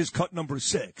 Lewis, is cut number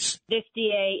 6. This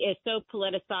DA is so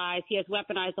politicized. He has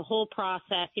weaponized the whole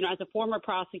process. As a former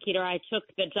prosecutor, I took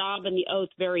the job and the oath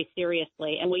very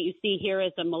seriously. And what you see here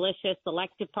is a malicious,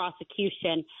 selective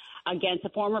prosecution against a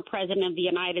former president of the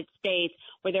United States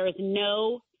where there is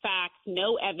no facts,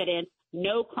 no evidence,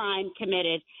 no crime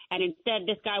committed, and instead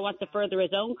this guy wants to further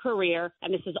his own career,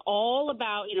 and this is all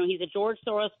about, he's a George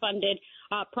Soros-funded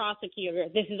prosecutor.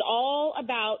 This is all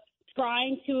about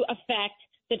trying to affect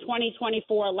the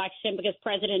 2024 election because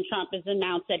President Trump has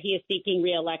announced that he is seeking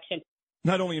re-election.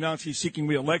 Not only announced he's seeking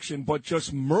re-election, but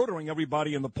just murdering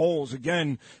everybody in the polls.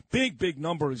 Again, big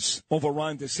numbers over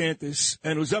Ron DeSantis,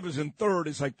 and whoever's in third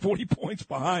is 40 points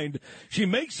behind. She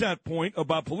makes that point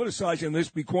about politicizing this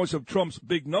because of Trump's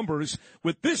big numbers.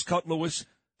 With this cut, Lewis,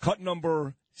 cut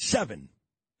number 7.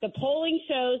 The polling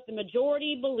shows the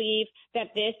majority believe that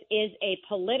this is a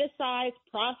politicized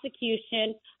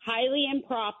prosecution, highly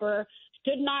improper,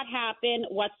 should not happen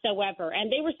whatsoever.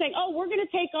 And they were saying, we're going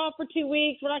to take off for 2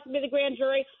 weeks. We're not going to be the grand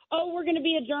jury. We're going to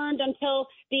be adjourned until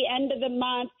the end of the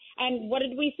month. And what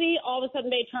did we see? All of a sudden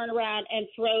they turn around and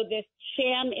throw this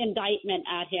sham indictment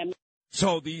at him.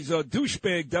 So these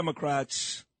douchebag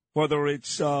Democrats, whether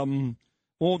it's all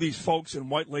these folks in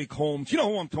White Lake Homes, you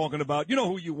know who I'm talking about. You know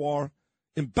who you are.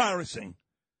 Embarrassing.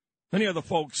 Any other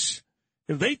folks,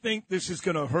 if they think this is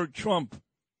going to hurt Trump,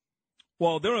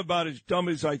 well, they're about as dumb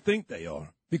as I think they are,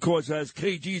 because as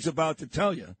KG's about to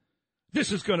tell you,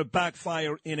 this is going to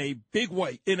backfire in a big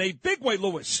way. In a big way,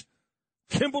 Lewis.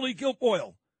 Kimberly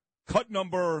Guilfoyle, cut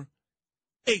number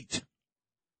 8.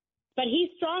 But he's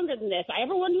stronger than this.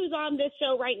 Everyone who's on this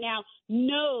show right now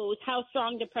knows how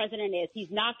strong the president is.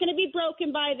 He's not going to be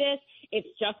broken by this. It's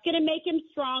just going to make him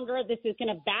stronger. This is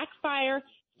going to backfire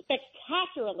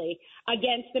spectacularly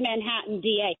against the Manhattan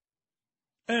DA.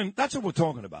 And that's what we're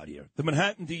talking about here. The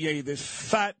Manhattan DA, this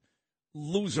fat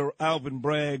loser, Alvin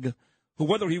Bragg, who,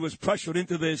 whether he was pressured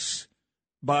into this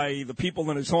by the people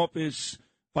in his office,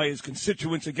 by his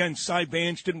constituents, again, Cy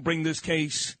Vance didn't bring this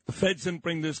case. The feds didn't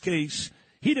bring this case.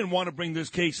 He didn't want to bring this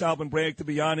case, Alvin Bragg, to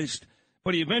be honest,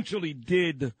 but he eventually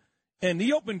did. And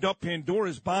he opened up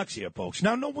Pandora's box here, folks.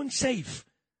 Now, no one's safe.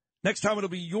 Next time it'll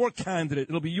be your candidate.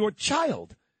 It'll be your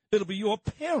child. It'll be your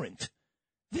parent.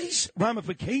 These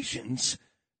ramifications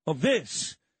of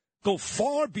this go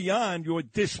far beyond your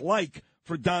dislike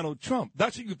for Donald Trump.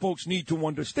 That's what you folks need to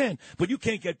understand, but you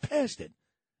can't get past it.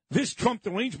 This Trump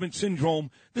derangement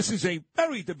syndrome, this is a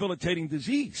very debilitating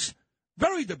disease.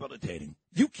 Very debilitating.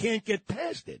 You can't get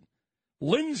past it.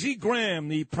 Lindsey Graham,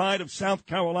 the pride of South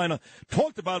Carolina,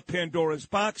 talked about Pandora's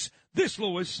box. This,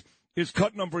 Lewis, is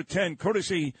cut number 10,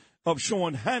 courtesy of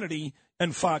Sean Hannity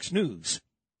and Fox News.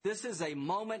 This is a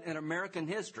moment in American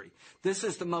history. This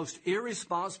is the most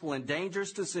irresponsible and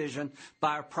dangerous decision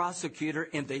by a prosecutor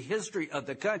in the history of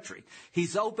the country.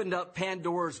 He's opened up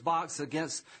Pandora's box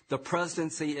against the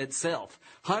presidency itself.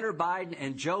 Hunter Biden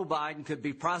and Joe Biden could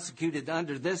be prosecuted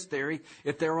under this theory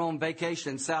if they were on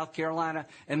vacation in South Carolina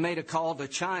and made a call to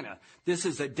China. This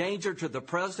is a danger to the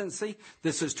presidency.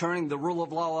 This is turning the rule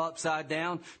of law upside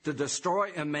down to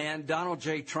destroy a man, Donald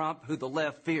J. Trump, who the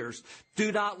left fears.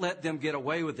 Do not let them get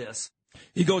away with this.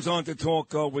 He goes on to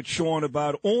talk with Sean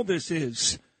about all this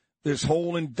is, this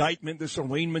whole indictment, this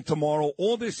arraignment tomorrow.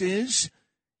 All this is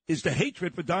the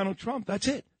hatred for Donald Trump. That's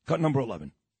it. Cut number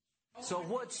 11. So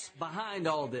what's behind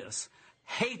all this?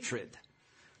 Hatred.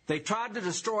 They tried to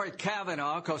destroy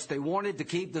Kavanaugh because they wanted to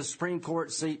keep the Supreme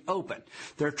Court seat open.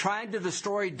 They're trying to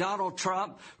destroy Donald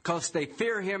Trump because they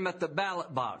fear him at the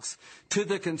ballot box. To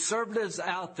the conservatives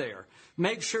out there,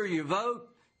 make sure you vote.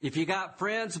 If you got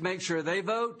friends, make sure they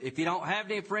vote. If you don't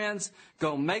have any friends,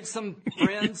 go make some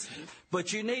friends.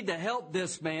 But you need to help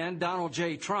this man, Donald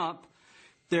J. Trump.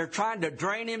 They're trying to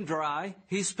drain him dry.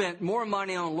 He spent more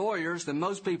money on lawyers than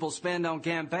most people spend on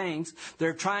campaigns.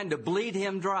 They're trying to bleed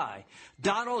him dry.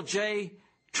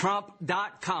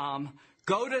 DonaldJTrump.com.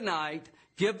 Go tonight.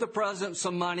 Give the president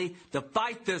some money to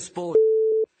fight this bull.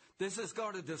 This is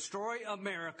going to destroy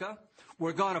America.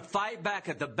 We're going to fight back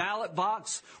at the ballot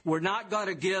box. We're not going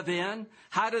to give in.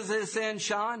 How does this end,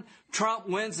 Sean? Trump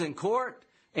wins in court,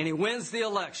 and he wins the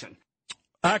election.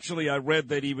 Actually, I read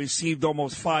that he received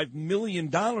almost $5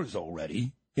 million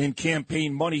already in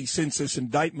campaign money since this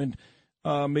indictment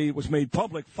was made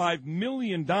public. $5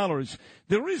 million.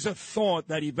 There is a thought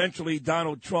that eventually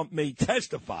Donald Trump may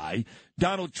testify.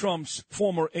 Donald Trump's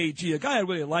former AG, a guy I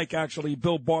really like, actually,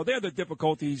 Bill Barr. They had the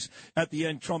difficulties at the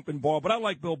end, Trump and Barr, but I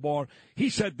like Bill Barr. He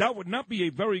said that would not be a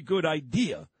very good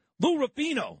idea. Lou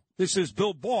Rufino, this is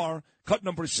Bill Barr, cut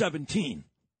number 17.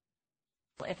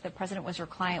 If the president was your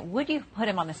client, would you put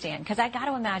him on the stand? Because I got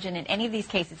to imagine in any of these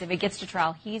cases, if it gets to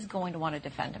trial, he's going to want to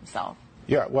defend himself.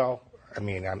 Yeah, well, I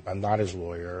mean, I'm not his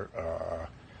lawyer.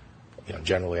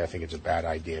 Generally, I think it's a bad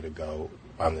idea to go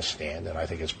on the stand, and I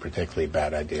think it's a particularly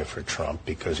bad idea for Trump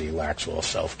because he lacks all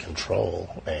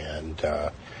self-control, and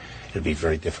it'd be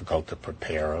very difficult to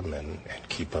prepare him and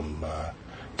keep him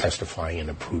testifying in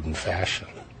a prudent fashion.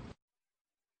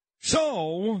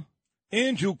 So,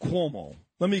 Andrew Cuomo,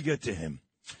 let me get to him.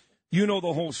 You know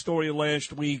the whole story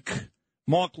last week.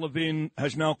 Mark Levin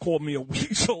has now called me a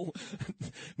weasel,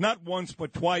 not once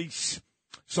but twice.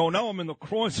 So now I'm in the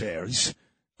crosshairs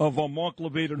of Mark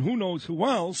Levin and who knows who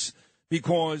else,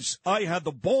 because I had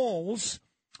the balls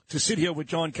to sit here with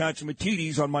John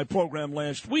Catsimatidis on my program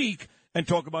last week and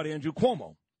talk about Andrew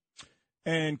Cuomo.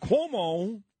 And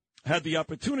Cuomo had the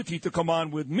opportunity to come on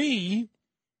with me,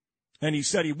 and he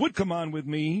said he would come on with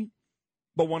me,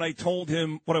 but when I told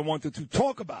him what I wanted to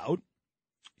talk about,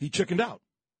 he chickened out.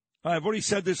 I've already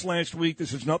said this last week.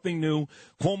 This is nothing new.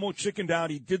 Cuomo chickened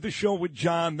out. He did the show with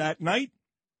John that night.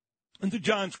 And to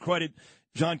John's credit,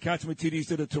 John Catsimatidis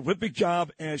did a terrific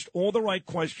job, asked all the right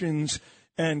questions,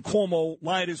 and Cuomo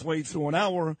lied his way through an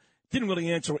hour, didn't really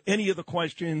answer any of the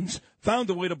questions, found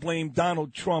a way to blame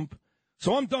Donald Trump.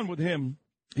 So I'm done with him.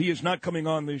 He is not coming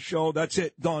on this show. That's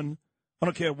it. Done. I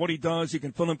don't care what he does. He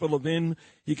can fill in for Levin.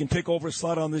 He can take over a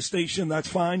slot on this station. That's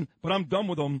fine. But I'm done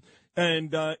with him.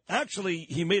 And actually,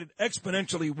 he made it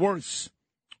exponentially worse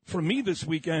for me this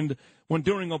weekend when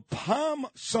during a Palm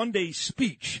Sunday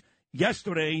speech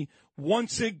yesterday,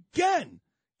 once again,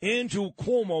 Andrew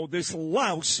Cuomo, this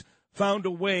louse, found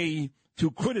a way to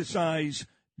criticize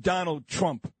Donald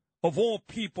Trump. Of all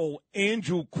people,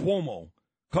 Andrew Cuomo,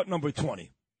 cut number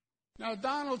 20. Now,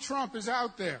 Donald Trump is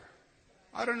out there.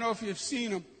 I don't know if you've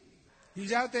seen him.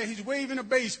 He's out there. He's waving a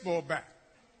baseball bat.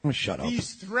 Oh, shut up.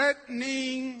 He's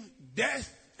threatening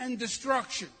death and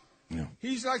destruction. Yeah.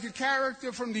 He's like a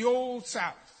character from the Old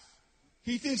South.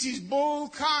 He thinks he's Bull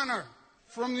Connor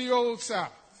from the Old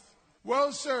South.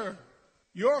 Well, sir,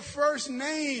 your first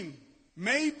name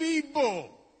may be Bull,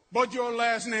 but your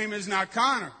last name is not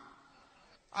Connor.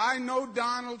 I know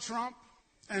Donald Trump,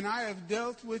 and I have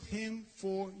dealt with him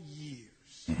for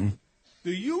years. Mm-hmm.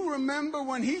 Do you remember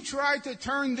when he tried to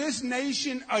turn this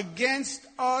nation against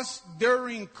us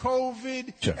during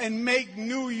COVID and make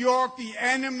New York the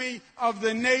enemy of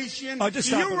the nation? Just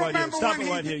stop it right here. Stop it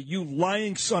right here. You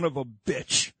lying son of a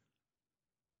bitch.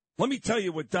 Let me tell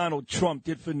you what Donald Trump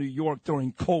did for New York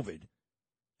during COVID,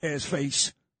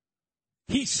 ass-face.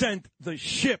 He sent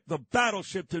the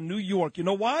battleship to New York. You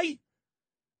know why?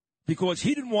 Because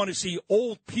he didn't want to see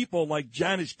old people like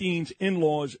Janice Dean's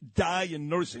in-laws die in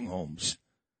nursing homes.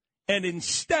 And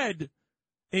instead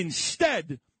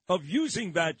of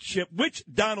using that ship, which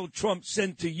Donald Trump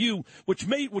sent to you, which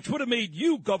would have made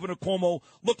you, Governor Cuomo,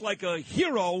 look like a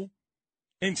hero,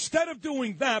 instead of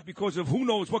doing that because of who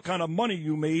knows what kind of money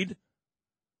you made,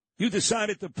 you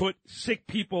decided to put sick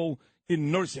people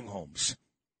in nursing homes.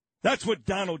 That's what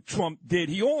Donald Trump did.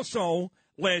 He also,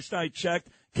 last I checked,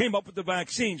 came up with the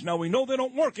vaccines. Now, we know they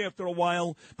don't work after a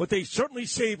while, but they certainly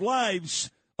save lives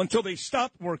until they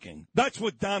stop working. That's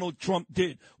what Donald Trump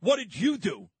did. What did you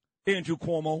do, Andrew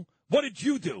Cuomo? What did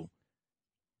you do?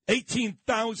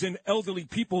 18,000 elderly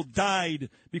people died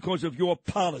because of your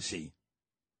policy.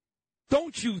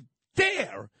 Don't you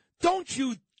dare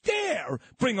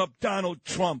bring up Donald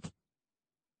Trump.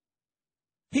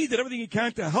 He did everything he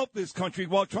can to help this country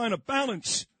while trying to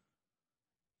balance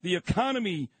the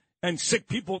economy and sick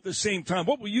people at the same time.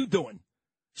 What were you doing?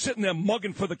 Sitting there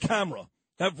mugging for the camera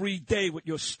every day with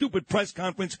your stupid press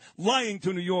conference, lying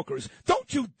to New Yorkers.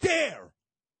 Don't you dare,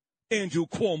 Andrew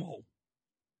Cuomo.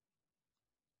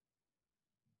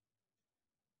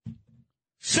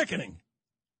 Sickening.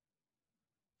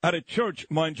 At a church,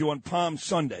 mind you, on Palm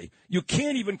Sunday. You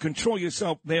can't even control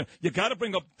yourself there. You got to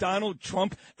bring up Donald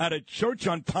Trump at a church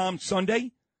on Palm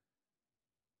Sunday?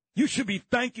 You should be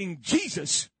thanking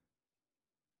Jesus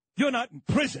you're not in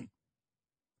prison.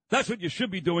 That's what you should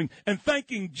be doing. And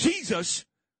thanking Jesus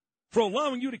for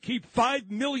allowing you to keep $5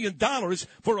 million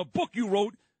for a book you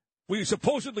wrote where you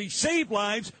supposedly saved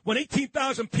lives when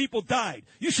 18,000 people died.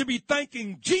 You should be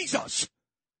thanking Jesus,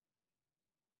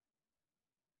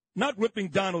 not ripping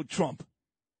Donald Trump.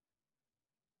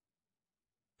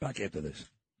 Back after this.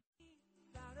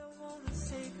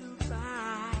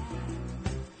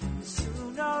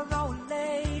 Sooner or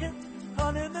later,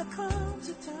 honey, there comes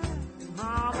a time,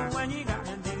 mama, when you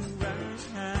gotta do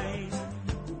right.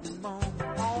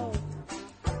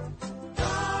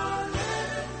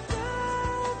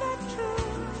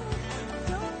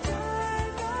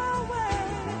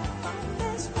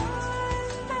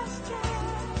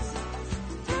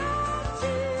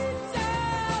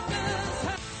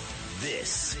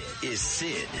 This is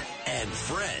Sid and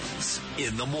Friends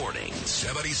in the Morning.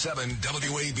 77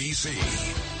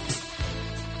 WABC.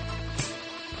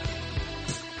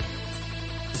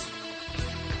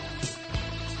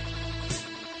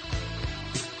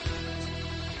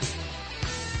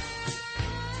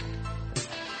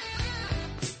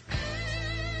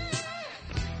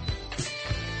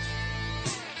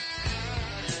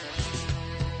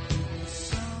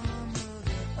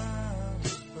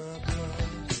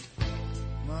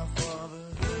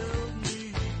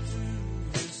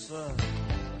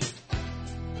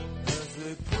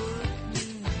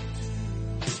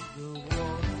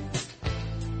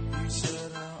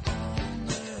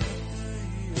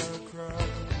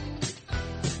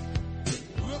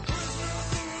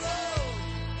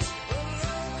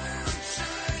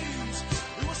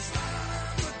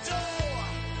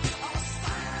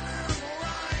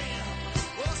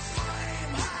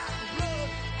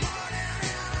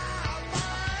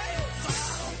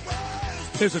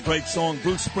 Here's a great song,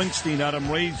 Bruce Springsteen, Adam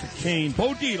Raise Cain.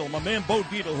 Bo Dietl, my man Bo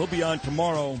Dietl, he'll be on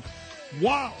tomorrow.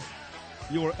 Wow,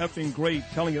 you are effing great,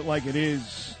 telling it like it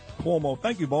is. Cuomo,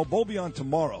 thank you, Bo. Bo will be on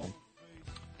tomorrow.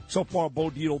 So far, Bo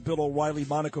Dietl, Bill O'Reilly,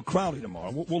 Monica Crowley tomorrow.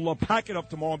 We'll pack it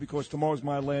up tomorrow because tomorrow's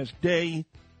my last day.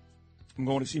 I'm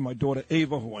going to see my daughter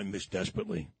Ava, who I miss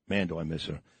desperately. Man, do I miss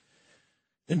her.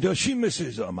 And she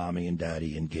misses Mommy and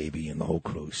Daddy and Gaby and the whole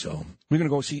crew. So we're going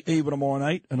to go see Ava tomorrow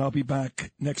night, and I'll be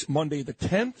back next Monday the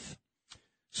 10th.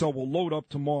 So we'll load up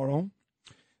tomorrow.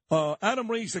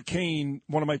 Adam Raise Cain,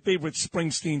 one of my favorite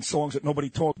Springsteen songs that nobody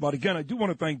talked about. Again, I do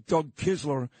want to thank Doug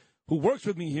Kisler, who works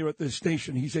with me here at this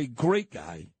station. He's a great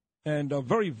guy and a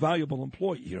very valuable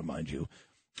employee here, mind you.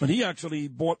 And he actually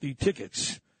bought the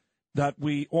tickets that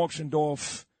we auctioned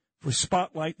off for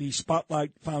Spotlight, the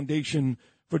Spotlight Foundation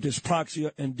for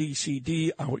Dyspraxia and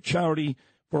DCD, our charity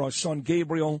for our son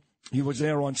Gabriel. He was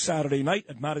there on Saturday night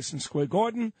at Madison Square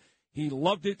Garden. He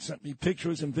loved it, sent me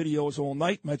pictures and videos all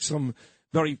night, met some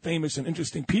very famous and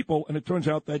interesting people, and it turns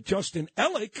out that Justin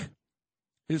Ellick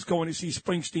is going to see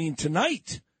Springsteen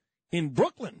tonight in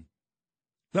Brooklyn.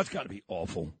 That's got to be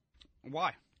awful.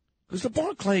 Why? Because the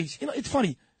Barclays, it's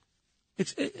funny.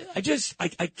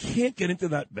 I can't get into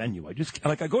that venue. I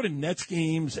go to Nets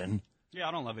games, and Yeah,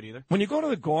 I don't love it either. when you go to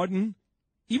the Garden,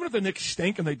 even if the Knicks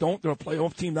stink and they're a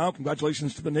playoff team now,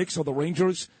 congratulations to the Knicks or the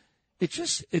Rangers,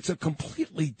 it's a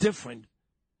completely different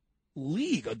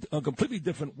league, a completely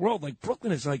different world. Like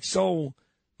Brooklyn is like so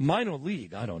minor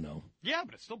league. I don't know. Yeah,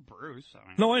 but it's still Bruce.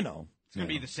 No, I know. It's going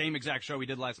to be the same exact show we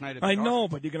did last night at the I Garden. know,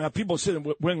 but you're going to have people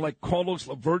sitting wearing like Carlos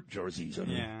LeVert jerseys.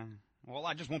 Yeah. Well,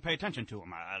 I just won't pay attention to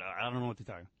him. I don't know what to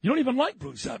tell you. You don't even like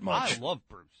Bruce that much. I love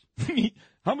Bruce.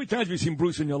 How many times have you seen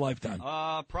Bruce in your lifetime?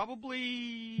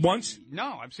 Probably... Once?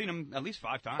 No, I've seen him at least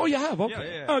 5 times. Oh, you have?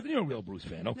 Okay. Yeah. Oh, you're a real Bruce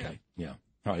fan. Okay. Yeah.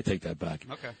 All right, take that back.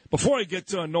 Okay. Before I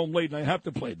get no late, and I have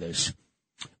to play this,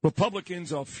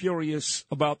 Republicans are furious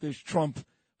about this Trump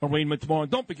arraignment tomorrow.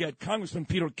 And don't forget, Congressman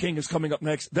Peter King is coming up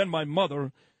next. Then my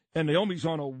mother, and Naomi's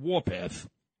on a warpath.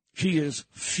 She is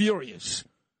furious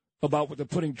about what they're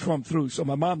putting Trump through. So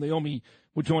my mom, Naomi,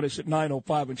 will join us at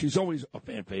 9:05, and she's always a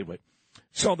fan favorite.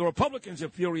 So the Republicans are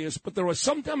furious, but there are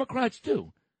some Democrats,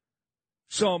 too.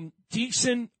 Some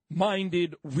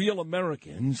decent-minded, real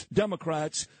Americans,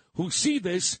 Democrats, who see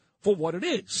this for what it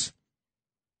is,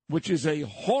 which is a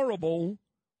horrible,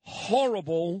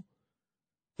 horrible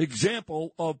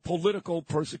example of political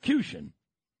persecution.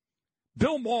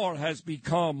 Bill Maher has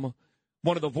become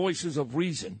one of the voices of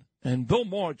reason. And Bill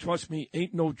Maher, trust me,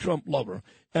 ain't no Trump lover.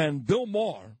 And Bill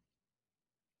Maher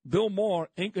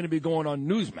ain't going to be going on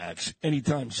Newsmax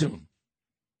anytime soon.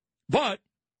 But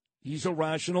he's a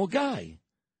rational guy.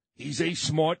 He's a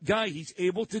smart guy. He's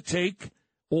able to take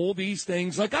all these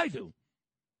things like I do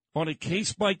on a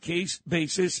case-by-case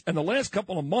basis. And the last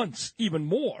couple of months, even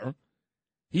more,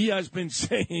 he has been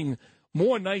saying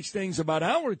more nice things about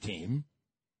our team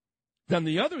than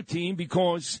the other team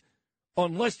because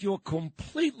unless you're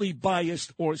completely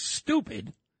biased or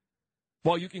stupid,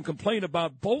 while you can complain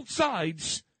about both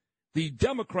sides, the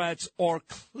Democrats are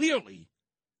clearly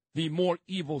the more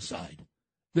evil side.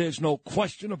 There's no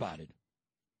question about it.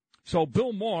 So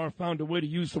Bill Maher found a way to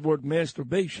use the word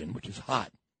masturbation, which is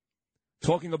hot,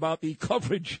 talking about the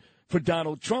coverage for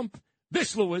Donald Trump.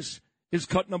 This, Lewis, is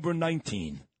cut number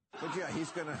 19. But, yeah, he's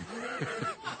going to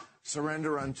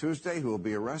surrender on Tuesday. He will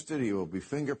be arrested. He will be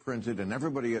fingerprinted. And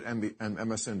everybody at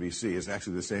MSNBC is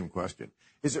actually the same question.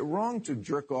 Is it wrong to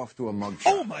jerk off to a mugshot?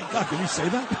 Oh, my God. Did he say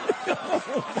that?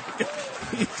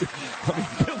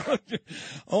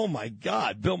 Oh, my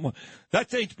God. Bill Maher.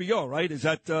 That's HBO, right? Is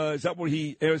that where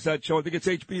he airs that show? I think it's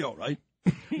HBO, right?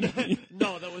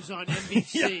 No, that was on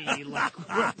NBC.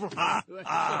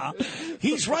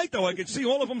 He's right, though. I can see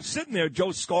all of them sitting there.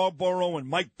 Joe Scarborough and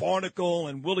Mike Barnacle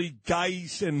and Willie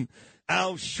Geist and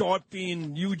Al Sharpton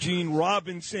and Eugene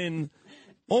Robinson,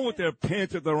 all with their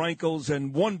pants at their ankles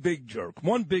and one big jerk,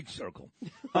 one big circle.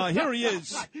 Here he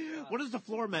is. What does the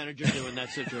floor manager do in that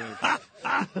situation?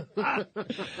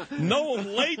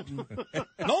 Noam Layton.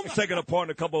 Noam's taking a part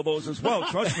in a couple of those as well.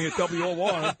 Trust me, at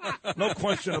WOR. No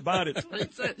question about it.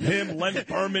 Him, Len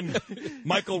Berman,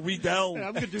 Michael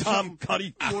Riedel, Tom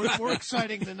Cuddy. More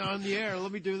exciting than on the air.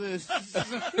 Let me do this.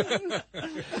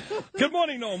 Good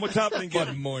morning, Noam. What's happening?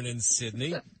 Good morning,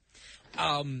 Sydney.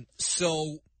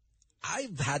 So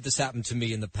I've had this happen to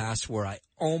me in the past where I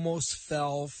almost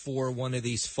fell for one of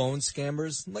these phone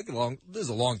scammers. This is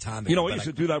a long time ago. You know, I used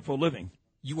to do that for a living.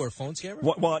 You were a phone scammer?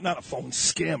 Well, not a phone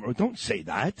scammer. Don't say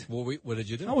that. What did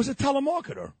you do? I was a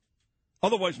telemarketer,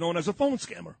 otherwise known as a phone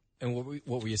scammer. And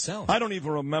what were you selling? I don't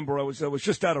even remember. I was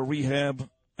just out of rehab.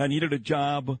 I needed a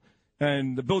job,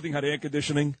 and the building had air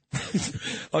conditioning.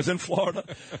 I was in Florida,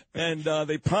 and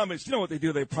they promised, you know what they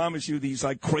do? They promise you these,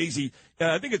 like, crazy,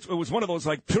 I think it was one of those,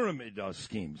 like, pyramid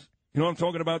schemes. You know what I'm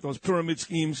talking about? Those pyramid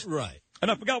schemes? Right.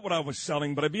 And I forgot what I was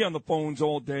selling, but I'd be on the phones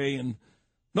all day, and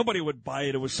nobody would buy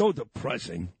it. It was so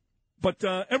depressing. But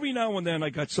every now and then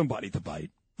I got somebody to buy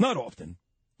it. Not often.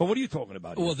 But what are you talking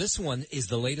about here? Well, this one is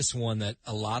the latest one that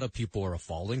a lot of people are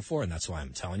falling for, and that's why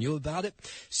I'm telling you about it.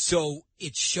 So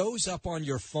it shows up on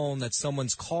your phone that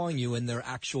someone's calling you and their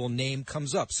actual name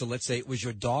comes up. So let's say it was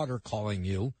your daughter calling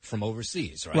you from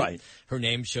overseas, right? Right. Her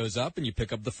name shows up, and you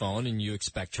pick up the phone, and you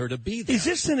expect her to be there. Is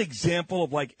this an example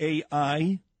of, like,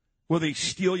 AI, where they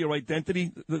steal your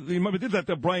identity? Remember, they did that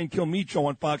to Brian Kilmeade show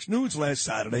on Fox News last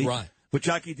Saturday. Right. With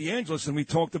Jackie DeAngelis, and we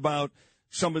talked about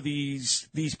some of these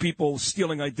people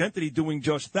stealing identity, doing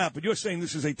just that. But you're saying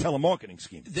this is a telemarketing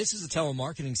scheme. This is a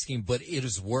telemarketing scheme, but it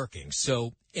is working.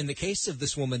 So in the case of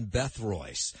this woman, Beth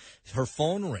Royce, her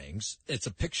phone rings. It's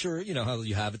a picture, you know how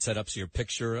you have it set up so your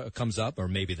picture comes up, or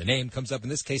maybe the name comes up. In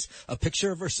this case, a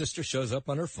picture of her sister shows up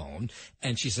on her phone,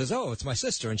 and she says, "Oh, it's my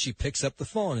sister," and she picks up the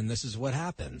phone, and this is what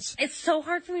happens. It's so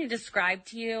hard for me to describe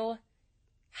to you.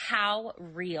 how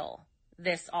real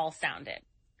this all sounded.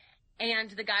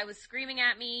 And the guy was screaming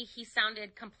at me. He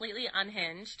sounded completely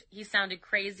unhinged. He sounded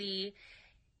crazy.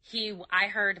 I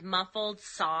heard muffled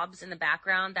sobs in the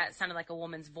background that sounded like a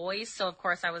woman's voice. So, of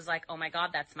course, I was like, oh, my God,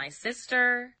 that's my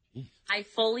sister. I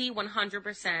fully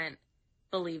 100%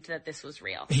 believed that this was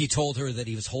real. He told her that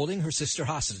he was holding her sister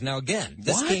hostage. Now, again,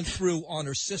 this came through on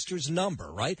her sister's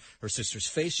number, right? Her sister's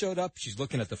face showed up. She's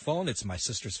looking at the phone. It's my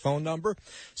sister's phone number.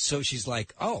 So she's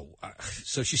like,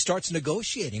 so she starts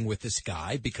negotiating with this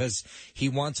guy because he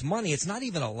wants money. It's not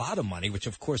even a lot of money, which,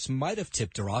 of course, might have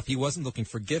tipped her off. He wasn't looking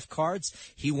for gift cards.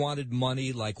 He wanted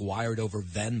money, like, wired over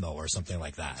Venmo or something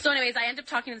like that. So anyways, I end up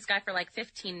talking to this guy for, like,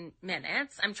 15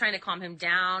 minutes. I'm trying to calm him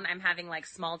down. I'm having, like,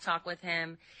 small talk with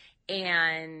him.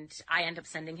 And I end up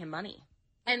sending him money.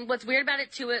 And what's weird about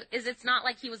it, too, is it's not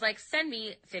like he was like, send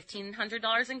me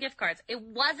 $1,500 in gift cards. It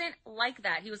wasn't like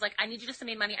that. He was like, I need you to send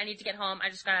me money. I need to get home. I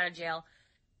just got out of jail.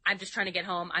 I'm just trying to get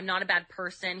home. I'm not a bad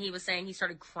person. He was saying he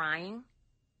started crying.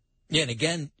 Yeah, and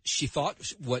again, she thought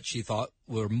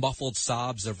were muffled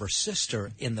sobs of her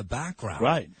sister in the background.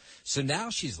 Right. So now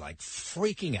she's like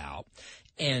freaking out.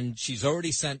 And she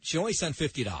only sent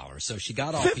 $50. So she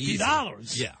got off easy.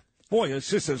 $50? Yeah. Boy, her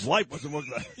sister's life wasn't worth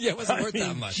that. Yeah, it wasn't worth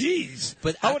that much. Jeez.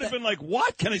 But I would have been like,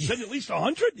 what? Can I send at least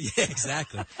 100? Yeah,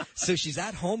 exactly. So she's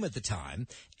at home at the time,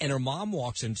 and her mom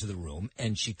walks into the room,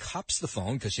 and she cups the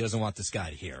phone because she doesn't want this guy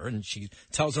to hear. And she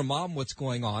tells her mom what's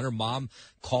going on. Her mom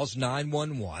calls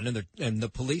 911, and the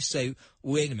police say,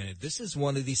 wait a minute, this is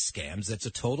one of these scams. That's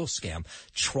a total scam.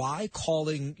 Try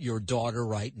calling your daughter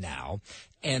right now.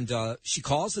 And she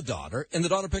calls the daughter, and the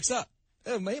daughter picks up.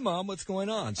 Oh, hey, Mom, what's going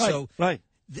on? Right.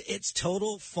 It's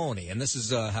total phony, and this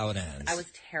is how it ends. I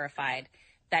was terrified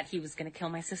that he was going to kill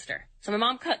my sister. So my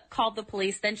mom called the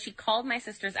police. Then she called my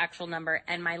sister's actual number,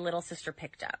 and my little sister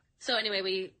picked up. So anyway,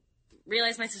 we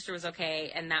realized my sister was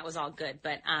okay, and that was all good.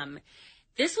 But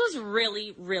this was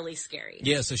really, really scary.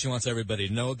 Yeah, so she wants everybody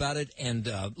to know about it.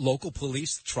 And local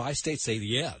police, tri-state, say,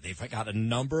 yeah, they've got a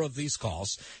number of these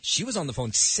calls. She was on the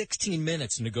phone 16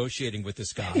 minutes negotiating with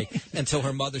this guy until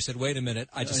her mother said, wait a minute,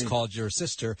 I just called your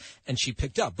sister, and she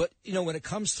picked up. But, when it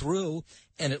comes through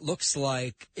and it looks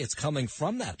like it's coming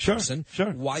from that person,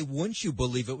 why wouldn't you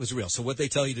believe it was real? So what they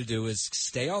tell you to do is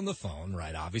stay on the phone,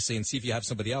 right, obviously, and see if you have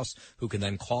somebody else who can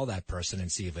then call that person and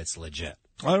see if it's legit.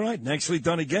 All right, nicely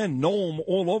done again. Noam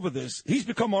all over this. He's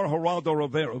become our Geraldo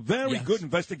Rivera. Very good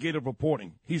investigative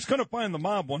reporting. He's going to find the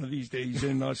mob one of these days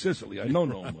in Sicily. I know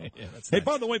Noam. Yeah, hey,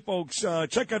 by the way, folks,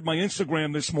 check out my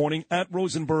Instagram this morning,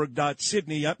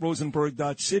 @Rosenberg.Sydney,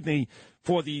 @Rosenberg.Sydney.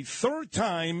 For the third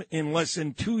time in less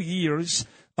than 2 years,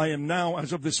 I am now,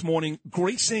 as of this morning,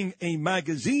 gracing a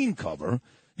magazine cover.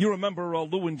 You remember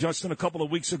Lou and Justin a couple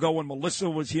of weeks ago when Melissa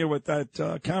was here with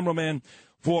that cameraman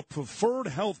for Preferred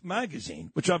Health magazine,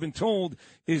 which I've been told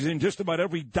is in just about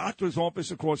every doctor's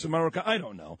office across America. I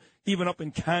don't know, even up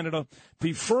in Canada.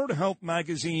 Preferred Health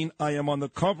magazine, I am on the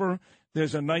cover.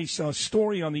 There's a nice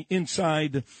story on the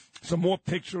inside, some more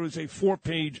pictures, a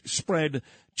 4-page spread.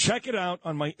 Check it out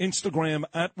on my Instagram,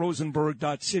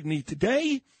 @Rosenberg.Sydney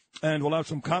today, and we'll have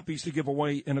some copies to give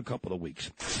away in a couple of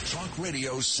weeks. Talk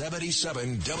Radio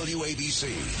 77 WABC.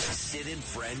 Sid and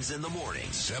Friends in the Morning.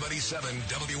 77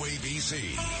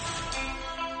 WABC.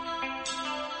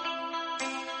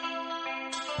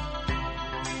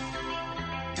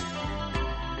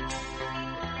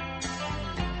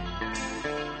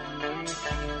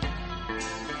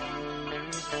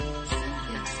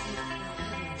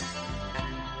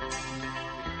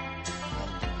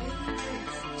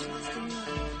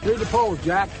 Through the polls,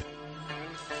 Jack.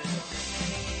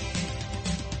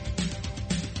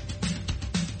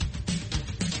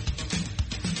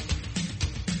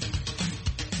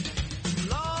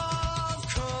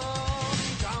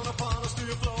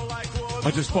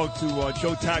 I just spoke to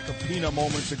Joe Tacopina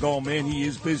moments ago. Man, he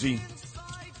is busy.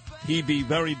 He'd be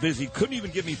very busy. Couldn't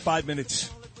even give me 5 minutes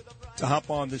to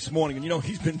hop on this morning. And,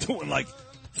 he's been doing like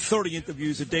 30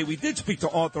 interviews a day. We did speak to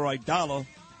Arthur Aidala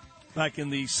back in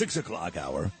the 6 o'clock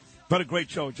hour. But a great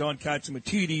show. John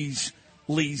Catsimatidis,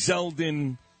 Lee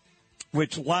Zeldin,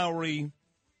 Rich Lowry,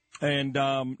 and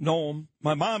Noam.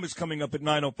 My mom is coming up at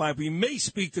 9:05. We may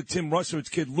speak to Tim Russert's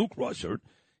kid, Luke Russert,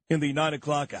 in the 9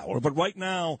 o'clock hour. But right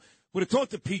now, we're going to talk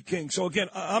to Pete King. So, again,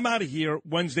 I'm out of here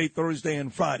Wednesday, Thursday,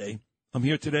 and Friday. I'm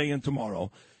here today and tomorrow.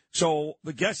 So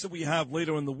the guests that we have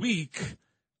later in the week,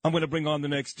 I'm going to bring on the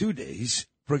next 2 days.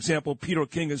 For example, Peter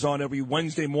King is on every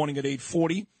Wednesday morning at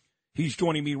 8:40. He's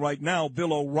joining me right now.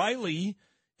 Bill O'Reilly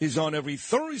is on every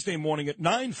Thursday morning at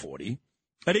 9:40.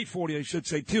 At 8:40, I should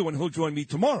say, too, and he'll join me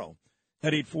tomorrow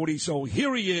at 8:40. So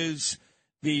here he is,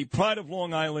 the pride of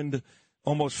Long Island,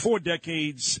 almost 4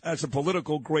 decades as a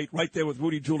political great, right there with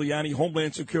Rudy Giuliani,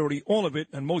 Homeland Security, all of it,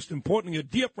 and most importantly, a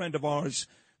dear friend of ours,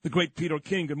 the great Peter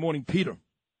King. Good morning, Peter.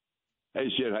 Hey,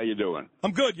 Sid, how you doing?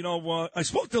 I'm good. I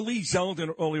spoke to Lee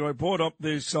Zeldin earlier. I brought up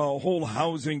this whole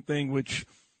housing thing, which,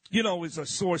 is a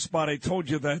sore spot. I told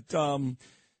you that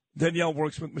Danielle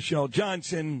works with Michelle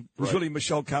Johnson, who's really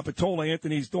Michelle Capitola,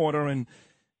 Anthony's daughter, and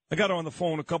I got her on the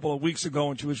phone a couple of weeks ago,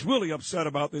 and she was really upset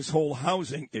about this whole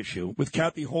housing issue with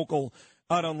Kathy Hochul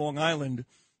out on Long Island.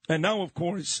 And now, of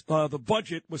course, the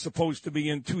budget was supposed to be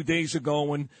in 2 days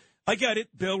ago, and I get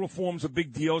it. Bail reform's a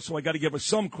big deal, so I got to give her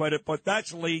some credit, but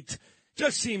that's late.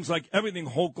 Just seems like everything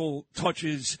Hochul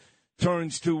touches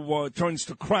turns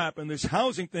to crap, and this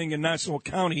housing thing in Nassau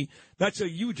County, that's a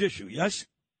huge issue, yes?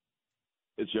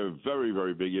 It's a very,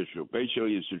 very big issue.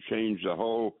 Basically, it's to change the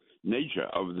whole nature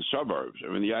of the suburbs.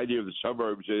 I mean, the idea of the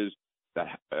suburbs is that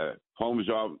homes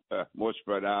are more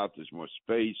spread out, there's more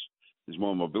space, there's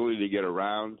more mobility to get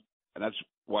around, and that's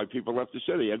why people left the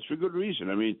city, and it's for good reason.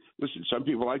 I mean, listen, some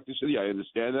people like the city. I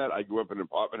understand that. I grew up in an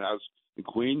apartment house in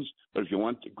Queens, but if you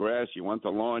want the grass, you want the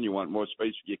lawn, you want more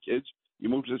space for your kids, you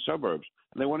move to the suburbs.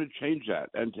 And they want to change that.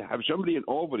 And to have somebody in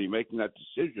Albany making that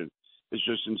decision is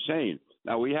just insane.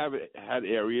 Now, we have had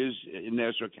areas in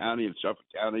Nassau County and Suffolk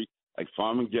County, like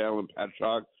Farmingdale and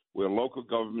Patchogue, where local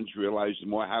governments realized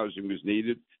more housing was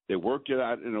needed. They worked it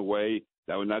out in a way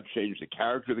that would not change the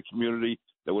character of the community,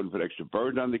 that wouldn't put extra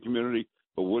burden on the community,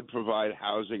 but would provide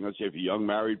housing, let's say, for young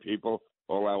married people,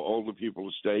 or allow older people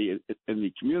to stay in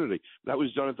the community. That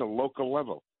was done at the local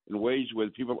level in ways where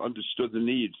people understood the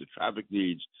needs, the traffic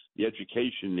needs, the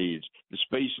education needs, the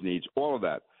space needs, all of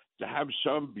that. To have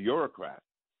some bureaucrat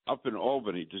up in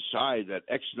Albany decide that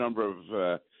X number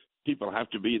of people have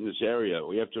to be in this area,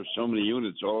 we have to have so many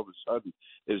units all of a sudden,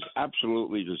 is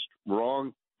absolutely just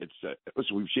wrong. It's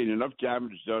listen, we've seen enough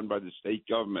damage done by the state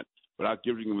government without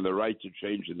giving them the right to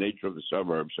change the nature of the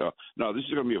suburbs. So, no, this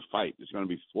is going to be a fight. It's going to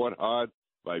be fought hard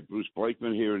by Bruce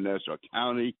Blakeman here in Nassau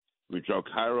County, with Joe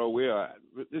Cairo.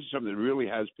 This is something that really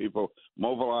has people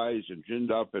mobilized and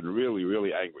ginned up and really,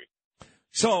 really angry.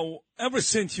 So, ever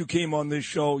since you came on this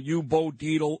show, you, Bo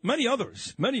Dietl, many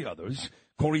others,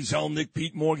 Corey Zelnick,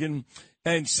 Pete Morgan,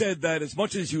 and said that as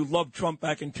much as you loved Trump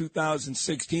back in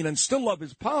 2016 and still love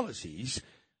his policies,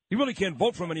 you really can't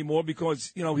vote for him anymore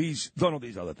because, he's done all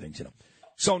these other things,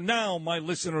 So now my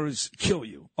listeners kill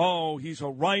you. Oh, he's a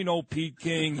rhino, Pete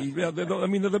King. They're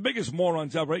the biggest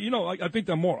morons ever. I think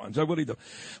they're morons. I really do.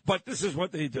 But this is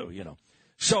what they do,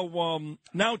 So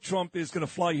now Trump is going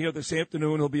to fly here this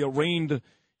afternoon. He'll be arraigned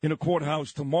in a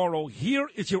courthouse tomorrow. Here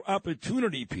is your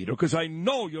opportunity, Peter, because I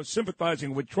know you're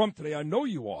sympathizing with Trump today. I know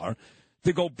you are,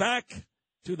 to go back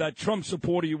to that Trump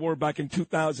supporter you were back in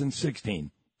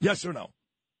 2016. Yes or no?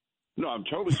 No, I'm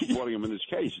totally supporting him in this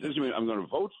case. It doesn't mean I'm going to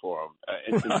vote for him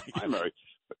in the primary.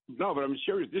 No, but I'm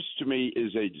serious. This, to me,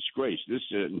 is a disgrace. This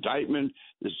indictment,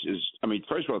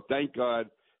 first of all, thank God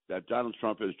that Donald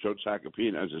Trump has Joe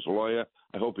Tacopina as his lawyer.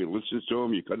 I hope he listens to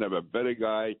him. You couldn't have a better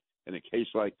guy in a case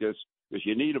like this, because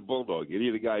you need a bulldog. You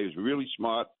need a guy who's really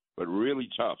smart but really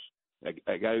tough.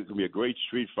 A guy who can be a great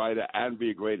street fighter and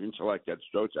be a great intellect. That's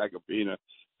Joe Tacopina.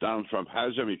 Donald Trump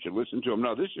has him. You should listen to him.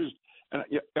 No, this is – and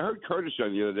I heard Curtis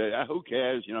on the other day. Who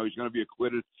cares? He's going to be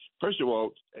acquitted. First of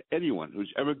all, anyone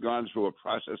who's ever gone through a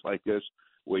process like this,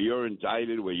 where you're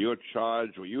indicted, where you're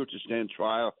charged, where you have to stand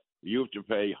trial, where you have to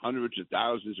pay hundreds of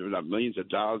thousands, if not millions of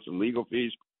dollars in legal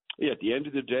fees. At the end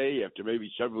of the day, after maybe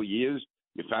several years,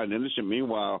 you're found innocent.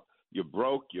 Meanwhile, you're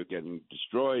broke, you're getting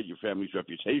destroyed, your family's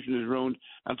reputation is ruined.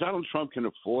 And Donald Trump can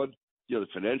afford the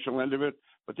financial end of it.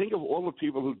 But think of all the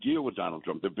people who deal with Donald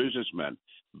Trump, the businessmen,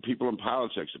 the people in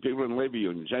politics, the people in labor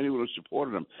unions, anyone who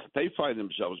supported him. They find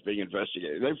themselves being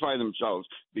investigated. They find themselves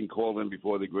being called in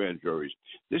before the grand juries.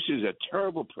 This is a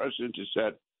terrible precedent to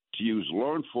set, to use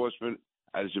law enforcement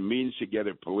as a means to get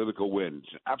a political win.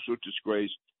 It's an absolute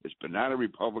disgrace. It's banana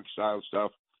republic-style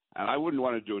stuff. And I wouldn't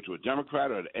want to do it to a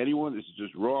Democrat or to anyone. This is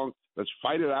just wrong. Let's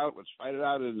fight it out. Let's fight it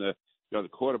out in the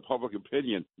court of public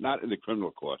opinion, not in the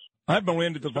criminal court. I have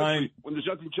Miranda Devine. When there's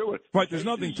nothing to it. Right, there's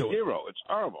nothing to it. Zero. It's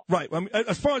horrible. Right. I mean,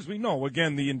 as far as we know,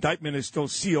 again, the indictment is still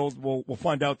sealed. We'll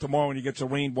find out tomorrow when he gets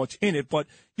arraigned what's in it. But,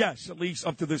 yes, at least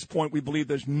up to this point, we believe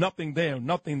there's nothing there,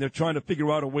 nothing. They're trying to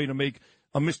figure out a way to make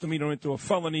a misdemeanor into a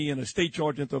felony and a state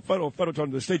charge into a federal charge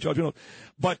into a state charge.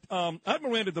 But I had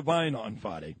Miranda Devine on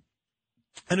Friday.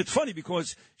 And it's funny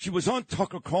because she was on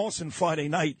Tucker Carlson Friday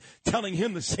night telling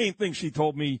him the same thing she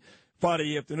told me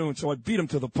Friday afternoon, so I beat him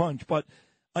to the punch. But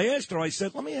I asked her, I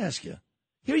said, let me ask you,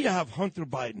 Here you have Hunter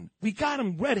Biden. We got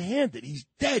him red-handed. He's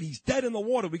dead. He's dead in the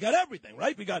water. We got everything,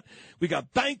 right? We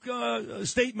got bank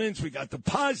statements. We got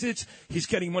deposits. He's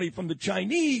getting money from the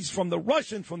Chinese, from the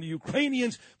Russians, from the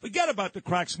Ukrainians. Forget about the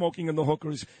crack smoking and the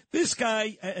hookers. This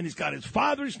guy, and he's got his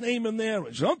father's name in there,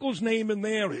 his uncle's name in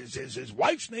there, his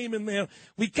wife's name in there.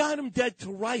 We got him dead to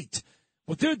right.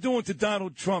 What they're doing to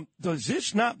Donald Trump, does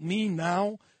this not mean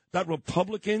now that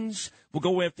Republicans will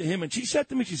go after him? And she said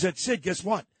to me, Sid, guess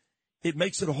what? It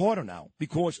makes it harder now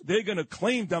because they're going to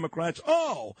claim, Democrats,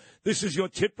 oh, this is your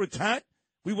tit for tat.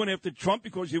 We went after Trump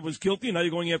because he was guilty. Now you're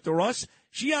going after us.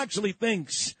 She actually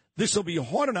thinks this will be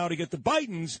harder now to get the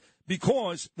Bidens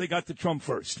because they got to Trump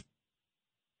first.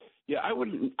 Yeah, I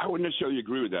wouldn't necessarily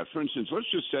agree with that. For instance, let's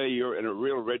just say you're in a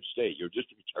real red state. You're a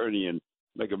district attorney in,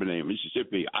 make up a name,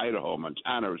 Mississippi, Idaho,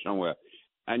 Montana, or somewhere,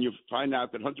 and you find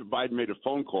out that Hunter Biden made a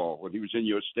phone call when he was in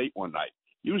your state one night.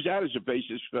 Use that as a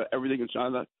basis for everything that's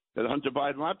on the Hunter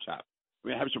Biden laptop.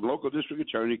 We have some local district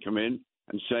attorney come in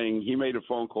and saying he made a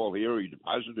phone call here, he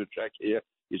deposited a check here,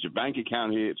 there's a bank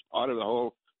account here. It's part of the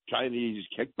whole Chinese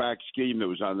kickback scheme that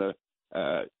was on the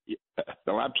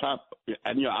laptop.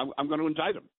 And I'm going to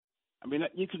indict him. I mean,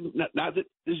 you can now that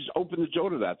this has opened the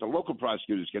door to that. The local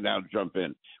prosecutors can now jump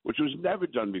in, which was never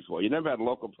done before. You never had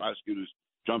local prosecutors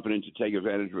jumping in to take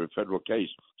advantage of a federal case.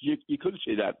 You could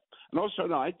see that. And also,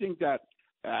 no, I think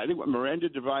what Miranda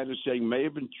Devine is saying may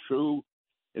have been true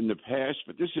in the past,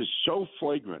 but this is so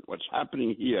flagrant, what's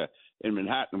happening here in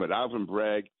Manhattan with Alvin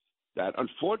Bragg, that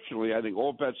unfortunately I think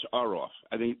all bets are off.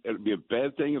 I think it would be a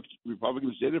bad thing if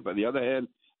Republicans did it, but on the other hand,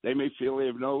 they may feel they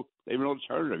have no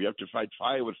alternative. You have to fight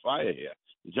fire with fire here.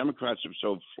 The Democrats have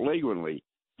so flagrantly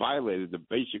violated the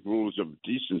basic rules of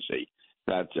decency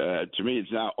that, to me,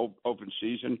 it's now open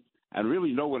season, and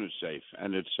really no one is safe.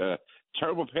 And it's a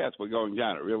terrible path we're going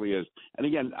down. It really is. And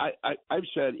again, I've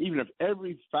said even if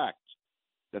every fact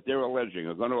that they're alleging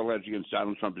or going to allege against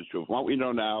Donald Trump is true, from what we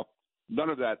know now, none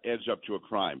of that adds up to a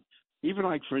crime. Even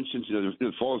like, for instance,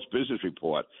 the false business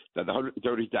report, that the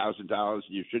 $130,000,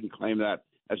 you shouldn't claim that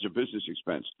as a business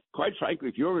expense. Quite frankly,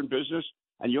 if you're in business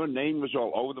and your name was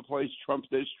all over the place, Trump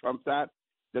this, Trump that,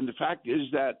 then the fact is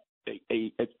that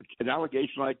an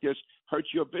allegation like this hurts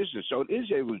your business. So it is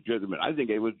a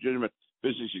legitimate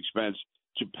business expense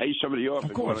to pay somebody off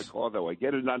if you want to call it that way.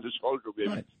 Get a non-disclosure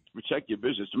agreement to protect your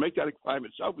business. To make that a crime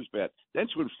itself is bad. Then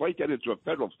to inflate that into a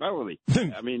federal felony,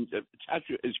 I mean,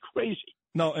 is crazy.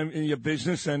 No, in your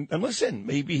business, and listen,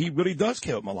 maybe he really does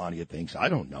care what Melania thinks. I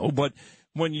don't know. But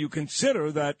when you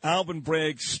consider that Alvin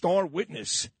Bragg's star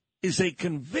witness is a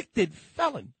convicted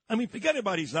felon, I mean, forget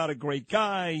about he's not a great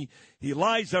guy. He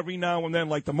lies every now and then,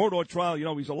 like the Murdaugh trial,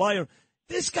 he's a liar.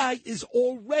 This guy is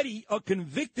already a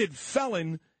convicted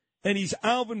felon, and he's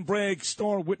Alvin Bragg's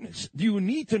star witness. Do you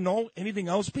need to know anything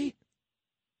else, Pete?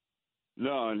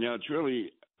 No, it's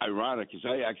really ironic because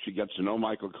I actually got to know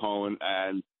Michael Cohen,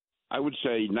 and I would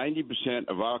say 90%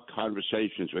 of our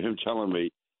conversations were him telling me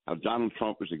how Donald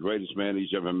Trump was the greatest man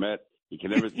he's ever met. He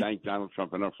can never thank Donald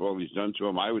Trump enough for all he's done to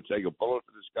him. I would take a bullet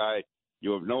for this guy.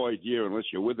 You have no idea, unless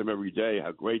you're with him every day,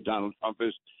 how great Donald Trump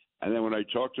is. And then when I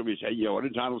talked to him, he said, what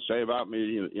did Donald say about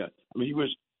me? I mean,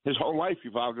 his whole life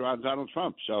revolved around Donald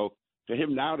Trump. So for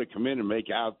him now to come in and make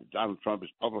out that Donald Trump is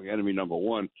public enemy number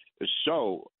one is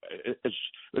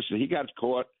listen, he got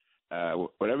caught.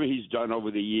 Whatever he's done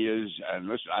over the years, and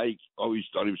listen, I always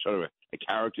thought he was sort of a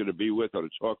character to be with or to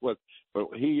talk with, but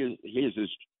he is his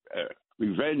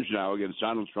revenge now against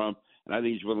Donald Trump, and I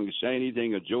think he's willing to say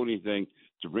anything or do anything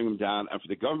to bring him down. And for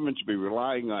the government to be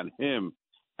relying on him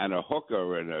and a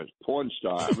hooker and a porn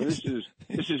star, I mean,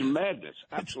 this is madness,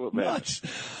 absolute madness.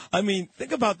 I mean,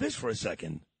 think about this for a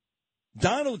second.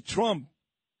 Donald Trump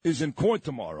is in court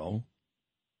tomorrow,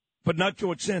 but not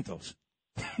George Santos.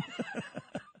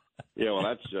 Yeah, well,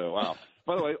 that's wow.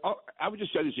 By the way, I would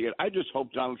just say this again. I just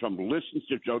hope Donald Trump listens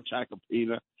to Joe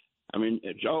Tacopina. I mean,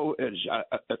 Joe,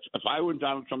 if I were in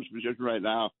Donald Trump's position right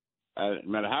now, no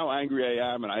matter how angry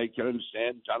I am, and I can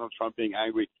understand Donald Trump being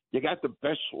angry, you got the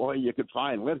best lawyer you could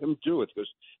find. Let him do it, because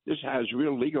this has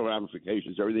real legal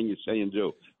ramifications, everything you say and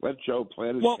do. Let Joe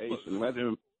plan his case and let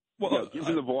him give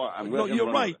him the ball. No,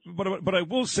 you're right, but I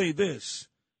will say this.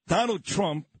 Donald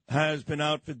Trump has been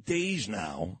out for days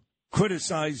now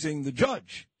criticizing the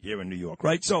judge here in New York,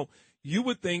 right? So you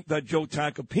would think that Joe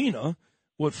Tacopina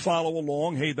would follow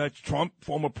along. Hey, that's Trump,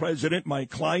 former president, my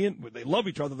client. They love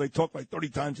each other. They talk like 30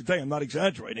 times a day. I'm not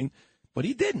exaggerating. But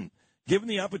he didn't. Given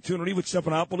the opportunity with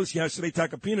Stephanopoulos yesterday,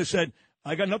 Tacopina said,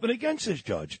 I got nothing against this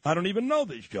judge. I don't even know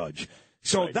this judge.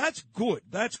 So that's good.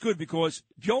 That's good because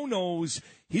Joe knows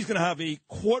he's going to have a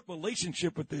court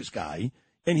relationship with this guy.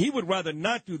 And he would rather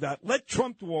not do that. Let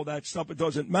Trump do all that stuff. It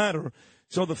doesn't matter.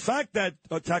 So the fact that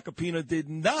Tacopina did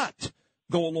not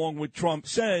go along with Trump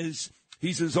says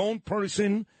he's his own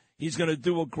person. He's going to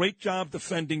do a great job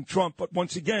defending Trump. But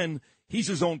once again, he's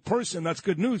his own person. That's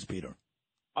good news, Peter.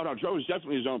 Oh, no, Joe is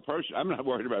definitely his own person. I'm not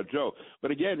worried about Joe.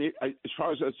 But again, as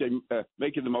far as, let's say,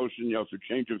 making the motion, for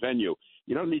change of venue,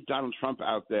 you don't need Donald Trump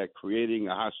out there creating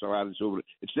a hostile attitude.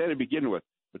 It's there to begin with.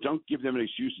 But don't give them an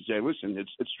excuse to say, listen,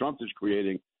 it's Trump that's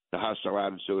creating the hostile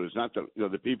attitude. It's not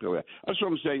the people there. That's what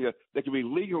I'm saying. That there can be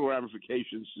legal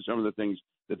ramifications to some of the things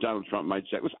that Donald Trump might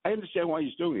say. Listen, I understand why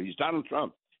he's doing it. He's Donald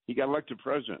Trump. He got elected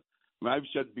president. I've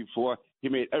said before, he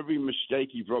made every mistake.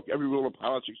 He broke every rule of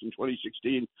politics in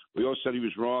 2016. We all said he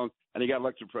was wrong, and he got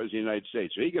elected president of the United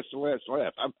States. So he gets the last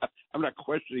laugh. I'm not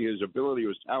questioning his ability or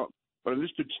his talent. But in this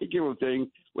particular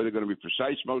thing, where there are going to be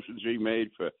precise motions being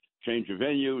made for change of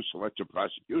venue, selective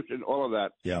prosecution, all of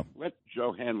that, let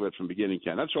Joe handle it from beginning to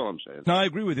end. That's all I'm saying. No, I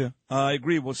agree with you. I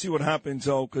agree. We'll see what happens,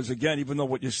 though, because, again, even though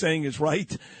what you're saying is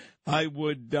right, I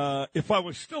would, if I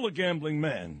was still a gambling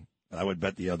man, I would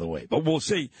bet the other way. But we'll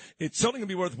see. It's certainly going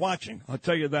to be worth watching. I'll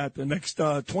tell you that. The next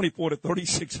 24 to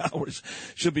 36 hours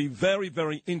should be very,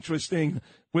 very interesting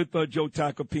with Joe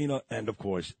Tacopina and, of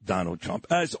course, Donald Trump.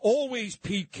 As always,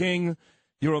 Pete King,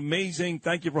 you're amazing.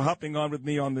 Thank you for hopping on with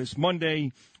me on this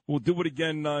Monday. We'll do it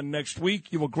again next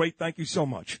week. You were great. Thank you so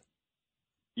much.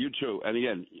 You too. And,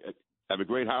 again, have a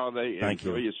great holiday.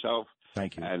 Enjoy yourself.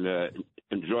 Thank you. And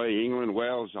enjoy England,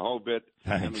 Wales, the whole bit.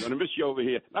 Thanks. I'm going to miss you over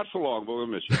here. Not for long, but we'll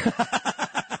miss you.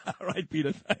 All right,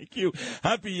 Peter. Thank you.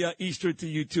 Happy Easter to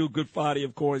you, too. Good Friday,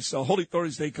 of course. Holy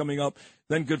Thursday coming up,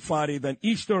 then Good Friday, then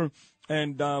Easter.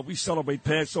 And we celebrate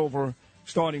Passover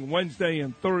starting Wednesday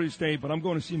and Thursday. But I'm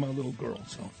going to see my little girl,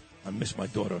 so I miss my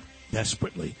daughter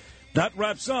desperately. That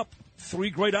wraps up 3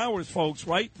 great hours, folks,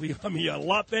 right? I mean, a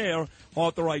lot there.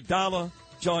 Arthur Aidala,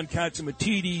 John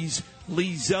Katsimatidis,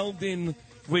 Lee Zeldin,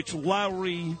 Rich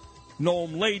Lowry,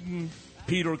 Noam Layden,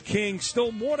 Peter King.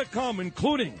 Still more to come,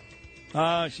 including,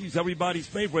 she's everybody's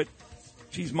favorite.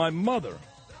 She's my mother,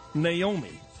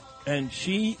 Naomi, and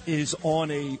she is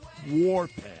on a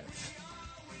warpath.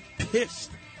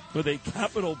 Pissed with a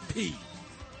capital P.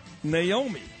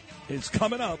 Naomi is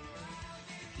coming up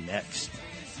next.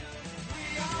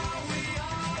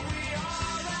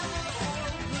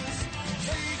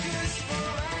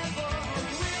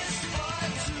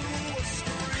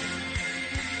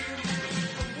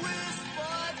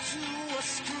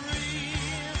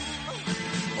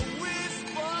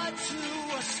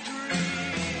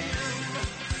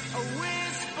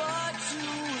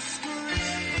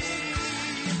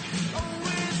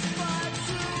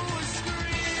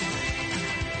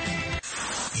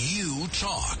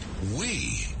 Talk.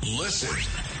 We listen.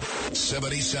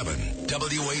 77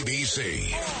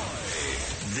 WABC.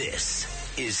 This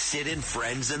is Sid and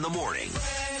Friends in the Morning.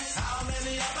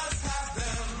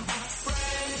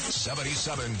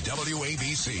 77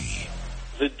 WABC.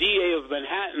 The DA of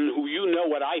Manhattan, who you know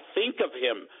what I think of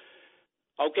him,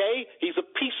 okay? He's a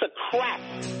piece of crap.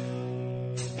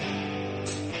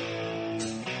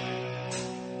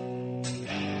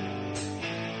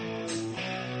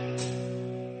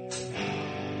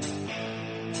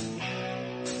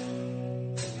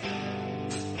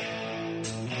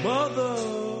 Mother,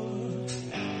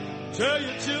 tell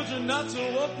your children not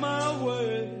to walk my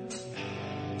way.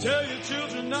 Tell your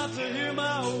children not to hear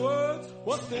my words,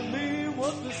 what they mean,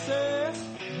 what they say,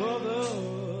 mother.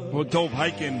 Well, Dov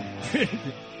Hikind,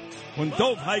 when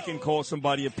Dov Hikind calls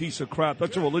somebody a piece of crap,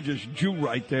 that's a religious Jew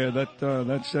right there.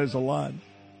 That says a lot.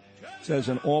 Says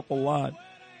an awful lot.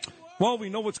 Well, we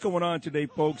know what's going on today,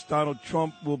 folks. Donald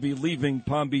Trump will be leaving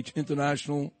Palm Beach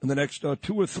International in the next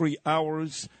 2 or 3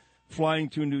 hours. Flying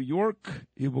to New York.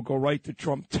 He will go right to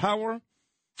Trump Tower.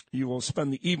 He will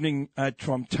spend the evening at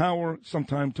Trump Tower.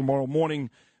 Sometime tomorrow morning,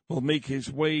 will make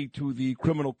his way to the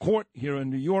criminal court here in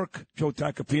New York. Joe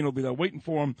Tacopina will be there waiting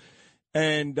for him.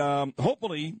 And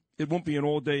hopefully it won't be an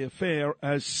all-day affair.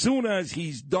 As soon as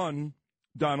he's done,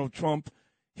 Donald Trump,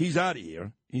 he's out of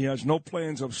here. He has no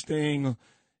plans of staying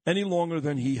any longer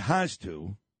than he has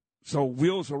to. So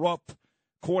wheels are up,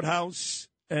 courthouse,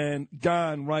 and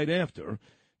gone right after.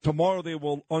 Tomorrow they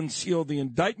will unseal the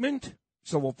indictment,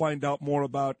 so we'll find out more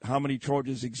about how many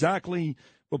charges exactly.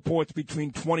 Reports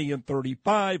between 20 and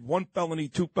 35, 1 felony,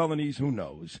 2 felonies, who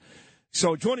knows.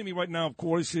 So joining me right now, of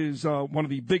course, is one of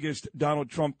the biggest Donald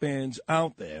Trump fans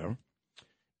out there,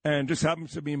 and just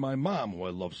happens to be my mom, who I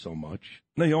love so much,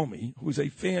 Naomi, who's a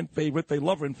fan favorite. They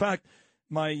love her. In fact,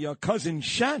 my cousin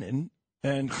Shannon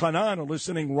and Hanan are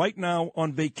listening right now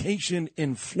on vacation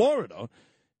in Florida.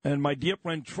 And my dear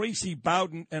friend Tracy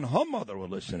Bowden and her mother are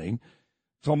listening.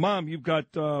 So, Mom, you've got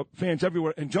fans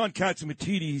everywhere. And John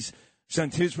Catsimatidis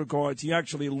sent his regards. He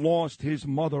actually lost his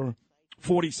mother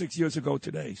 46 years ago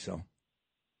today. So,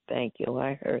 thank you.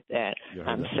 I heard that.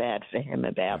 I'm sad for him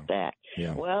about that.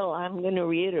 Yeah. Well, I'm going to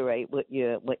reiterate what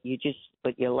your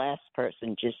last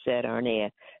person just said on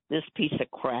air. This piece of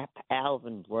crap,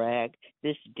 Alvin Bragg,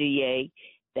 this DA,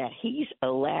 that he's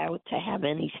allowed to have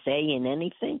any say in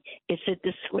anything, it's a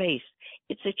disgrace.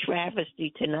 It's a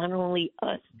travesty to not only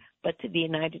us, but to the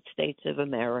United States of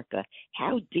America.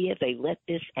 How dare they let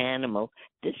this animal,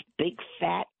 this big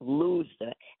fat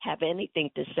loser, have anything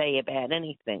to say about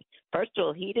anything? First of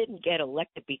all, he didn't get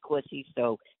elected because he's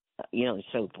so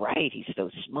bright, he's so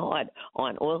smart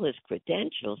on all his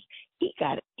credentials. He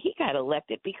got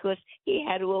elected because he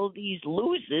had all these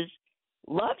losers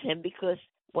love him because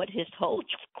what his whole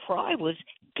cry was,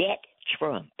 get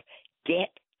Trump, get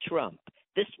Trump.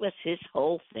 This was his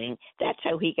whole thing. That's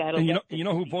how he got elected. And you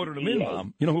know who voted him in,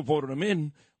 Mom? You know who voted him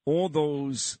in? All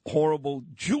those horrible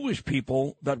Jewish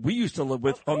people that we used to live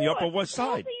with on the Upper West Side.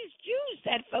 All these Jews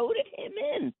that voted him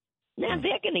in. Now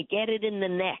they're going to get it in the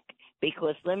neck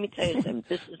because let me tell you something.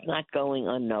 This is not going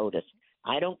unnoticed.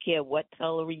 I don't care what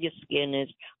color your skin is.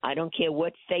 I don't care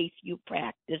what faith you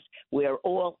practice. We're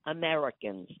all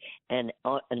Americans, and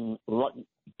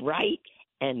bright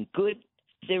and good,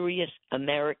 serious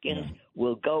Americans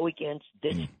will go against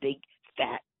this big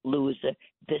fat loser,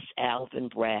 this Alvin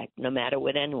Bragg, no matter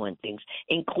what anyone thinks,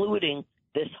 including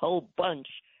this whole bunch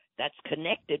that's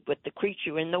connected with the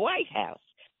creature in the White House.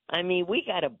 I mean, we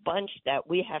got a bunch that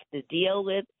we have to deal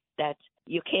with.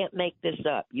 You can't make this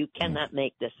up. You cannot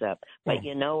make this up. But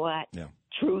you know what?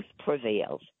 Truth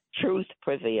prevails. Truth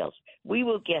prevails. We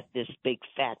will get this big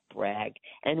fat Bragg,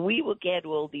 and we will get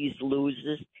all these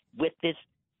losers with this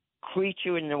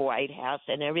creature in the White House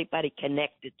and everybody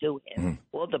connected to him,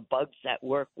 all the bugs that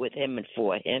work with him and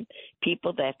for him,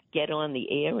 people that get on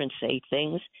the air and say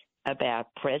things about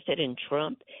President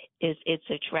Trump. It's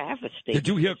a travesty. Did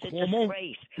you hear it's Cuomo?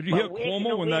 Did you hear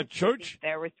Cuomo in that church?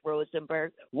 Ferris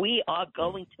Rosenberg, we are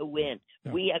going to win.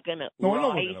 Yeah. We are going to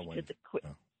rise to the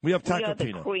We have we are the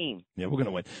Tacopina. cream. Yeah, we're going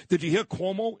to win. Did you hear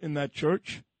Cuomo in that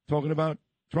church talking about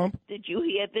Trump? Did you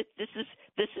hear this?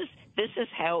 This is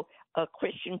how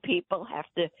Christian people have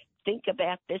to think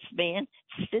about this man.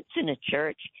 Sits in a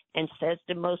church and says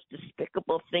the most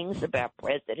despicable things about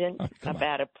president,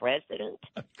 about a president.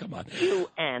 Come on, you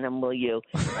animal, you.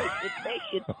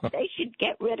 They should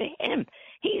get rid of him.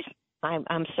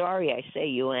 I'm sorry I say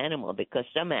you animal because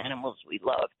some animals we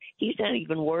love. He's not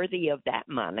even worthy of that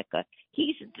moniker.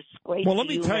 He's a disgrace. Well, to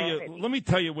let me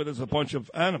tell you where there's a bunch of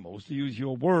animals, to use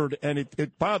your word, and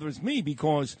it bothers me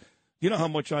because you know how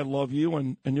much I love you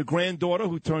and your granddaughter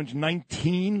who turns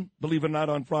 19, believe it or not,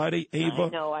 on Friday, Ava. I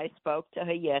know. I spoke to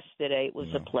her yesterday. It was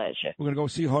a pleasure. We're going to go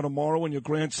see her tomorrow, and your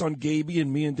grandson, Gaby,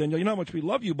 and me and Danielle. You know how much we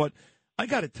love you, but I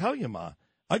got to tell you, Ma,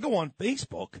 I go on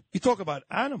Facebook. You talk about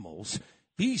animals.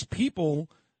 These people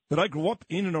that I grew up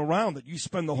in and around that you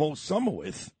spend the whole summer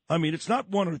with, I mean, it's not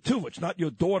one or two. It's not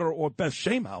your daughter or Beth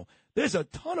Shamow. There's a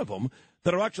ton of them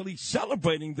that are actually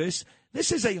celebrating this.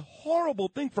 This is a horrible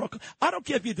thing for I don't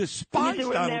care if you despise These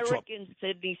are Donald Trump. Americans,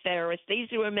 Sidney Ferris.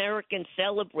 These are Americans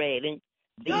celebrating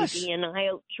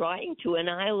trying to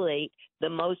annihilate the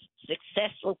most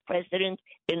successful president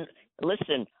in.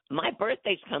 Listen, my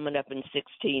birthday's coming up in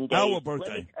 16 days. Our birthday.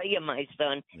 Let me tell you, my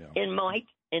son,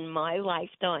 in my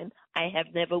lifetime, I have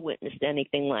never witnessed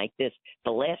anything like this.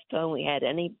 The last time we had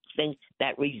anything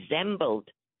that resembled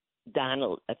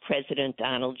President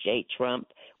Donald J. Trump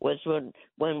was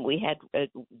when we had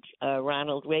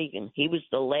Ronald Reagan. He was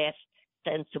the last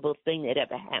sensible thing that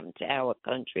ever happened to our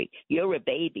country. You're a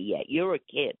baby yet. You're a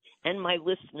kid. And my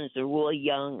listeners are all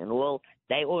young and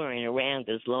they weren't around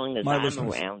as long as I'm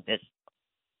around.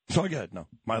 So good. No,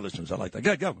 my listeners, I like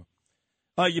that. Go.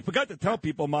 You forgot to tell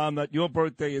people, Mom, that your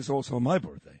birthday is also my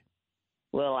birthday.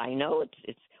 Well, I know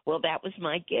it's that was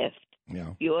my gift.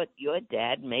 Yeah. Your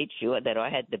dad made sure that I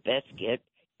had the best gift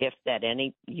that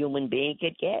any human being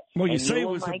could get. Well, you and say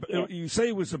you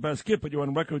it was the best gift, but you're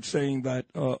on record saying that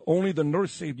only the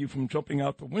nurse saved you from jumping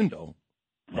out the window.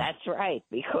 That's right,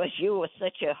 because you were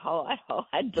such a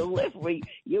hard delivery.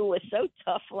 You were so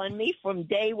tough on me from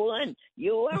day one.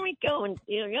 You weren't going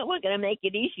to make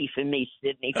it easy for me,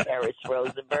 Sidney Ferris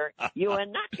Rosenberg. You are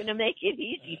not going to make it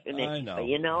easy for me. I know. But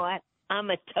you know what? I'm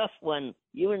a tough one.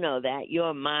 You know that.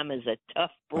 Your mom is a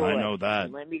tough boy. I know that.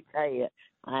 And let me tell you,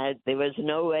 there was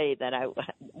no way that I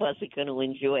wasn't going to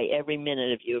enjoy every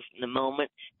minute of you from the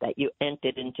moment that you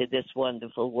entered into this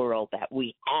wonderful world that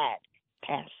we had,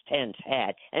 past tense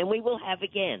had, and we will have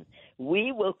again.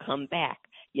 We will come back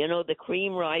You know, the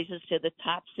cream rises to the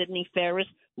top, Sidney Ferris.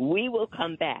 We will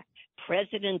come back.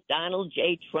 President Donald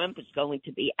J. Trump is going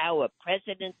to be our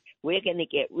president. We're going to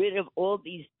get rid of all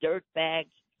these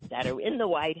dirtbags that are in the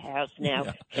White House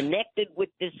now, connected with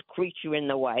this creature in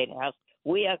the White House.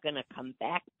 We are going to come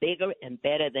back bigger and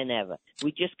better than ever.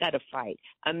 We just got to fight.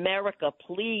 America,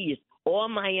 please, all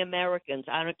my Americans,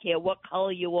 I don't care what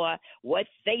color you are, what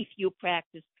faith you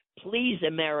practice, please,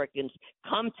 Americans,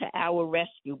 come to our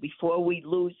rescue before we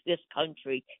lose this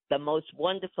country, the most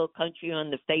wonderful country on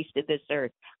the face of this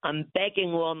earth. I'm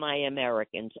begging all my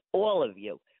Americans, all of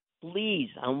you, please,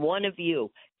 I'm one of you,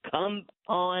 come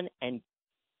on and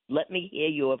let me hear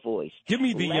your voice. Give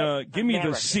me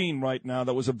the scene right now.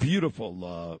 That was a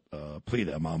beautiful plea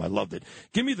there, Mom. I loved it.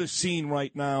 Give me the scene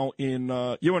right now you're in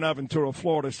Aventura,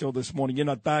 Florida still this morning. You're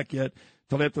not back yet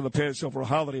till after the Passover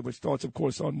holiday, which starts, of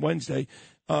course, on Wednesday.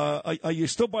 Are you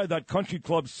still by that country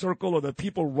club circle or the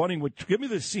people running with? Give me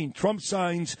the scene. Trump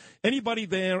signs. Anybody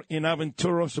there in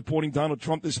Aventura supporting Donald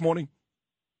Trump this morning?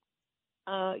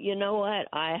 You know what?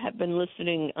 I have been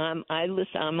listening. I'm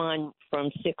on from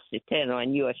 6 to 10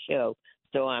 on your show,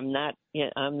 so I'm not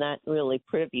really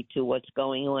privy to what's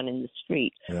going on in the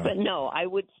street. Yeah. But no, I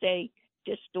would say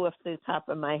just off the top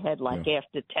of my head, like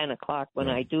after 10 o'clock when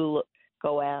I do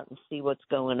go out and see what's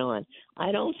going on.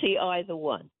 I don't see either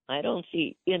one. I don't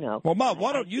see, Well, Mom,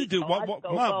 why don't you do?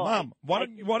 Mom, why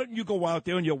don't you go out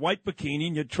there in your white bikini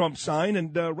and your Trump sign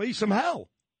and raise some hell?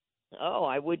 Oh,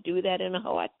 I would do that in a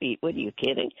heartbeat. What are you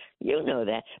kidding? You know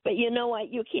that. But you know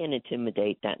what? You can't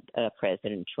intimidate that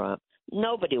President Trump.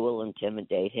 Nobody will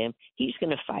intimidate him. He's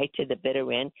going to fight to the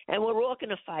bitter end, and we're all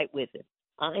going to fight with him.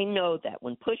 I know that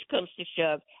when push comes to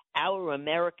shove, our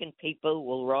American people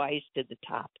will rise to the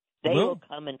top. They will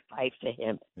come and fight for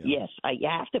him. Yeah. Yes, you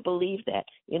have to believe that.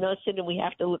 Sidney, we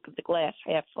have to look at the glass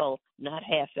half full, not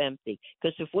half empty.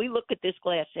 Because if we look at this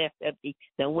glass half empty,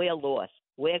 then we're lost.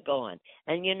 We're gone.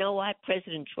 And you know what?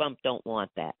 President Trump don't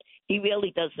want that. He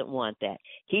really doesn't want that.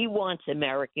 He wants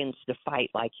Americans to fight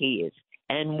like he is.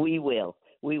 And we will.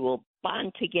 We will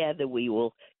bond together. We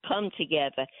will come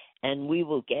together. And we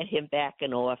will get him back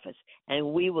in office.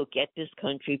 And we will get this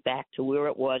country back to where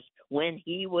it was when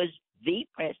he was the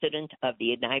president of the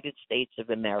United States of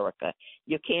America.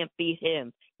 You can't beat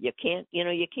him. You can't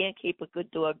keep a good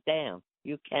dog down.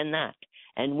 You cannot.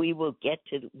 And we will get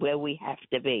to where we have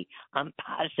to be. I'm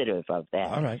positive of that.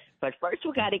 All right. But first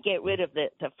we got to get rid of the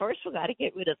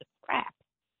crap.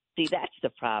 See, that's the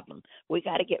problem. We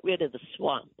got to get rid of the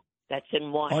swamp that's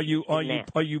in Washington.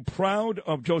 Are you proud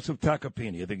of Joseph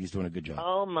Tacopini? I think he's doing a good job.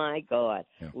 Oh my God.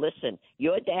 Yeah. Listen,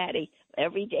 your daddy,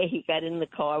 every day he got in the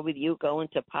car with you going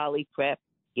to Poly Prep.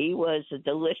 He was a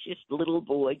delicious little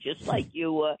boy, just like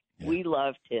you were. Yeah. We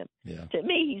loved him. Yeah. To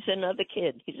me, he's another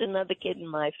kid. He's another kid in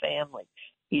my family.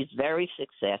 He's very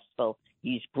successful.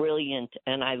 He's brilliant,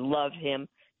 and I love him.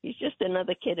 He's just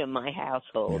another kid in my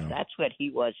household. Yeah. That's what he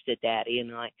was to Daddy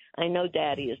and I. I know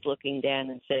Daddy is looking down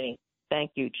and saying,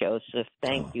 thank you, Joseph.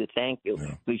 Thank you.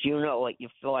 Because you know what your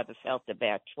father felt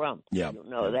about Trump. Yeah. You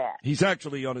know that. He's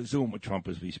actually on a Zoom with Trump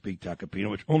as we speak,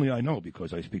 Tacopino, which only I know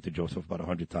because I speak to Joseph about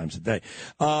 100 times a day.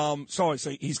 So I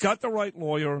say he's got the right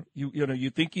lawyer. You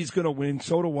think he's going to win.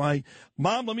 So do I.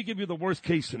 Mom, let me give you the worst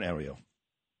case scenario.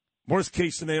 Worst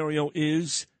case scenario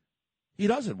is he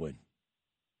doesn't win.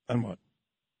 And what?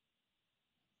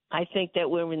 I think that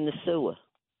we're in the sewer.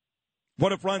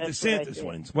 What if Ron DeSantis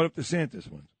wins? What if DeSantis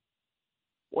wins?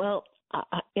 Well,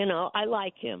 I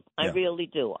like him. I really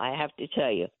do. I have to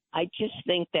tell you. I just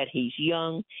think that he's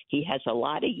young. He has a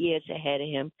lot of years ahead of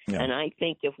him. Yeah. And I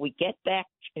think if we get back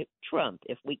Trump,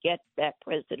 if we get back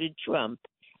President Trump,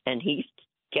 and he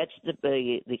gets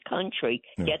the country,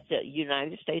 gets the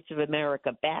United States of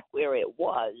America back where it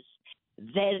was,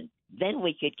 then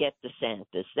we could get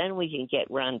DeSantis. Then we can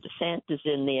get Ron DeSantis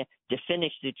in there to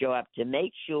finish the job, to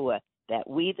make sure that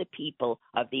we, the people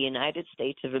of the United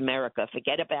States of America,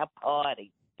 forget about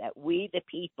party, that we, the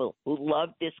people who love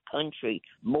this country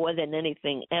more than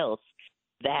anything else,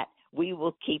 that we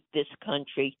will keep this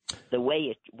country the way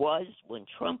it was when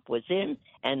Trump was in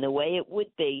and the way it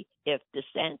would be if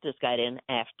DeSantis got in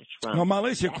after Trump. Now, Mom,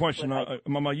 let's your question.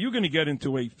 Mom, are you going to get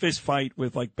into a fist fight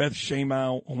with, like, Beth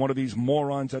Shamow or one of these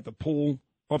morons at the pool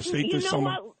upstate this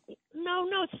summer?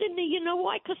 No, Sidney, you know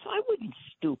why? Because I wouldn't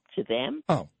stoop to them.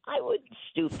 Oh. I wouldn't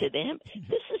stoop to them.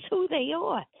 This is who they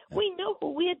are. We know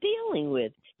who we're dealing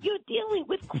with. You're dealing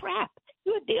with crap.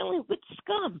 You're dealing with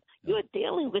scum. You're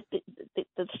dealing with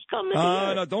the scum of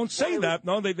the earth. No, don't say that.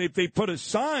 No, they put a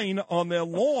sign on their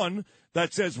lawn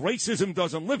that says racism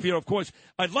doesn't live here. Of course,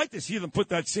 I'd like to see them put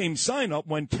that same sign up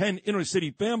when 10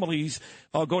 inner-city families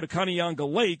go to Kanianga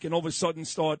Lake and all of a sudden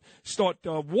start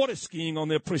water skiing on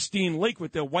their pristine lake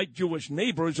with their white Jewish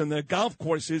neighbors and their golf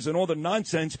courses and all the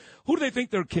nonsense. Who do they think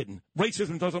they're kidding?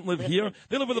 Racism doesn't live here.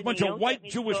 They live with a bunch of white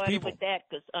Jewish people. With that,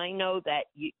 because I know that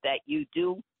you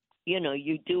do,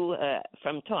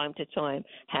 from time to time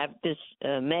have this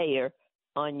mayor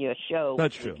on your show.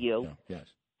 That's true. With you. Yeah, yes.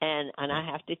 And I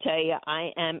have to tell you,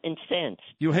 I am incensed.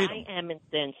 You hate him. I am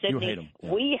incensed. You Sidney, hate him.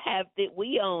 Yeah.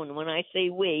 We own, when I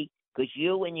say we, because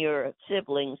you and your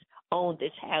siblings own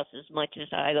this house as much as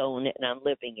I own it, and I'm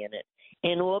living in it.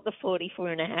 In all the 44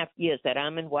 and a half years that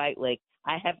I'm in White Lake,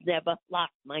 I have never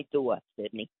locked my door,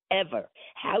 Sidney, ever.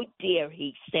 How dare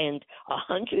he send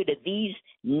 100 of these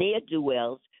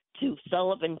ne'er-do-wells to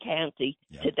Sullivan County,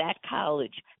 to that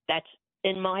college that's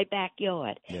in my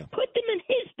backyard. Yeah. Put them in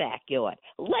his backyard.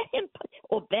 Let him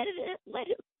put them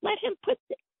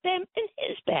in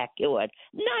his backyard,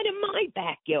 not in my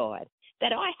backyard.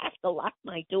 That I have to lock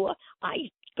my door. I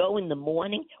go in the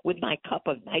morning with my cup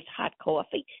of nice hot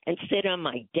coffee and sit on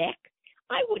my deck.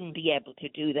 I wouldn't be able to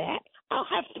do that. I'll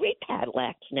have 3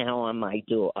 padlocks now on my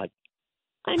door.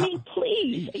 I mean,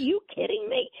 please, are you kidding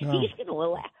me? No. He's going to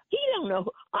allow.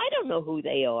 I don't know who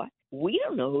they are. We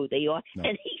don't know who they are,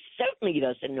 and he certainly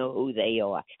doesn't know who they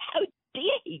are. How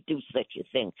dare he do such a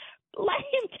thing? Let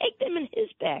him take them in his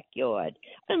backyard,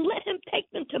 and let him take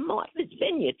them to Martha's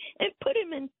Vineyard and put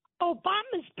him in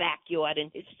Obama's backyard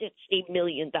in his $60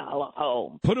 million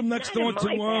home. Put them next door to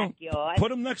backyard. Put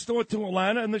them next door to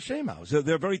Alana and the Shame House.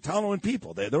 They're very tolerant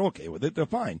people. They're okay with it. They're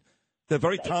fine. They're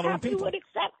very tolerant people. They probably would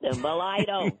accept them. Well, I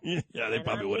don't. Yeah, they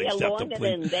probably would I'm accept here them. longer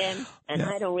Please. than them, and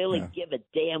I don't really give a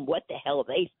damn what the hell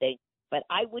they think. But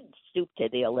I wouldn't stoop to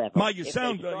their level. Ma, you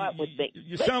sound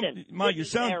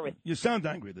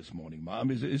angry this morning,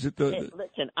 Mom. Is it the?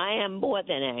 Listen, I am more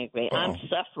than angry. Oh. I'm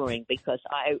suffering because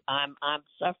I'm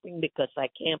suffering because I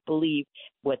can't believe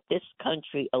what this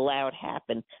country allowed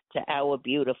happen to our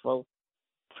beautiful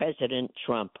President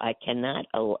Trump. I can't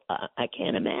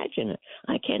imagine it.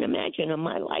 I can't imagine in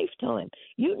my lifetime.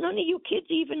 None of you kids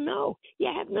even know. You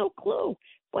have no clue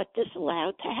what this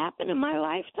allowed to happen in my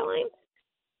lifetime.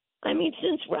 I mean,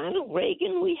 since Ronald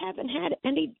Reagan, we haven't had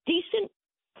any decent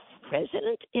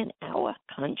president in our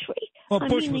country. Well,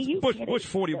 Bush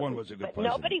 41 was a good president.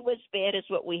 Nobody was bad as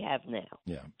what we have now.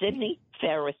 Yeah. Sidney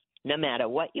Ferris, no matter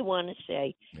what you want to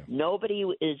say, nobody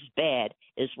is bad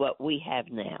as what we have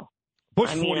now.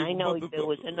 I know there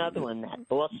was another one that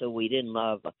also we didn't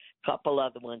love, a couple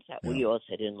other ones that we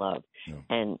also didn't love,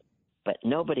 but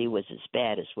nobody was as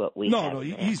bad as what we have. No,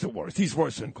 he's the worst. He's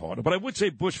worse than Carter. But I would say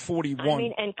Bush 41. I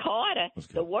mean, and Carter,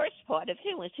 the worst part of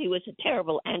him was he was a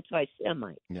terrible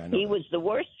anti-Semite. Yeah, he was the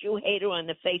worst Jew hater on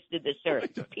the face of this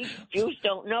earth. Jews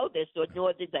don't know this,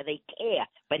 nor do they care,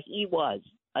 but he was,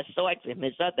 aside from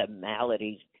his other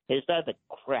maladies, his other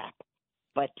crap.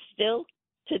 But still,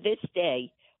 to this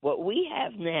day, what we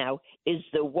have now is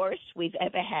the worst we've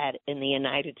ever had in the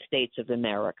United States of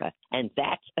America, and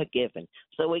that's a given.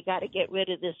 So we got to get rid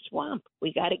of this swamp.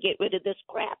 We got to get rid of this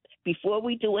crap. Before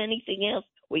we do anything else,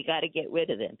 we got to get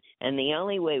rid of them. And the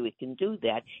only way we can do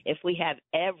that, if we have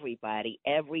everybody,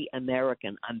 every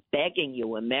American, I'm begging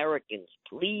you, Americans,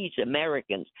 please,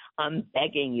 Americans, I'm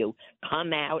begging you,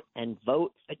 come out and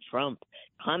vote for Trump.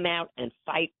 Come out and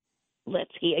fight.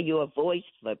 Let's hear your voice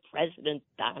for President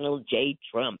Donald J.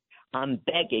 Trump. I'm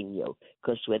begging you,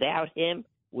 because without him,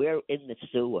 we're in the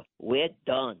sewer. We're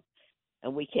done,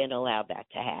 and we can't allow that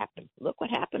to happen. Look what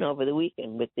happened over the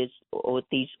weekend with this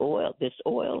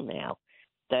oil now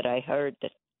that I heard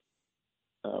that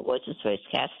what's his face,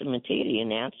 Castamatidis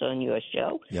announced on your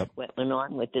show. Yep. What went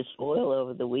on with this oil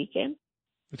over the weekend?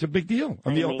 It's a big deal.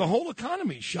 I mean, the whole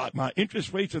economy's shot. My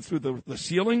interest rates are through the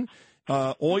ceiling.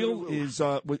 Oil is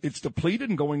it's depleted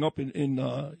and going up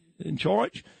in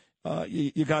charge.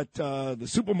 You got the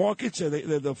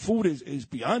supermarkets. The food is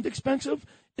beyond expensive.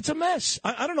 It's a mess.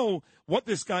 I don't know what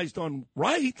this guy's done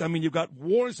right. I mean, you've got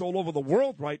wars all over the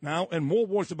world right now, and more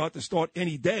wars about to start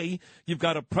any day. You've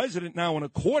got a president now in a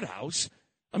courthouse.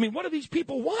 I mean, what are these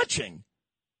people watching?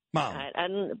 Mom.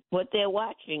 And what they're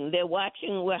watching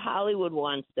what Hollywood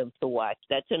wants them to watch.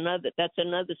 That's another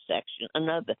section,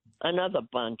 another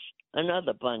bunch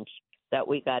that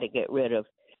we got to get rid of.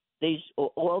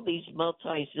 All these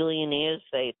multi-zillionaires,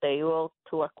 they all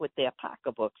talk with their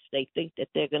pocketbooks. They think that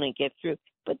they're going to get through,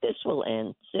 but this will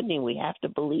end. Sidney, we have to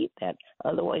believe that.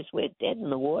 Otherwise, we're dead in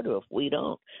the water if we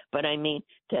don't. But I mean,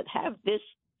 to have this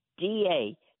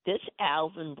DA, this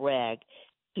Alvin Bragg,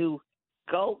 to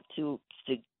go to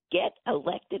get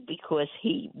elected because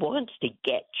he wants to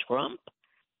get Trump?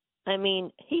 I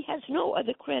mean, he has no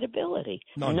other credibility.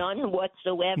 None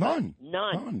whatsoever.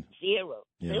 None. Zero.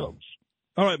 Yeah. Zilch.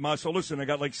 All right, Ma. So listen, I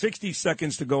got like 60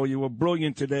 seconds to go. You were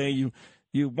brilliant today.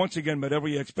 You once again met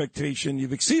every expectation.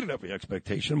 You've exceeded every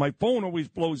expectation. My phone always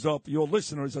blows up. Your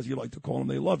listeners, as you like to call them,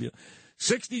 they love you.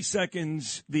 60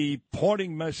 seconds, the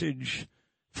parting message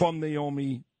from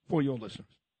Naomi for your listeners.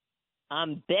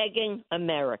 I'm begging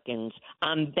Americans.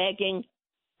 I'm begging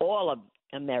all of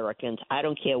Americans. I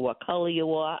don't care what color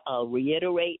you are. I'll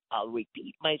reiterate. I'll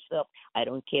repeat myself. I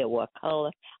don't care what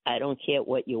color. I don't care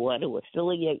what you want to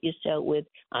affiliate yourself with.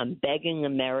 I'm begging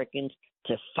Americans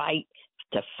to fight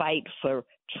for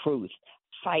truth,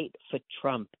 fight for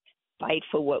Trump, fight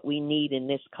for what we need in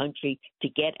this country to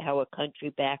get our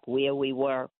country back where we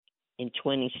were in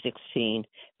 2016.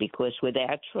 Because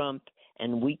without Trump,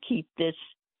 and we keep this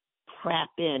crap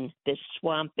in, this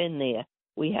swamp in there,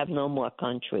 we have no more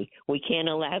country. We can't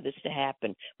allow this to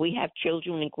happen. We have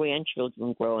children and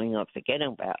grandchildren growing up. Forget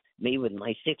about me with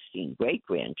my 16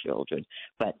 great-grandchildren.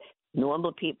 But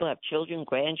normal people have children,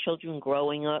 grandchildren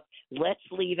growing up. Let's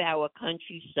leave our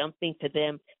country something to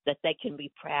them that they can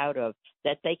be proud of,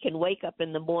 that they can wake up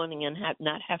in the morning and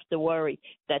not have to worry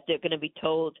that they're going to be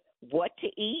told what to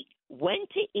eat, when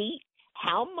to eat,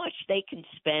 how much they can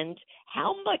spend,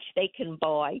 how much they can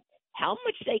buy, how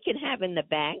much they can have in the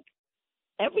bank.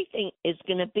 Everything is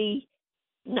going to be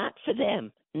not for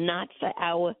them, not for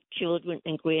our children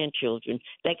and grandchildren.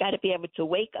 They got to be able to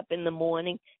wake up in the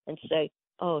morning and say,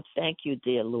 oh, thank you,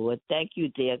 dear Lord. Thank you,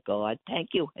 dear God. Thank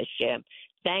you, Hashem.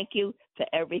 Thank you for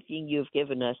everything you've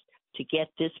given us to get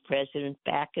this president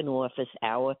back in office,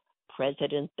 our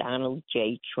President Donald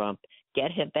J. Trump.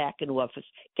 Get him back in office.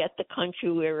 Get the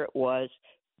country where it was.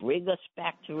 Bring us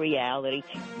back to reality.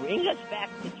 Bring us back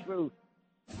to truth.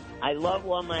 I love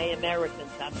all my Americans.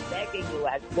 I'm begging you,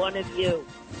 as one of you,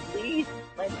 please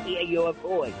let's hear your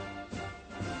voice.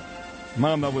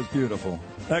 Mom, that was beautiful.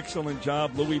 Excellent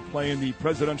job, Louis, playing the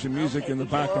presidential music in the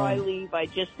background. Before I leave, I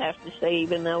just have to say,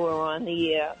 even though we're on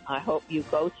the air, I hope you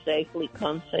go safely,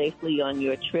 come safely on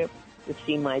your trip to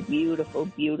see my beautiful,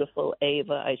 beautiful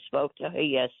Ava. I spoke to her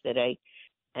yesterday,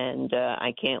 and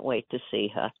I can't wait to see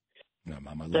her. No,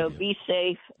 Mom, I love so you. be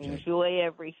safe. Enjoy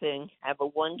everything. Have a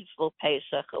wonderful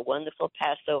Pesach, a wonderful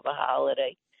Passover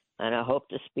holiday. And I hope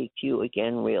to speak to you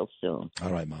again real soon. All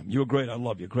right, Mom. You were great. I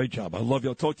love you. Great job. I love you.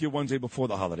 I'll talk to you Wednesday before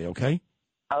the holiday, okay?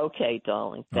 Okay,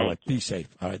 darling. All right. Be safe.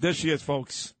 All right. There she is,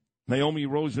 folks. Naomi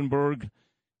Rosenberg.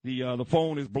 The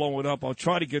phone is blowing up. I'll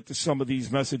try to get to some of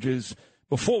these messages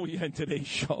before we end today's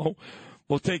show.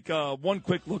 We'll take one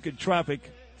quick look at traffic.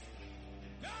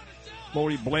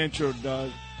 Lori Blanchard,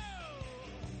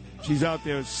 she's out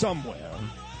there somewhere.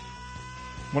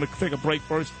 Want to take a break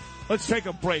first? Let's take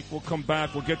a break. We'll come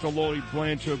back. We'll get to Lori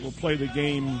Blanchard. We'll play the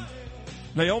game.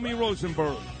 Naomi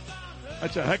Rosenberg.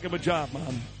 That's a heck of a job,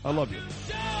 Mom. I love you.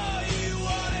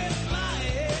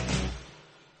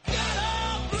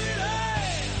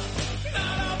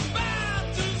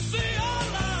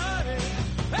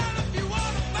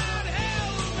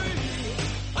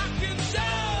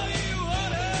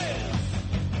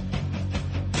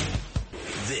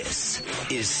 This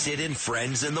is Sid and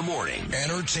Friends in the Morning.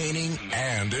 Entertaining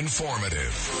and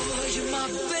informative. Oh, you're my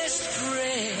best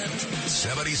friend.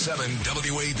 77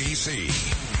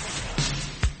 WABC.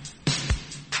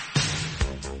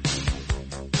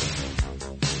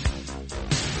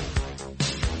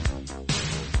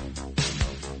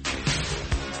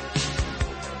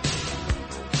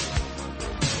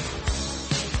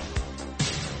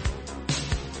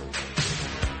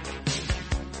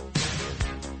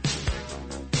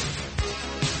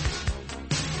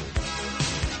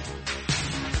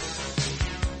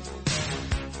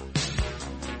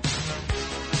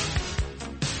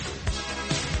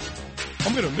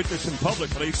 I'm going to admit this in public,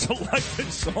 but I select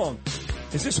this song.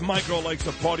 Is this my girl likes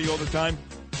to party all the time?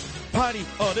 Party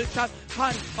all the time,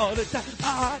 party all the time.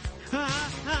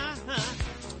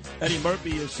 Eddie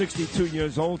Murphy is 62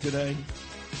 years old today.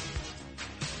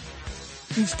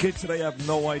 These kids today have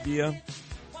no idea.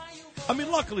 I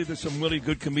mean, luckily there's some really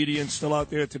good comedians still out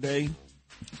there today.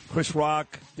 Chris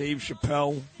Rock, Dave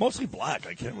Chappelle, mostly black.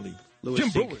 I can't really. Jim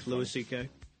Breuer. Louis C.K.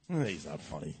 He's not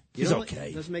funny. He's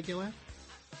okay. Doesn't make you laugh?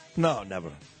 No, never.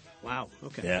 Wow.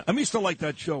 Okay. Yeah, I mean, still like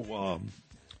that show,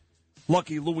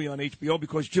 Lucky Louie on HBO,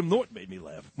 because Jim Norton made me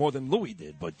laugh more than Louie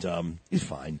did, but he's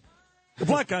fine. The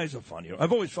black guys are funnier.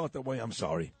 I've always felt that way. I'm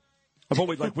sorry. I've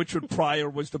always liked Richard Pryor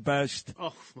was the best.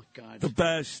 Oh my God. The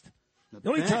best.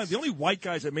 The only white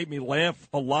guys that made me laugh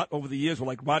a lot over the years were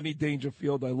like Rodney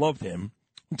Dangerfield. I loved him.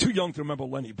 I'm too young to remember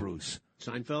Lenny Bruce.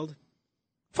 Seinfeld?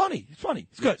 Funny. It's funny.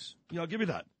 It's good. I'll give you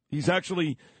that. He's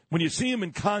actually, when you see him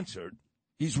in concert,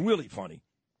 he's really funny.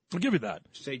 I'll give you that.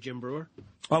 Say Jim Brewer.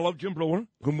 I love Jim Brewer,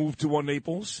 who moved to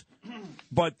Naples.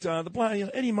 But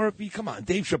Eddie Murphy, come on,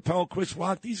 Dave Chappelle, Chris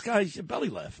Rock, these guys, your belly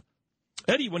laugh.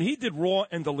 Eddie, when he did Raw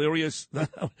and Delirious,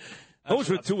 those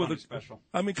were two of the special.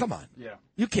 I mean, come on. Yeah.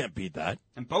 You can't beat that.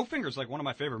 And Bowfinger's like one of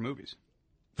my favorite movies.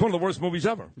 It's one of the worst movies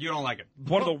ever. You don't like it?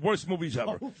 One of the worst movies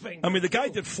ever. I mean, the guy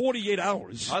did 48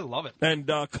 Hours. I love it. And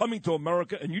Coming to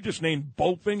America, and you just named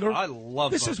Bowfinger. I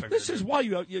love Bowfinger. This is why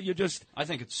you just... I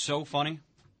think it's so funny.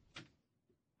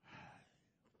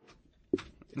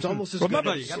 It's almost as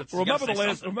remember,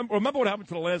 good. Remember what happened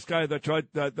to the last guy that tried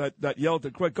that yelled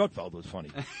at Greg Gutfeld was funny.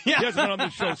 Yeah. He hasn't been on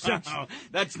this show since. No,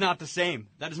 that's not the same.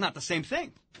 That is not the same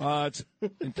thing. It's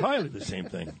entirely the same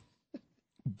thing.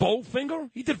 Bowfinger?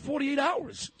 He did 48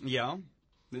 Hours. Yeah.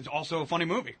 It's also a funny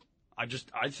movie. I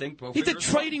think Bowfinger. He did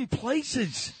Trading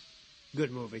Places.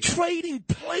 Good movie. Trading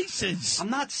Places. I'm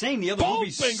not saying the other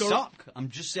movies suck. I'm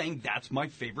just saying that's my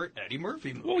favorite Eddie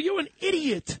Murphy movie. Well, you're an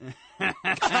idiot.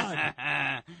 God.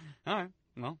 All right.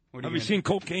 Well, what Have you seen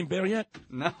Cocaine Bear yet?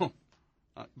 No.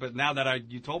 But now that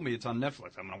you told me it's on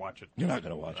Netflix, I'm going to watch it. You're not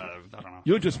going to watch it. I don't know.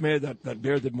 You're just mad that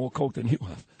Bear did more coke than you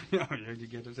have. You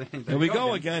get to say, There we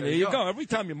go again. There you go. Every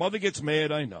time your mother gets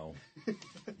mad, I know.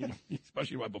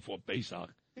 Especially right before Pesach.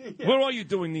 Yeah. Where are you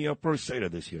doing the first Seder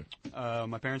this year?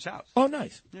 My parents' house. Oh,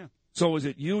 nice. Yeah. So is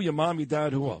it you, your mom, your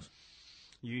dad, who else?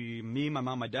 Me, my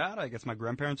mom, my dad. I guess my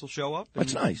grandparents will show up.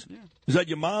 That's nice. Yeah. Is that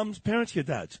your mom's parents, your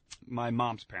dad's? My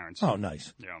mom's parents. Oh,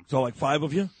 nice. Yeah. So like 5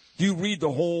 of you? Do you read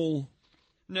the whole...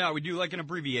 No, we do like an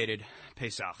abbreviated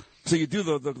Pesach. So you do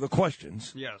the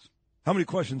questions? Yes. How many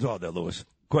questions are there, Louis?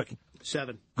 Quick.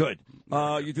 7. Good.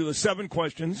 You do the 7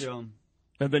 questions. Yeah.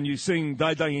 And then you sing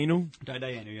Dai Dayenu. Dai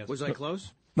Dayenu, yes. Was I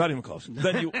close? Not even close.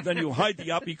 then you hide the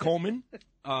Apikomen.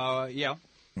 Yeah.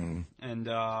 Mm. And,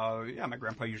 my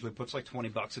grandpa usually puts like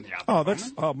 $20 in the Apikomen. Oh,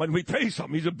 that's... let me tell you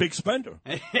something. He's a big spender.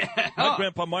 My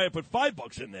grandpa Maya put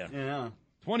 $5 in there. Yeah.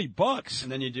 $20.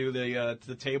 And then you do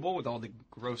the table with all the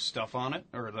gross stuff on it,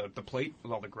 or the plate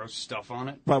with all the gross stuff on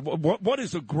it. Right. What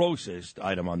is the grossest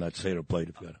item on that Seder plate?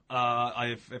 If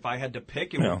I had to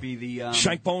pick, it would be the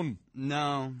shank bone.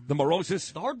 No, the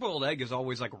morosis. The hard-boiled egg is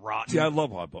always like rotten. See, I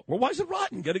love hard-boiled. Well, why is it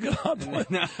rotten? Get a good hard-boiled.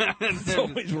 It's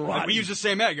always rotten. We use the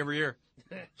same egg every year.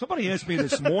 Somebody asked me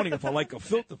this morning if I like a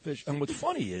filter fish, and what's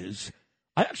funny is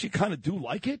I actually kind of do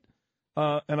like it,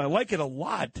 and I like it a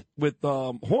lot with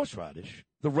horseradish.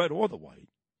 The red or the white.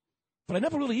 But I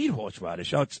never really eat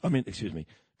horseradish.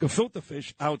 Gefilte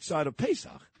fish outside of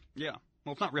Pesach. Yeah.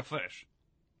 Well, it's not real fish.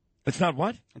 It's not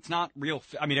what? It's not real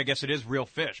I guess it is real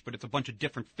fish, but it's a bunch of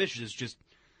different fishes just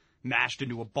mashed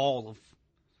into a ball of,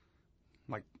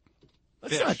 like,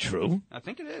 That's fish. not true. I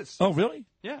think it is. Oh, really?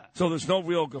 Yeah. So there's no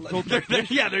real gefilte fish?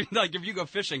 Yeah, like, if you go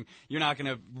fishing, you're not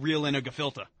going to reel in a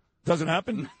gefilte. Doesn't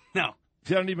happen? No.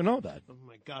 See, I don't even know that. Oh,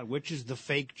 my God. Which is the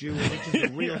fake Jew and which is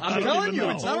the real? I'm telling you,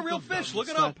 it's not a real fish. Look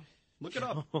it up. Look it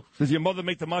up. Does your mother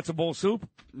make the matzo ball soup?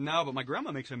 No, but my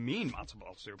grandma makes a mean matzo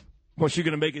ball soup. Was she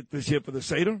going to make it this year for the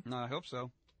Seder? No, I hope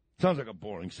so. Sounds like a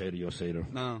boring Seder, your Seder.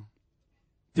 No.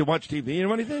 Do you watch TV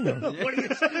or anything? Or?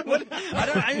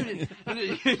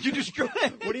 You destroy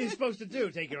it. What are you supposed to do?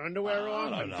 Take your underwear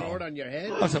off and throw it on your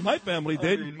head? That's what my family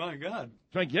did. I mean, my God.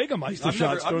 Drank Jägermeister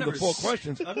shots during the 4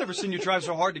 questions. I've never seen you try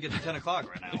so hard to get to 10 o'clock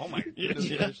right now. Oh, my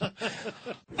goodness.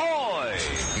 Boy!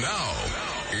 Now,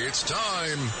 it's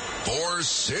time for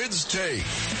Sid's Take.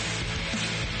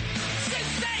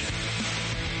 Sid's Take!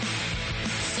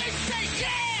 Sid's Take,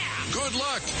 yeah! Good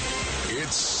luck.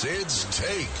 It's Sid's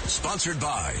Take, sponsored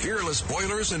by Peerless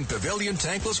Boilers and Pavilion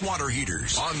Tankless Water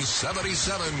Heaters on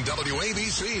 77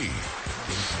 WABC.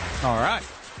 All right.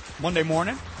 Monday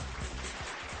morning,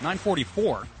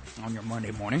 9:44 on your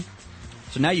Monday morning.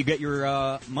 So now you get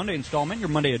your Monday installment, your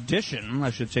Monday edition, I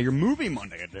should say, your movie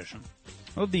Monday edition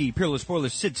of the Peerless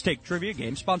Boilers Sid's Take trivia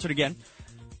game, sponsored again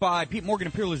by Pete Morgan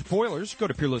and Peerless Boilers. Go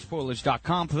to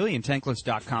peerlessboilers.com,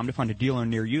 paviliontankless.com to find a dealer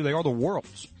near you. They are the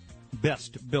world's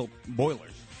best-built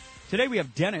boilers. Today we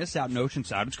have Dennis out in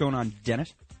Oceanside. What's going on,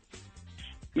 Dennis?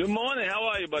 Good morning. How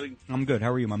are you, buddy? I'm good.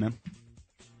 How are you, my man?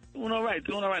 Doing all right.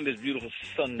 This beautiful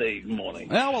Sunday morning.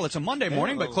 Well, it's a Monday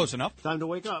morning, but close enough. Time to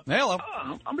wake up. Hello.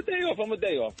 I'm a day off.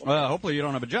 Hopefully you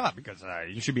don't have a job, because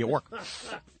you should be at work.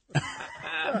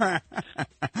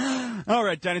 All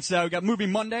right, Dennis, we got Movie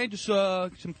Monday. Just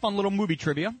some fun little movie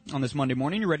trivia on this Monday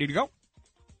morning. You ready to go?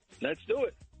 Let's do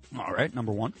it. All right,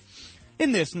 number 1.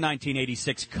 In this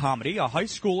 1986 comedy, a high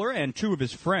schooler and 2 of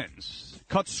his friends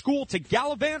cut school to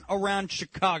gallivant around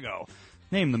Chicago.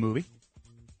 Name the movie.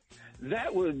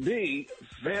 That would be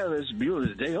Ferris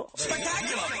Bueller's Day Off.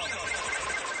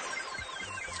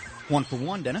 1 for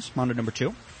 1, Dennis. On to number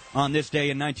 2. On this day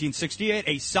in 1968,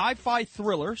 a sci-fi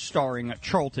thriller starring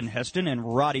Charlton Heston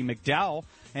and Roddy McDowall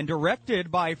and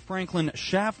directed by Franklin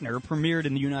Schaffner premiered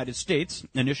in the United States,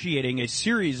 initiating a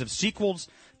series of sequels,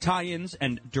 tie-ins,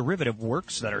 and derivative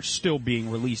works that are still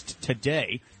being released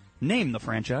today. Name the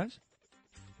franchise.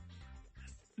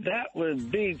 That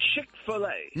would be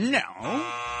Chick-fil-A. No.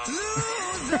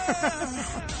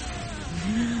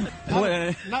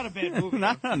 Not a bad movie.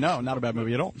 No, not a bad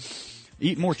movie at all.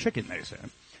 Eat more chicken, they say.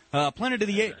 Planet of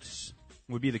the Apes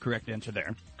would be the correct answer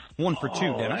there. 1 for 2,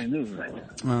 Dennis. I knew that.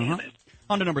 Uh-huh.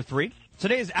 On to number 3.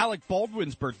 Today is Alec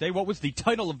Baldwin's birthday. What was the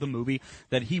title of the movie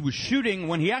that he was shooting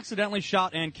when he accidentally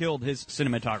shot and killed his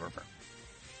cinematographer?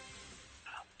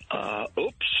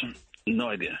 Oops. No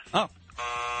idea. Oh.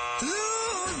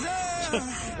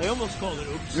 They almost called it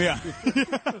Oops. Yeah.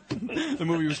 The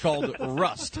movie was called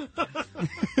Rust.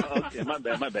 Okay, my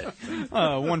bad.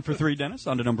 1 for 3, Dennis.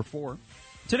 On to number 4.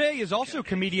 Today is also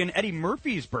comedian Eddie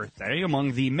Murphy's birthday.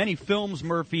 Among the many films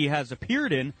Murphy has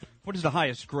appeared in, what is the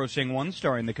highest grossing one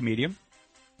starring the comedian?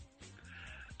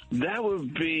 That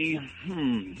would be,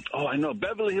 I know,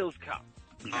 Beverly Hills Cop.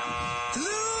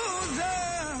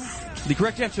 The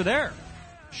correct answer there,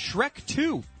 Shrek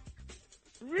 2.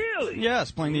 Really?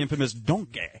 Yes, playing the infamous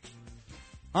Donkey.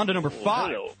 On to number 5,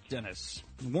 hello. Dennis.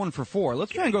 1 for 4.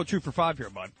 Let's try and go 2 for 5 here,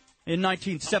 bud. In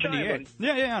 1978.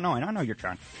 I know you're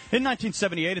trying. In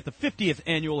 1978, at the 50th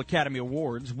Annual Academy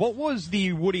Awards, what was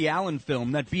the Woody Allen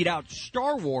film that beat out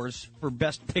Star Wars for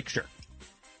Best Picture?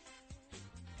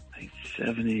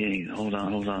 78. Hold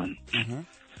on. Mm-hmm.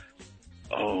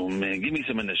 Oh, man. Give me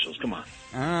some initials. Come on.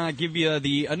 I'll give you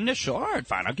the initial. All right,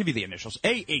 fine. I'll give you the initials.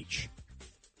 A.H.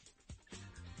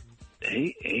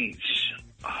 A.H.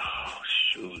 Oh,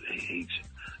 shoot. A.H.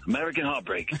 American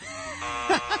Heartbreak.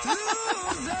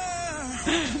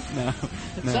 No.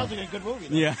 Sounds like a good movie,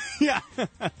 though. Yeah.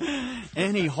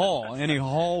 Annie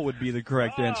Hall would be the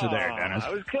correct answer there, Dennis.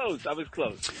 I was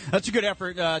close. That's a good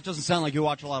effort. It doesn't sound like you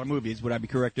watch a lot of movies. Would I be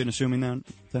correct in assuming that,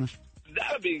 Dennis?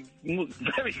 That would be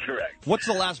very correct. What's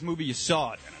the last movie you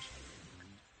saw, Dennis?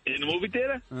 In the movie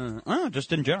theater?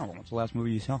 Just in general. What's the last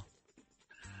movie you saw?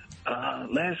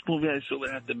 Last movie I saw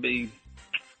would have to be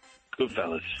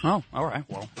Goodfellas. Oh, all right.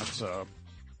 Well, that's a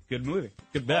good movie.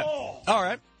 Good bet. Oh. All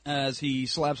right. As he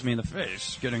slaps me in the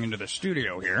face, getting into the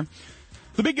studio here.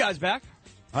 The big guy's back.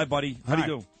 Hi, buddy. How do you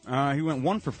do? He went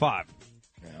 1 for 5.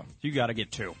 Yeah. You got to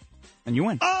get 2. And you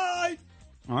win. All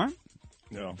right.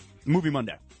 No. Movie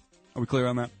Monday. Are we clear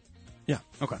on that? Yeah.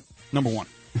 Okay. Number 1.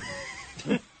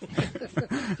 Did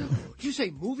you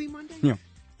say Movie Monday? Yeah.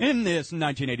 In this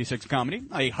 1986 comedy,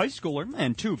 a high schooler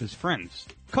and 2 of his friends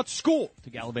cut school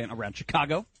to gallivant around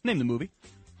Chicago. Name the movie.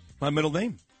 My middle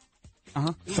name.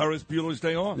 Ferris Bueller's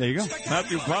Day Off. There you go.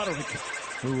 Matthew Broderick,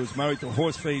 who was married to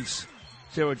Horseface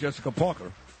Sarah Jessica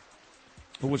Parker,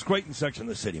 who was great in Sex and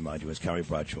the City, mind you, as Carrie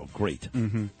Bradshaw. Great.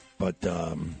 Mm-hmm. But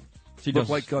she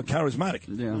looked like charismatic.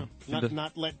 Yeah.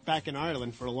 Not let back in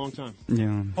Ireland for a long time.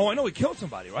 Yeah. Oh, I know. He killed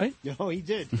somebody, right? Oh, he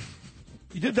did.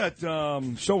 He did that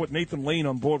show with Nathan Lane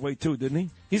on Broadway, too, didn't he?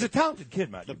 He's a talented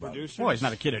kid, Matthew. The producer? Well, he's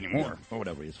not a kid anymore. Or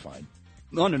whatever, he's fine.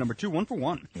 On to number 2, 1 for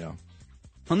 1. Yeah.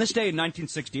 On this day in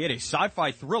 1968, a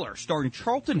sci-fi thriller starring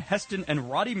Charlton Heston and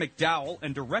Roddy McDowall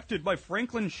and directed by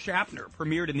Franklin Schaffner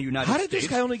premiered in the United States. How did this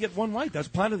guy only get one right? That's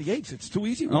Planet of the Apes. It's too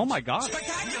easy. Oh, my God.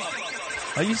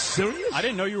 Are you serious? I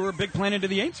didn't know you were a big Planet of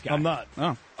the Apes guy. I'm not.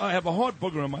 Oh. I have a hard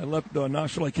booger on my left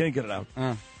nostril. I can't get it out.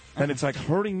 And it's like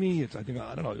hurting me. I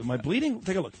don't know. Am I bleeding?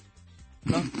 Take a look.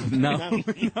 No,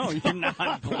 you're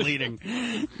not bleeding.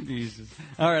 Jesus.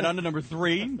 All right, on to number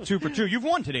 3, 2 for 2. You've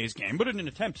won today's game, but in an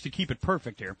attempt to keep it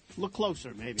perfect here. Look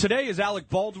closer, maybe. Today is Alec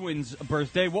Baldwin's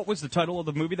birthday. What was the title of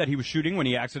the movie that he was shooting when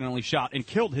he accidentally shot and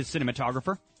killed his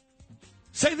cinematographer?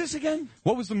 Say this again.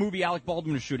 What was the movie Alec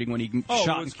Baldwin was shooting when he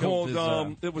shot and killed his...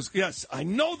 It was, yes, I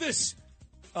know this.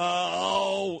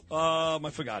 I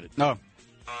forgot it. Oh.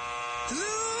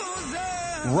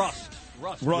 Rust.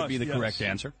 Rust would be the correct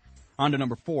answer. On to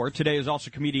number 4. Today is also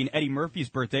comedian Eddie Murphy's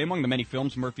birthday. Among the many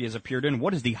films Murphy has appeared in,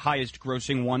 what is the highest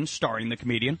grossing one starring the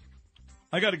comedian?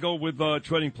 I got to go with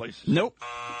Trading Places. Nope.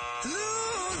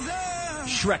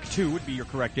 Shrek 2 would be your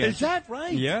correct answer. Is that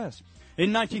right? Yes.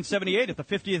 In 1978, at the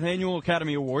 50th Annual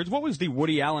Academy Awards, what was the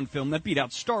Woody Allen film that beat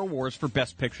out Star Wars for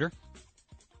Best Picture?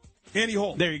 Annie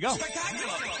Hall. There you go.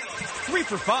 3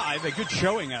 for 5, a good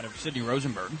showing out of Sidney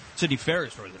Rosenberg. Sidney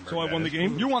Ferris Rosenberg. So I won the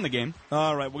game? You won the game.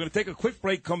 All right, we're going to take a quick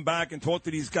break, come back, and talk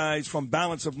to these guys from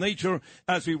Balance of Nature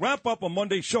as we wrap up a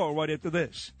Monday show right after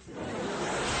this.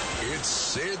 It's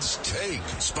Sid's Take,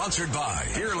 sponsored by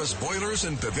Peerless Boilers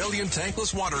and Pavilion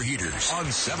Tankless Water Heaters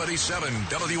on 77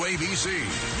 WABC.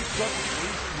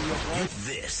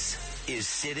 This is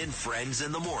Sid and Friends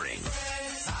in the Morning.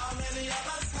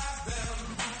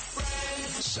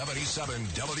 77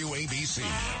 WABC.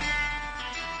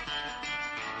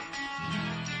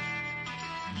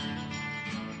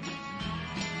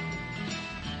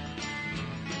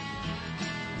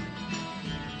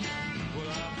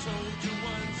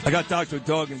 I got Dr.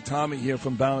 Doug and Tommy here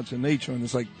from Balance of Nature, and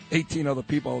there's like 18 other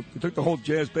people. We took the whole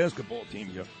Jazz basketball team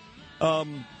here.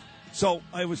 So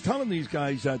I was telling these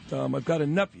guys that I've got a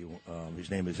nephew.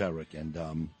 His name is Eric,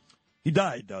 and he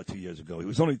died 2 years ago. He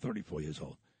was only 34 years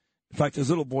old. In fact, his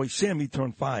little boy, Sammy,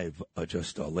 turned 5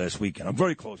 just last weekend. I'm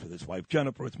very close with his wife,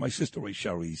 Jennifer. It's my sister, Ray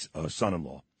Sherry's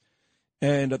son-in-law.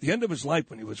 And at the end of his life,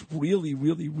 when he was really,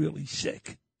 really, really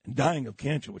sick and dying of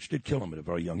cancer, which did kill him at a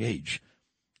very young age,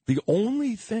 the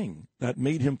only thing that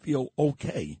made him feel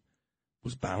okay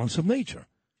was Balance of Nature.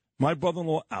 My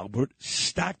brother-in-law, Albert,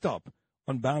 stacked up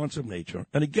on Balance of Nature.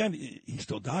 And again, he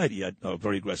still died. He had a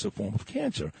very aggressive form of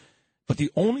cancer. But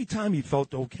the only time he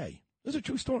felt okay, this is a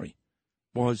true story,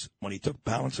 was when he took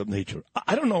Balance of Nature.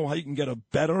 I don't know how you can get a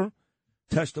better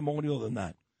testimonial than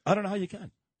that. I don't know how you can.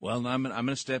 Well, I'm going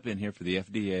to step in here for the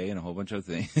FDA and a whole bunch of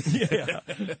things. Yeah.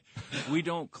 We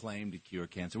don't claim to cure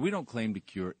cancer. We don't claim to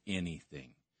cure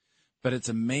anything. But it's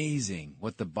amazing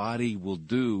what the body will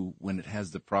do when it has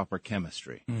the proper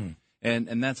chemistry. Mm.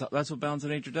 And that's what Balance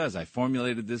of Nature does. I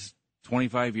formulated this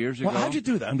 25 years ago. Well, how'd you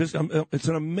do that? It's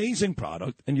an amazing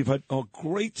product, and you've had a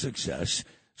great success.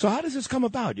 So how does this come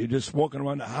about? You're just walking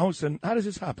around the house, and how does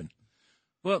this happen?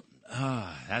 Well,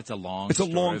 that's a long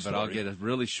story, but I'll get a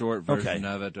really short version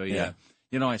of it. Yeah.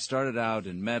 You know, I started out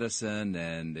in medicine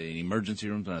and in emergency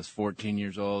rooms when I was 14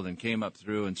 years old and came up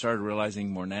through and started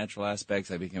realizing more natural aspects.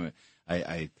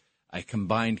 I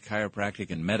combined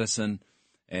chiropractic and medicine,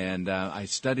 and I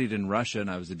studied in Russia, and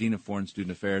I was the Dean of Foreign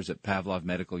Student Affairs at Pavlov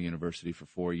Medical University for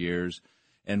 4 years.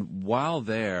 And while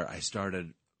there, I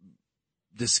started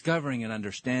discovering and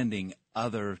understanding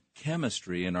other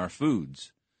chemistry in our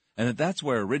foods. And that's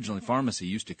where originally pharmacy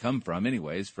used to come from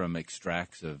anyways, from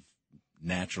extracts of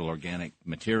natural organic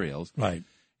materials. Right.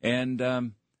 And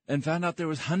found out there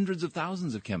was hundreds of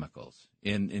thousands of chemicals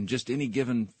in just any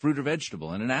given fruit or vegetable.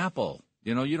 And an apple,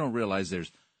 you know, you don't realize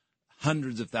there's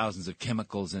hundreds of thousands of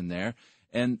chemicals in there.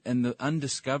 And the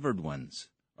undiscovered ones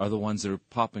are the ones that are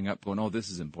popping up going, oh,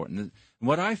 this is important. And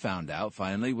what I found out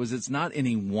finally was it's not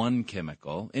any one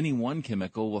chemical. Any one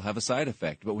chemical will have a side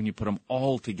effect, but when you put them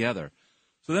all together.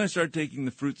 So then I started taking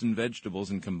the fruits and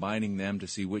vegetables and combining them to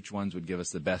see which ones would give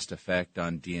us the best effect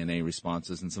on DNA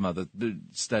responses, and some other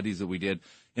studies that we did.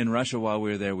 In Russia while we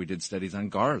were there, we did studies on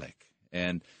garlic.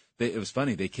 And it was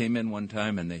funny. They came in one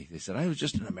time and they said, I was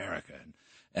just in America.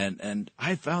 And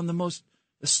I found the most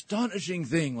astonishing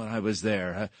thing when I was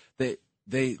there.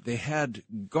 They had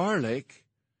garlic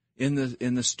in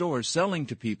the stores selling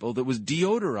to people that was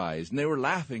deodorized, and they were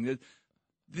laughing.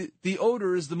 The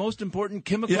odor is the most important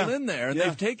chemical in there, and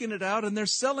they've taken it out, and they're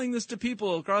selling this to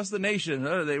people across the nation.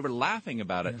 They were laughing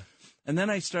about it. And then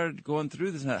I started going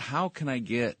through this, how can I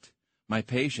get my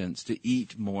patients to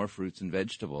eat more fruits and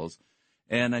vegetables?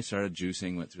 And I started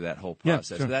juicing, went through that whole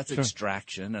process. So that's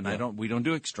extraction, and we don't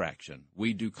do extraction.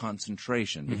 We do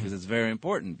concentration because it's very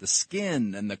important. The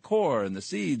skin and the core and the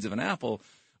seeds of an apple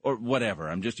or whatever,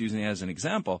 I'm just using it as an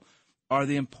example, are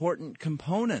the important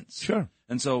components. Sure.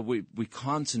 And so we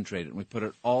concentrate it, and we put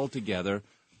it all together,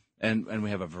 and we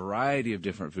have a variety of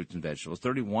different fruits and vegetables,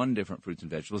 31 different fruits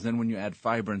and vegetables. Then when you add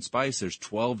fiber and spice, there's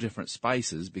 12 different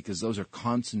spices because those are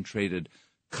concentrated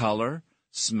color,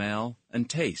 smell, and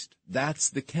taste. That's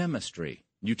the chemistry.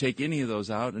 You take any of those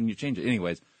out, and you change it.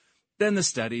 Anyways, then the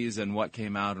studies and what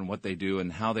came out and what they do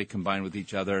and how they combine with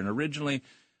each other. And originally,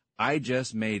 I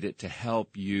just made it to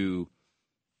help you,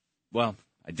 well,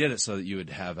 I did it so that you would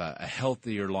have a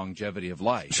healthier longevity of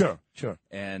life. Sure.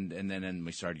 And then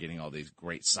we started getting all these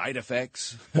great side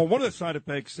effects. Well, one of the side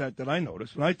effects that I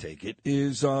notice when I take it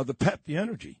is the pep, the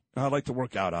energy. I like to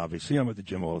work out, obviously. I'm at the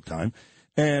gym all the time.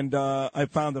 And I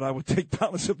found that I would take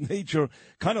Balance of Nature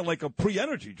kind of like a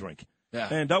pre-energy drink.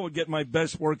 Yeah. And I would get my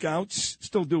best workouts,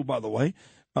 still do, by the way.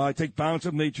 I take Balance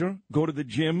of Nature, go to the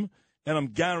gym, and I'm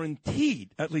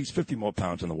guaranteed at least 50 more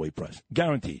pounds on the weight press.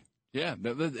 Guaranteed. Yeah,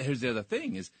 but here's the other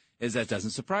thing is that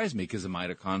doesn't surprise me because of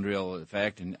mitochondrial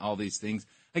effect and all these things.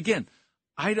 Again,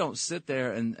 I don't sit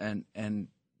there and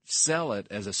sell it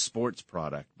as a sports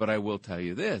product, but I will tell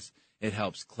you this. It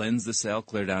helps cleanse the cell,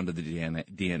 clear down to the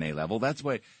DNA level. That's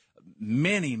why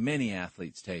many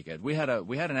athletes take it. We had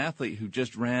an athlete who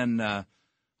just ran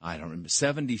I don't remember,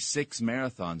 76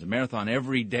 marathons, a marathon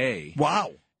every day.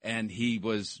 Wow. And he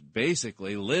was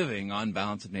basically living on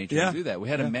Balance of Nature to do that. We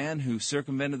had a man who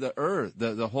circumvented the earth,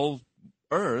 the whole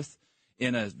earth,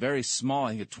 in a very small, I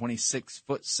think a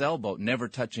 26-foot sailboat, never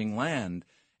touching land,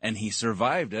 and he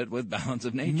survived it with Balance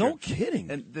of Nature. No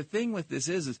kidding. And the thing with this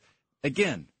is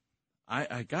again,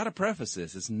 I got to preface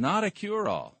this, it's not a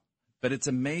cure-all, but it's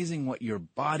amazing what your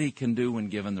body can do when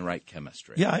given the right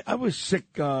chemistry. Yeah, I was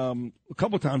sick a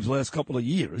couple of times the last couple of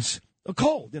years. A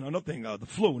cold, nothing, the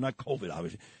flu, not COVID,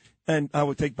 obviously. And I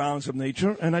would take Balance of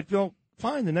Nature, and I'd feel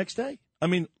fine the next day. I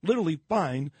mean, literally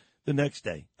fine the next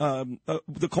day.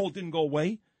 The cold didn't go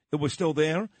away. It was still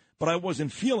there, but I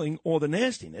wasn't feeling all the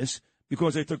nastiness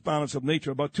because I took Balance of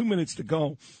Nature. About 2 minutes to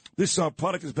go. This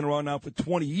product has been around now for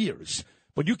 20 years,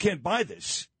 but you can't buy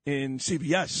this in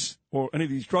CVS or any of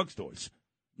these drugstores.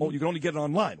 Well, you can only get it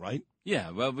online, right? Yeah,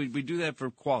 well, we do that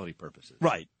for quality purposes.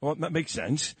 Right. Well, that makes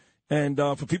sense. And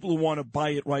for people who want to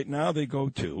buy it right now, they go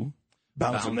to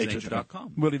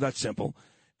balanceofnature.com. Really that simple.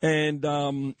 And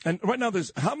right now,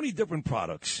 there's how many different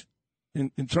products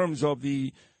in terms of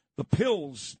the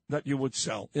pills that you would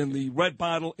sell in the red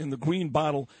bottle, in the green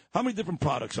bottle? How many different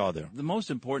products are there? The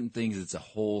most important thing is it's a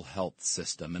whole health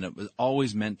system, and it was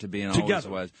always meant to be and Together.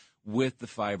 Always was, with the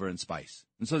fiber and spice.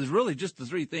 And so there's really just the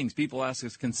three things people ask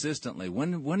us consistently.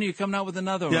 When are you coming out with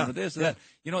another one or this or that?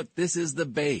 You know what? This is the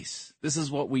base. This is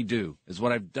what we do. It's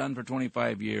what I've done for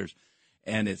 25 years,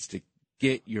 and it's to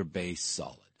get your base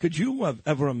solid. Could you have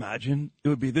ever imagined it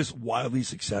would be this wildly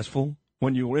successful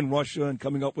when you were in Russia and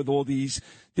coming up with all these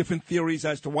different theories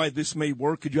as to why this may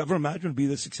work? Could you ever imagine it would be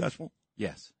this successful?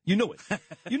 Yes. You knew it.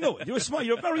 You knew it. You're smart.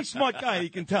 You're a very smart guy, you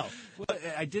can tell. Well,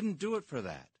 I didn't do it for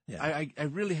that. Yeah. I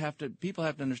really have to, people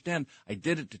have to understand, I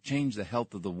did it to change the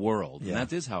health of the world. And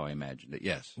that is how I imagined it,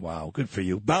 yes. Wow, good for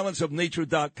you.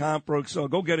 Balanceofnature.com, folks. So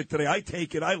go get it today. I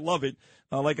take it. I love it.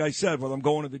 Like I said, whether I'm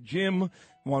going to the gym, I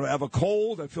want to have a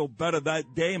cold, I feel better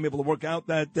that day. I'm able to work out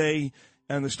that day.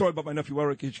 And the story about my nephew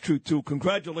Eric is true, too.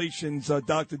 Congratulations,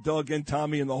 Dr. Doug and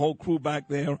Tommy and the whole crew back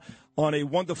there on a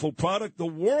wonderful product. The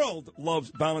world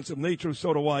loves Balance of Nature.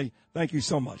 So do I. Thank you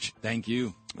so much. Thank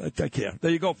you. Take care.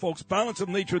 There you go, folks.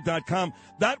 Balanceofnature.com.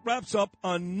 That wraps up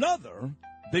another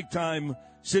big-time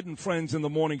Sid and Friends in the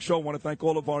Morning show. I want to thank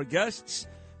all of our guests.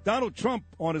 Donald Trump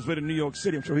on his way to New York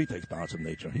City. I'm sure he takes Balance of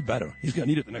Nature. He better. He's going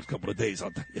to need it the next couple of days,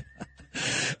 I'll tell you.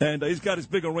 And he's got his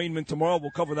big arraignment tomorrow.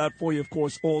 We'll cover that for you, of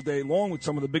course, all day long with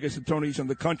some of the biggest attorneys in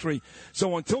the country.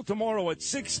 So until tomorrow at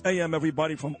 6 a.m.,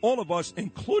 everybody, from all of us,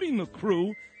 including the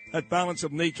crew at Balance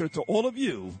of Nature, to all of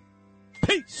you,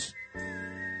 peace.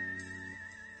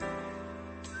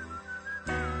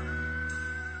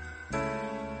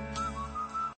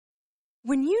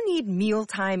 When you need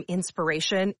mealtime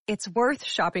inspiration, it's worth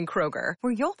shopping Kroger,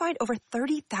 where you'll find over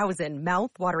 30,000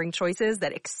 mouth-watering choices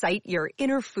that excite your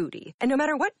inner foodie. And no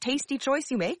matter what tasty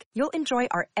choice you make, you'll enjoy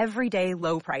our everyday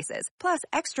low prices, plus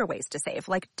extra ways to save,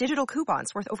 like digital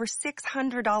coupons worth over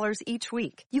 $600 each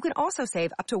week. You can also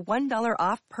save up to $1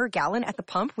 off per gallon at the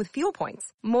pump with fuel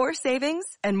points. More savings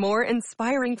and more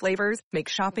inspiring flavors make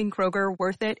shopping Kroger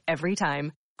worth it every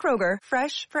time. Kroger,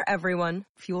 fresh for everyone.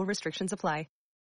 Fuel restrictions apply.